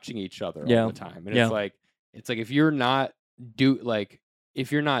watching each other Yeah. all the time, and Yeah. it's like if you're not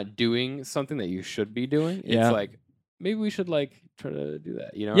doing something that you should be doing, Yeah. it's like maybe we should like try to do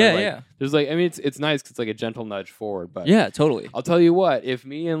that. You know? Yeah. Like, Yeah. There's like I mean it's nice because it's like a gentle nudge forward, but Yeah. Totally. I'll tell you what, if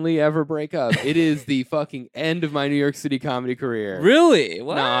me and Lee ever break up, it is the fucking end of my New York City comedy career. Really?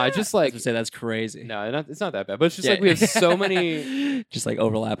 What? Nah, just I was like gonna say that's crazy. no, it's not that bad. But it's just Yeah. like we have so many just like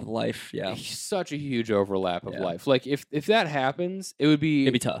overlap with life. Yeah. such a huge overlap of Yeah. life. Like if that happens, it would be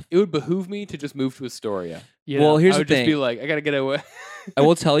It'd be tough. it would behoove me to just move to Astoria. You Well, know? here's I the would just be thing. like, I gotta get away. I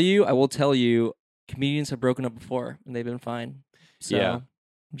will tell you, comedians have broken up before and they've been fine. So Yeah.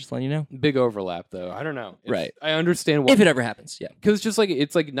 I'm just letting you know. Big overlap though. I don't know. Right. I understand what If it ever happens, yeah. because just like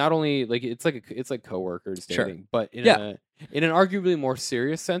it's like not only like it's like coworkers Sure. dating, but in Yeah. in an arguably more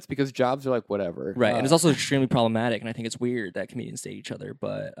serious sense because jobs are like whatever. Right. And it's also extremely problematic, and I think it's weird that comedians date each other,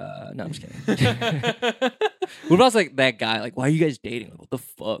 but no, I'm just kidding. What about like that guy? Like, why are you guys dating? Like, what the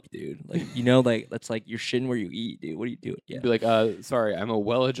fuck, dude? Like, like that's like you're shitting where you eat, dude. What are you doing? Yeah. Be like, sorry, I'm a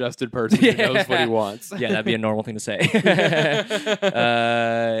well-adjusted person who knows what he wants. Yeah, that'd be a normal thing to say.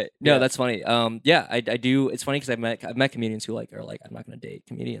 No, Yeah. that's funny. Yeah, I do. It's funny because I've met comedians who like are like, I'm not gonna date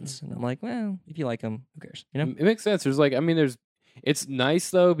comedians, and I'm like, well, if you like them, who cares? You know? It makes sense. There's like, I mean, it's nice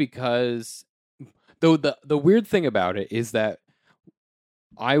though because though the weird thing about it is that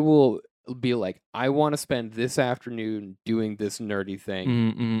I will be like, I want to spend this afternoon doing this nerdy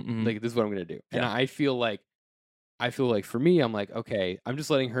thing. Like this is what I'm gonna do, and Yeah. I feel like for me, I'm like, okay, I'm just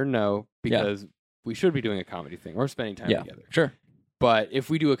letting her know because we should be doing a comedy thing or spending time Yeah. together. Sure. But if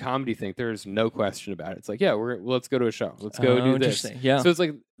we do a comedy thing, there's no question about it. It's like, yeah, let's go to a show. Let's go do this. Interesting. Yeah. So it's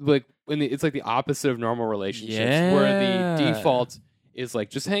like it's like the opposite of normal relationships, where the Yeah. default is like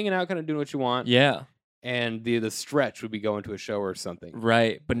just hanging out, kind of doing what you want, Yeah. and the stretch would be going to a show or something.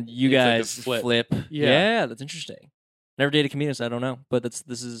 Right. But you It's like a guys flip. flip. Yeah. Yeah. That's interesting. Never dated comedians, so I don't know, but this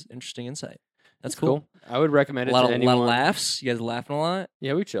is interesting insight. That's cool. I would recommend it A lot to of anyone. laughs. You guys laughing a lot.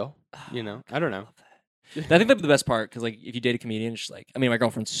 Yeah, we chill. You know, I don't know. I think that'd be the best part because, like, if you date a comedian, it's just like, I mean, my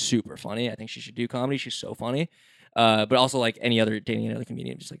girlfriend's super funny. I think she should do comedy. She's so funny. But also, like, dating another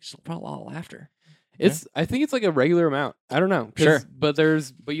comedian, just a lot of laughter. I think it's like a regular amount. I don't know. Sure. But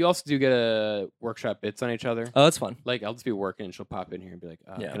you also do get a workshop bits on each other. Oh, that's fun. Like I'll just be working and she'll pop in here and be like,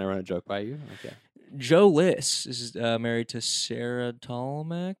 Yeah. "Can I run a joke by you?" Okay. Joe Liss is married to Sarah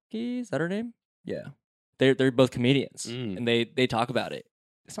Talmaki. Is that her name? Yeah. They're both comedians, and they talk about it.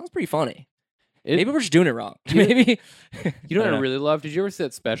 It sounds pretty funny. Maybe we're just doing it wrong. Maybe You know what I really love? Did you ever see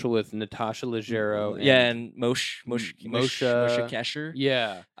that special with Natasha Leggero? and Moshe Kasher.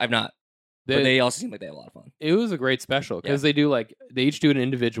 Yeah, I've not, but they also seem like they have a lot of fun. it was a great special because they each do an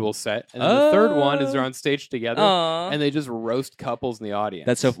individual set, and then the third one is they're on stage together, Aww. and they just roast couples in the audience.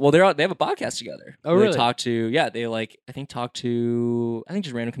 That's so well. They have a podcast together. Oh, Where really? They talk to I think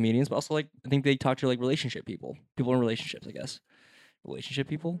just random comedians, but also like I think they talk to like relationship people in relationships. I guess relationship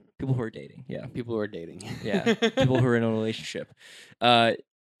people who are dating. Yeah, people who are dating. yeah, people who are in a relationship.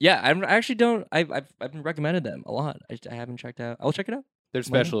 Yeah, I actually don't. I've been recommended them a lot. I haven't checked out. I'll check it out. Their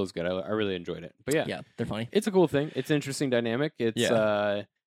special is good. I really enjoyed it. But Yeah, they're funny. it's a cool thing. It's an interesting dynamic.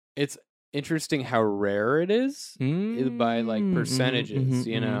 It's interesting how rare it is by like percentages.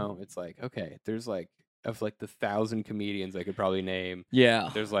 You know, it's like okay, there's like of like the 1,000 comedians I could probably name. Yeah,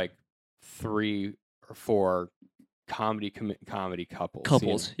 There's like 3 or 4 comedy couples.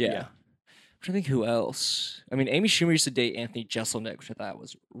 couples. You know? Yeah. I'm trying to think who else. I mean, Amy Schumer used to date Anthony Jeselnik, which I thought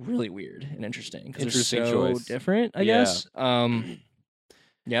was really weird and interesting because they're Interesting so choice. different. I Yeah. guess.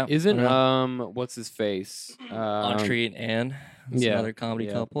 Yeah. Isn't I don't know. what's his face? Entree and Anne. That's yeah, another comedy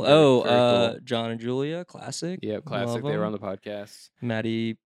yeah, couple. very- Oh, very cool. John and Julia, classic. Yeah, classic. Love They were 'em. on the podcast.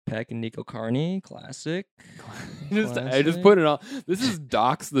 Maddie Peck and Nico Carney, classic. I just Classic. put it all. This is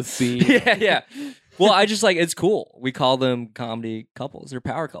docs the scene. yeah. Well, I just like it's cool. We call them comedy couples. They're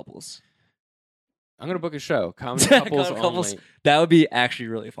power couples. I'm gonna book a show. Comedy couples Comedy couples. only. That would be actually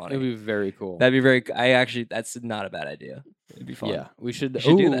really funny. It'd be very cool. That'd be very. That's not a bad idea. It'd be fun. Yeah, we should. We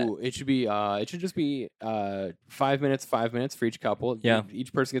should do that. It should be. It should just be 5 minutes for each couple. Yeah.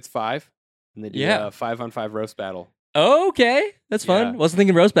 Each person gets 5. and they do Yeah. a 5-on-5 roast battle. Oh, okay, that's fun. Yeah. Wasn't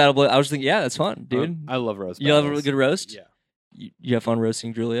thinking roast battle, but I was thinking, yeah, that's fun, dude. I love roast You battles. have a really good roast. Yeah. You have fun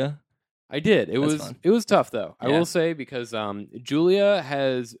roasting Julia. I did. It That's was fun. it was tough though. I Yeah. will say because Julia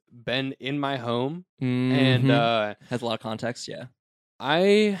has been in my home and Has a lot of context. Yeah.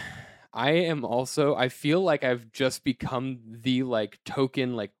 I am also I feel like I've just become the like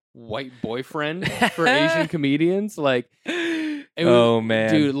token like white boyfriend for Asian comedians. Like it was, Oh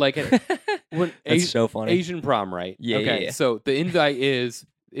man, dude, like when that's so funny. Asian prom, right? Yeah, Okay. yeah. So the invite is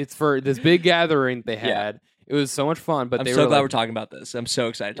it's for this big gathering they Yeah. had. It was so much fun, but I'm they so were glad like, we're talking about this. I'm so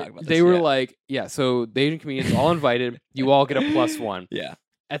excited to talk about this. they were yeah. like, yeah, so the Asian comedians all invited. You all get a +1. yeah.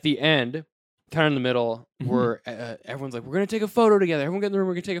 At the end, kind of in the middle, where everyone's like, we're going to take a photo together. Everyone get in the room,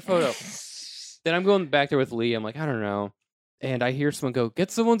 we're going to take a photo. Then I'm going back there with Lee. I'm like, I don't know. And I hear someone go, get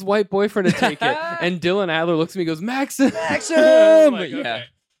someone's white boyfriend to take it. And Dylan Adler looks at me and goes, Maxim! Maxim! I'm like, Yeah. okay.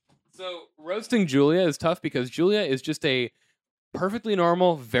 So roasting Julia is tough because Julia is just a perfectly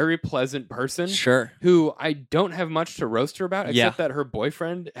normal, very pleasant person Sure. who I don't have much to roast her about, Yeah. except that her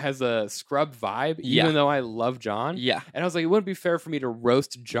boyfriend has a scrub vibe, Yeah. even though I love John. Yeah. And I was like, it wouldn't be fair for me to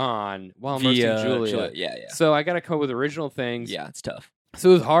roast John while I'm Via roasting Julia. Yeah. Yeah. So I got to come up with original things. Yeah. It's tough.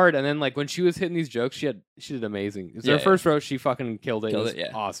 So it was hard. And then like when she was hitting these jokes, she did amazing. It was Yeah, her yeah. first roast. She fucking killed it. Killed It was it,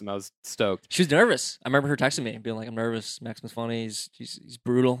 yeah. awesome. I was stoked. She was nervous. I remember her texting me, being like, "I'm nervous. Maximus funny. He's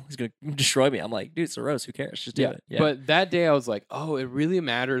brutal. He's gonna destroy me." I'm like, "Dude, it's a roast. Who cares? Just do it." Yeah. But that day I was like, oh, it really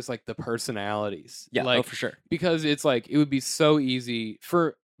matters like the personalities. yeah. Like, Oh, for sure. because it's like it would be so easy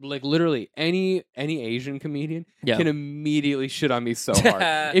for like literally any Asian comedian Yeah. can immediately shit on me so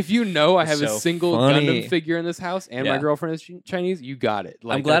hard. If you know I have a So single funny. Gundam figure in this house and my Yeah. girlfriend is Chinese, you got it.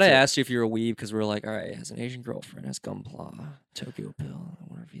 Like, I'm glad I that's it. asked you if you're a weeb because we were like, all right, has an Asian girlfriend, has Gunpla, Tokyo Pill. I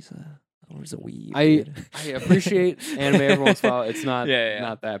wonder if he's a weeb. dude. I appreciate anime every once in a while. It's not Yeah, yeah.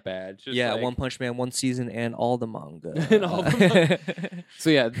 not that bad. Just yeah, like- One Punch Man, one season, and all the manga. And all the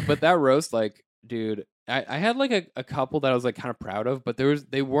So yeah, but that roast, like, dude, I had like a couple that I was like kind of proud of, but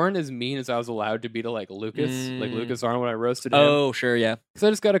they weren't as mean as I was allowed to be to like Lucas Arnold when I roasted him. Oh, sure, yeah. Because I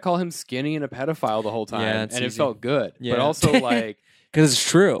just got to call him skinny and a pedophile the whole time, Yeah, and it's it easy. felt good. Yeah. But also like, Because it's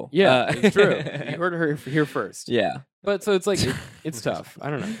true. yeah, it's true. You heard her here first. Yeah. But so it's like it's tough. I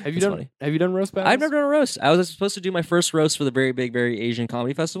don't know. Have you It's done funny. Have you done roast battles? I've never done a roast. I was supposed to do my first roast for the very big, very Asian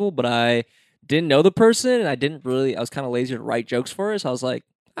comedy festival, but I didn't know the person, and I was kind of lazy to write jokes for her, so I was like,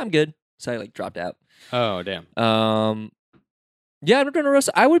 I'm good. So I like dropped out. Oh damn. Yeah, I've never done a roast.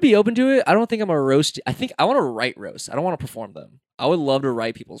 I would be open to it. I don't think I'm a roast. I think I want to write roasts. I don't want to perform them. I would love to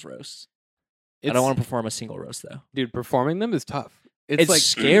write people's roasts. I don't want to perform a single roast though. Dude, performing them is tough. It's like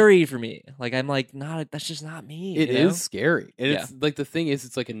scary for me. Like I'm like, nah, that's just not me. It you know? is scary. And it's like the thing is,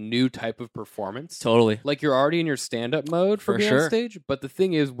 it's like a new type of performance. Totally. Like you're already in your stand-up mode for For being on sure. stage, but the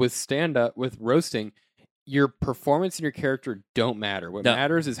thing is, with stand-up, with roasting, your performance and your character don't matter. What No.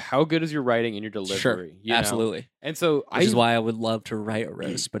 matters is how good is your writing and your delivery. Sure. You know? Absolutely. And so Which is why I would love to write a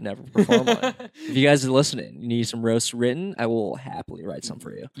roast, but never perform one. If you guys are listening, you need some roasts written, I will happily write some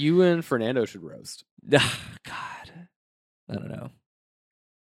for you. you and Fernando should roast. God, I don't know.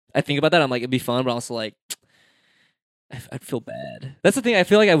 I think about that. I'm like, it'd be fun, but also like, I'd feel bad. That's the thing. I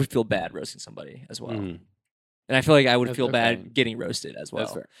feel like I would feel bad roasting somebody as well, Mm. and I feel like I would That's feel okay. bad getting roasted as well.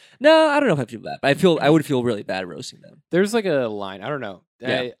 That's fair. No, I don't know if I feel bad, but I would feel really bad roasting them. There's like a line. I don't know.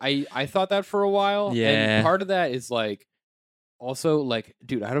 Yeah. I thought that for a while. Yeah. And part of that is like also like,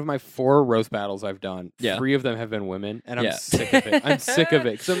 dude, out of my 4 roast battles I've done, Yeah. 3 of them have been women, and I'm Yeah. sick of it. I'm sick of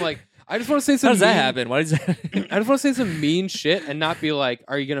it. Because I'm like, I just want to say some How does that mean- happen? Why does that? I just want to say some mean shit and not be like,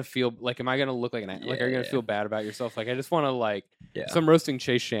 are you gonna feel like, am I gonna look like like, are you gonna Yeah. feel bad about yourself? Like, I just want to like, Yeah. so I'm roasting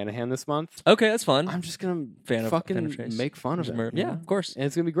Chase Shanahan this month. Okay, that's fun. I'm just gonna Fan of fucking Chase. make fun of Just it. yeah, of course. And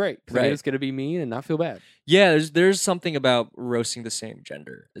it's gonna be great because I Right. just gonna be mean and not feel bad. Yeah, there's something about roasting the same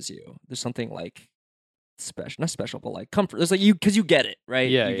gender as you. There's something like special, not special, but like comfort. There's like you because you get it, right?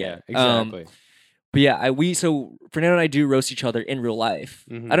 Yeah, You yeah, get it. exactly. But yeah, so Fernando and I do roast each other in real life.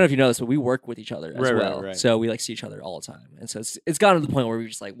 Mhm. I don't know if you know this, but we work with each other as Right, right, well. right. So we like see each other all the time, and so it's gotten to the point where we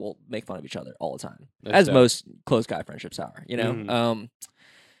just like we'll make fun of each other all the time, That's as dope. most close guy friendships are. You know. Mhm.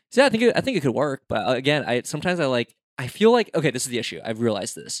 So yeah, I think it could work, but again, sometimes I feel like okay, this is the issue. I've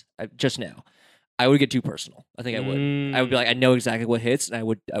realized this just now. I would get too personal. I think I would. I would be like, I know exactly what hits, and I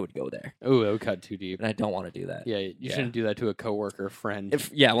would go there, oh, that would cut too deep. and I don't want to do that. Yeah, you Yeah. shouldn't do that to a coworker, friend.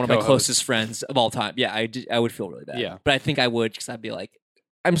 One of my Co-host. closest friends of all time. Yeah, I would feel really bad. Yeah. but I think I would because I'd be like,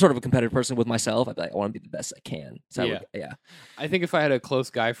 I'm sort of a competitive person with myself. I'd be like, I want to be the best I can. So Yeah. I think if I had a close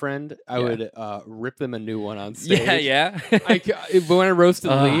guy friend, I Yeah. would rip them a new one on stage. Yeah. When I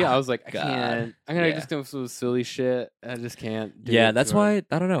roasted Oh, Lee, I was like, I God. can't. I'm gonna Yeah. just do some silly shit. I just can't. Do Yeah, it that's to him.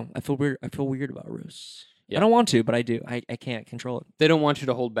 why I don't know. I feel weird. I feel weird about roasts. Yeah. I don't want to, but I do. I can't control it. They don't want you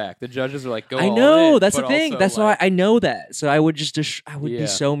to hold back. The judges are like, go. I all know in, that's the but thing. also, That's like, why I know that. So I would just I would Yeah. be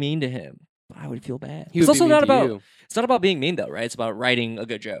so mean to him. But I would feel bad. he It's would be also mean not to about. you. It's not about being mean though, right? It's about writing a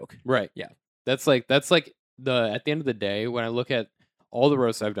good joke. Right. Yeah. That's like the at the end of the day, when I look at all the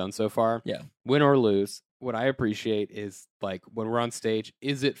roasts I've done so far, Yeah. win or lose, what I appreciate is like when we're on stage,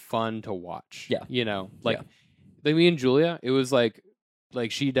 is it fun to watch? Yeah. You know, like Yeah. like me and Julia, it was like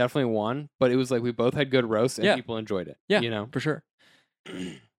she definitely won, but it was like we both had good roasts and Yeah. people enjoyed it. Yeah. You know? For sure.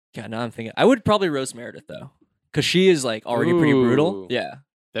 God, now I'm thinking. I would probably roast Meredith though, because she is like already pretty brutal. Ooh. Yeah.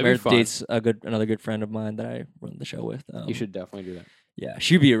 That'd Meredith be fun. dates another good friend of mine that I run the show with. You should definitely do that. Yeah,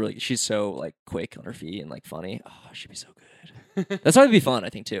 she'd be she's so like quick on her feet and like funny. Oh, she'd be so good. That's why it'd be fun, I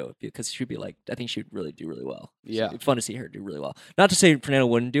think, too, because she'd be like, I think she'd really do really well. So Yeah. it'd be fun to see her do really well. Not to say Fernando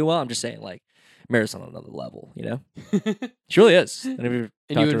wouldn't do well. I'm just saying like Meredith's on another level, you know? She really is. I never And talked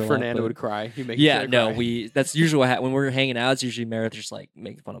you to her and a lot, Fernando but- would cry. You make Yeah, each other no, cry. that's usually what when we're hanging out. It's usually Meredith just like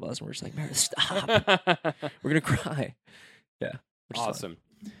making fun of us, and we're just like, Meredith, stop. We're gonna cry. Yeah, which is fun. Awesome.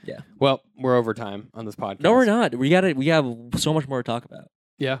 Yeah. Well, we're over time on this podcast. No, we're not. We have so much more to talk about.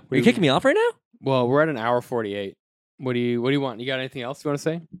 Yeah. Are you kicking me off right now? Well, we're at an hour 48. What do you want? You got anything else you want to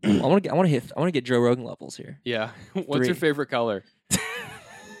say? I want to get Joe Rogan levels here. Yeah. What's your 3. favorite color?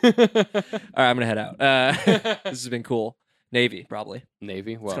 All right, I'm gonna head out. This has been cool. Navy, probably.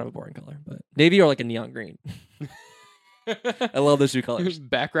 Navy. It's Well, kind of a boring color, but navy or like a neon green. I love those two colors.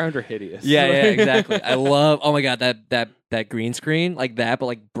 Background or hideous? Yeah, exactly. I love. Oh my god, that green screen like that, but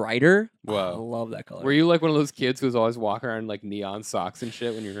like brighter. Whoa. I love that color. Were you like one of those kids who was always walking around in, like neon socks and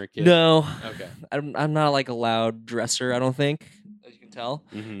shit when you were a kid? No, Okay. I'm not like a loud dresser. I don't think, as you can tell.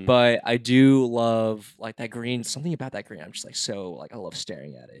 Mhm. But I do love like that green. Something about that green. I'm just like so like I love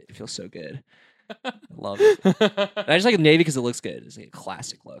staring at it. It feels so good. I love it. And I just like navy because it looks good. It's like a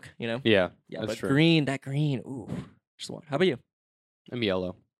classic look, you know. Yeah. Yeah, that's but true. green, that green. Ooh, just one. How about you? I'm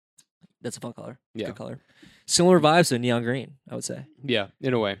yellow. That's a fun color. It's a Yeah. good color. Similar vibes to neon green, I would say, Yeah,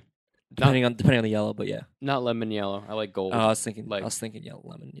 in a way. depending on the yellow. But yeah. Not lemon yellow. I like gold. Oh, I was thinking like- yellow,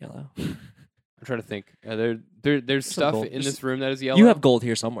 lemon yellow. I'm trying to think. There's Some stuff gold. in There's- this room that is yellow. You have gold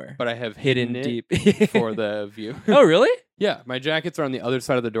here somewhere, but I have hidden it deep for the view. Oh, really? Yeah, my jackets are on the other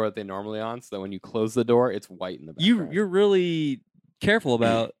side of the door that they normally on, so that when you close the door, it's white in the background. You're really careful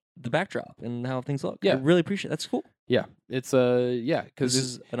about the backdrop and how things look. I Yeah. really appreciate it. That's cool. Yeah, it's because This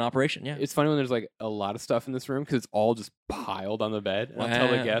is an operation. Yeah. it's funny when there's like a lot of stuff in this room because it's all just piled on the bed. And I'll tell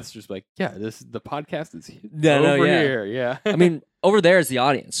the Wow. guests just like, yeah, the podcast is Yeah, no, over yeah. here. Yeah, I mean, over there is the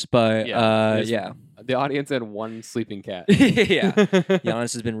audience, but Yeah, there's- yeah. the audience and one sleeping cat. Yeah. The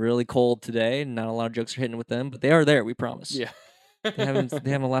audience has been really cold today. Not a lot of jokes are hitting with them, but they are there. We promise. Yeah. They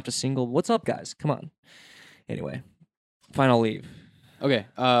haven't laughed a single. What's up, guys? Come on. Anyway, final leave. Okay.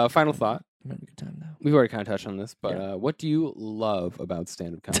 Final thought. I'm having a good time though. We've already kind of touched on this, but Yeah. what do you love about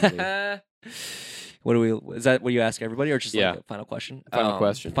stand-up comedy? Is that what you ask everybody, or just Yeah. like a final question? Final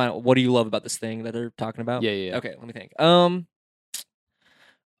question. What do you love about this thing that they're talking about? Yeah. Okay, let me think.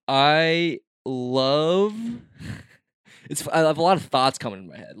 I love. I have a lot of thoughts coming in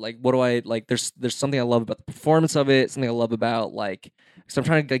my head. Like, what do I like? There's something I love about the performance of it. Something I love about like. So I'm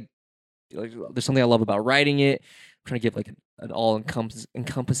trying to like. There's something I love about writing it. I'm trying to give like an all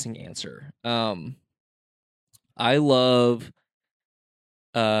encompassing answer. I love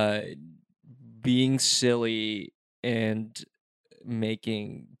being silly and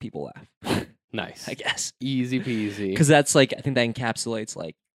making people laugh. Nice. I guess. Easy peasy. Because that's like, I think that encapsulates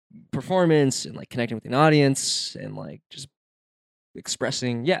like performance and like connecting with an audience and like just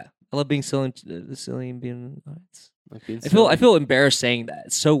expressing. Yeah, I love being silly and being an audience. Like being I feel embarrassed saying that.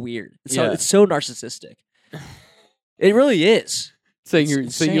 It's so weird. Yeah. It's so narcissistic. It really is. saying it's you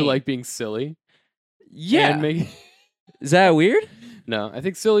insane. like being silly. Yeah. And make, Is that weird? no, I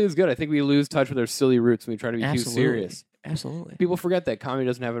think silly is good. I think we lose touch with our silly roots when we try to be too serious. Absolutely. People forget that comedy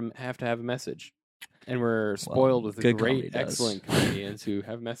doesn't have to have a message, and we're spoiled with good comedy great, does. excellent comedians who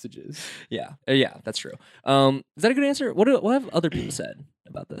have messages. Yeah. Yeah, that's true. Is that a good answer? What have other people said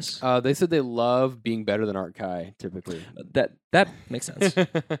about this? They said they love being better than Art Kai. Typically, That makes sense. I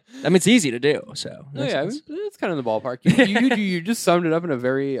mean, it's easy to do. So Oh, makes yeah, sense. it's kind of in the ballpark. You just summed it up in a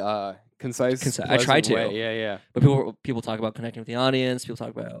very concise. I tried pleasant to. way. Yeah. But people talk about connecting with the audience. People talk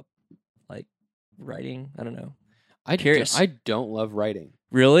about like writing. I don't know. I don't love writing.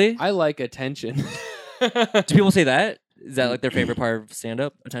 Really? I like attention. Do people say that? Is that like their favorite part of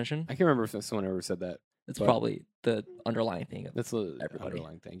stand-up? Attention? I can't remember if someone ever said that. It's but- probably the underlying thing. Of That's the Everybody.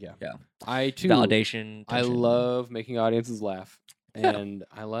 underlying thing. Yeah. Yeah. I too. validation. I attention. love making audiences laugh, Yeah. and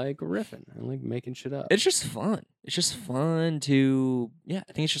I like riffing. I like making shit up. It's just fun. It's just fun to I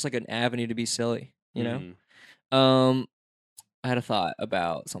think it's just like an avenue to be silly. You know. Mm. I had a thought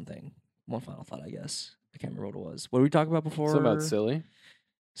about something. One final thought, I guess. I can't remember what it was. What did we talk about before? Something about silly.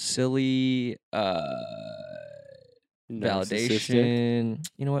 Silly Narcissistic. validation.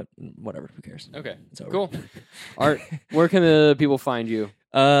 You know what? Whatever. Who cares? Okay. It's over. Cool. Art, where can the people find you?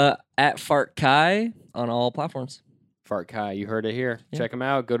 At Fart Kai on all platforms. Fart Kai, you heard it here. Yeah. Check him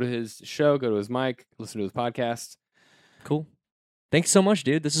out. Go to his show. Go to his mic. Listen to his podcast. Cool. Thanks so much,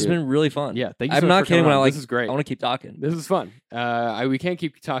 dude. This has Dude. been really fun. Yeah, thank you. I'm so much not for kidding coming when on. I like. This is great. I want to keep talking. This is fun. We can't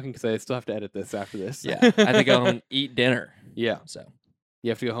keep talking because I still have to edit this after this. Yeah, I have to go home and eat dinner. Yeah, So you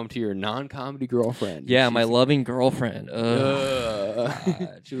have to go home to your non-comedy girlfriend. yeah, my She's- loving girlfriend. Ugh.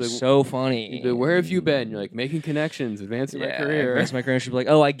 God, She's like, so funny. She's like, where have you been? You're like making connections, advancing my career. advance my career. She'd be like,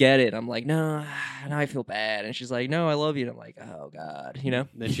 "Oh, I get it." I'm like, "No, now I feel bad." And she's like, "No, I love you." And I'm like, "Oh God," you know.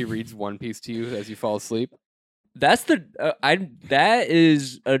 Then she reads One Piece to you as you fall asleep. That's the that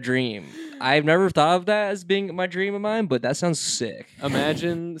is a dream. I've never thought of that as being my dream of mine, but that sounds sick.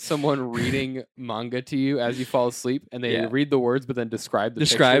 Imagine someone reading manga to you as you fall asleep, and they Yeah. read the words, but then describe the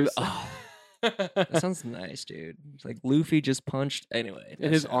Describe. pictures. Oh, that sounds nice, dude. It's like Luffy just punched. Anyway,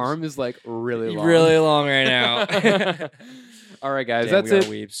 And his arm is like really long. really long right now. All right, guys, Damn, that's we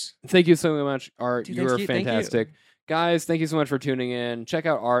it. are weebs. Thank you so much, Art. Dude, you thanks are to you. Thank you. fantastic. Guys, thank you so much for tuning in. Check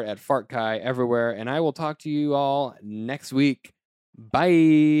out Art at Fart Kai everywhere, and I will talk to you all next week.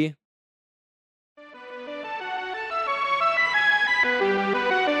 Bye.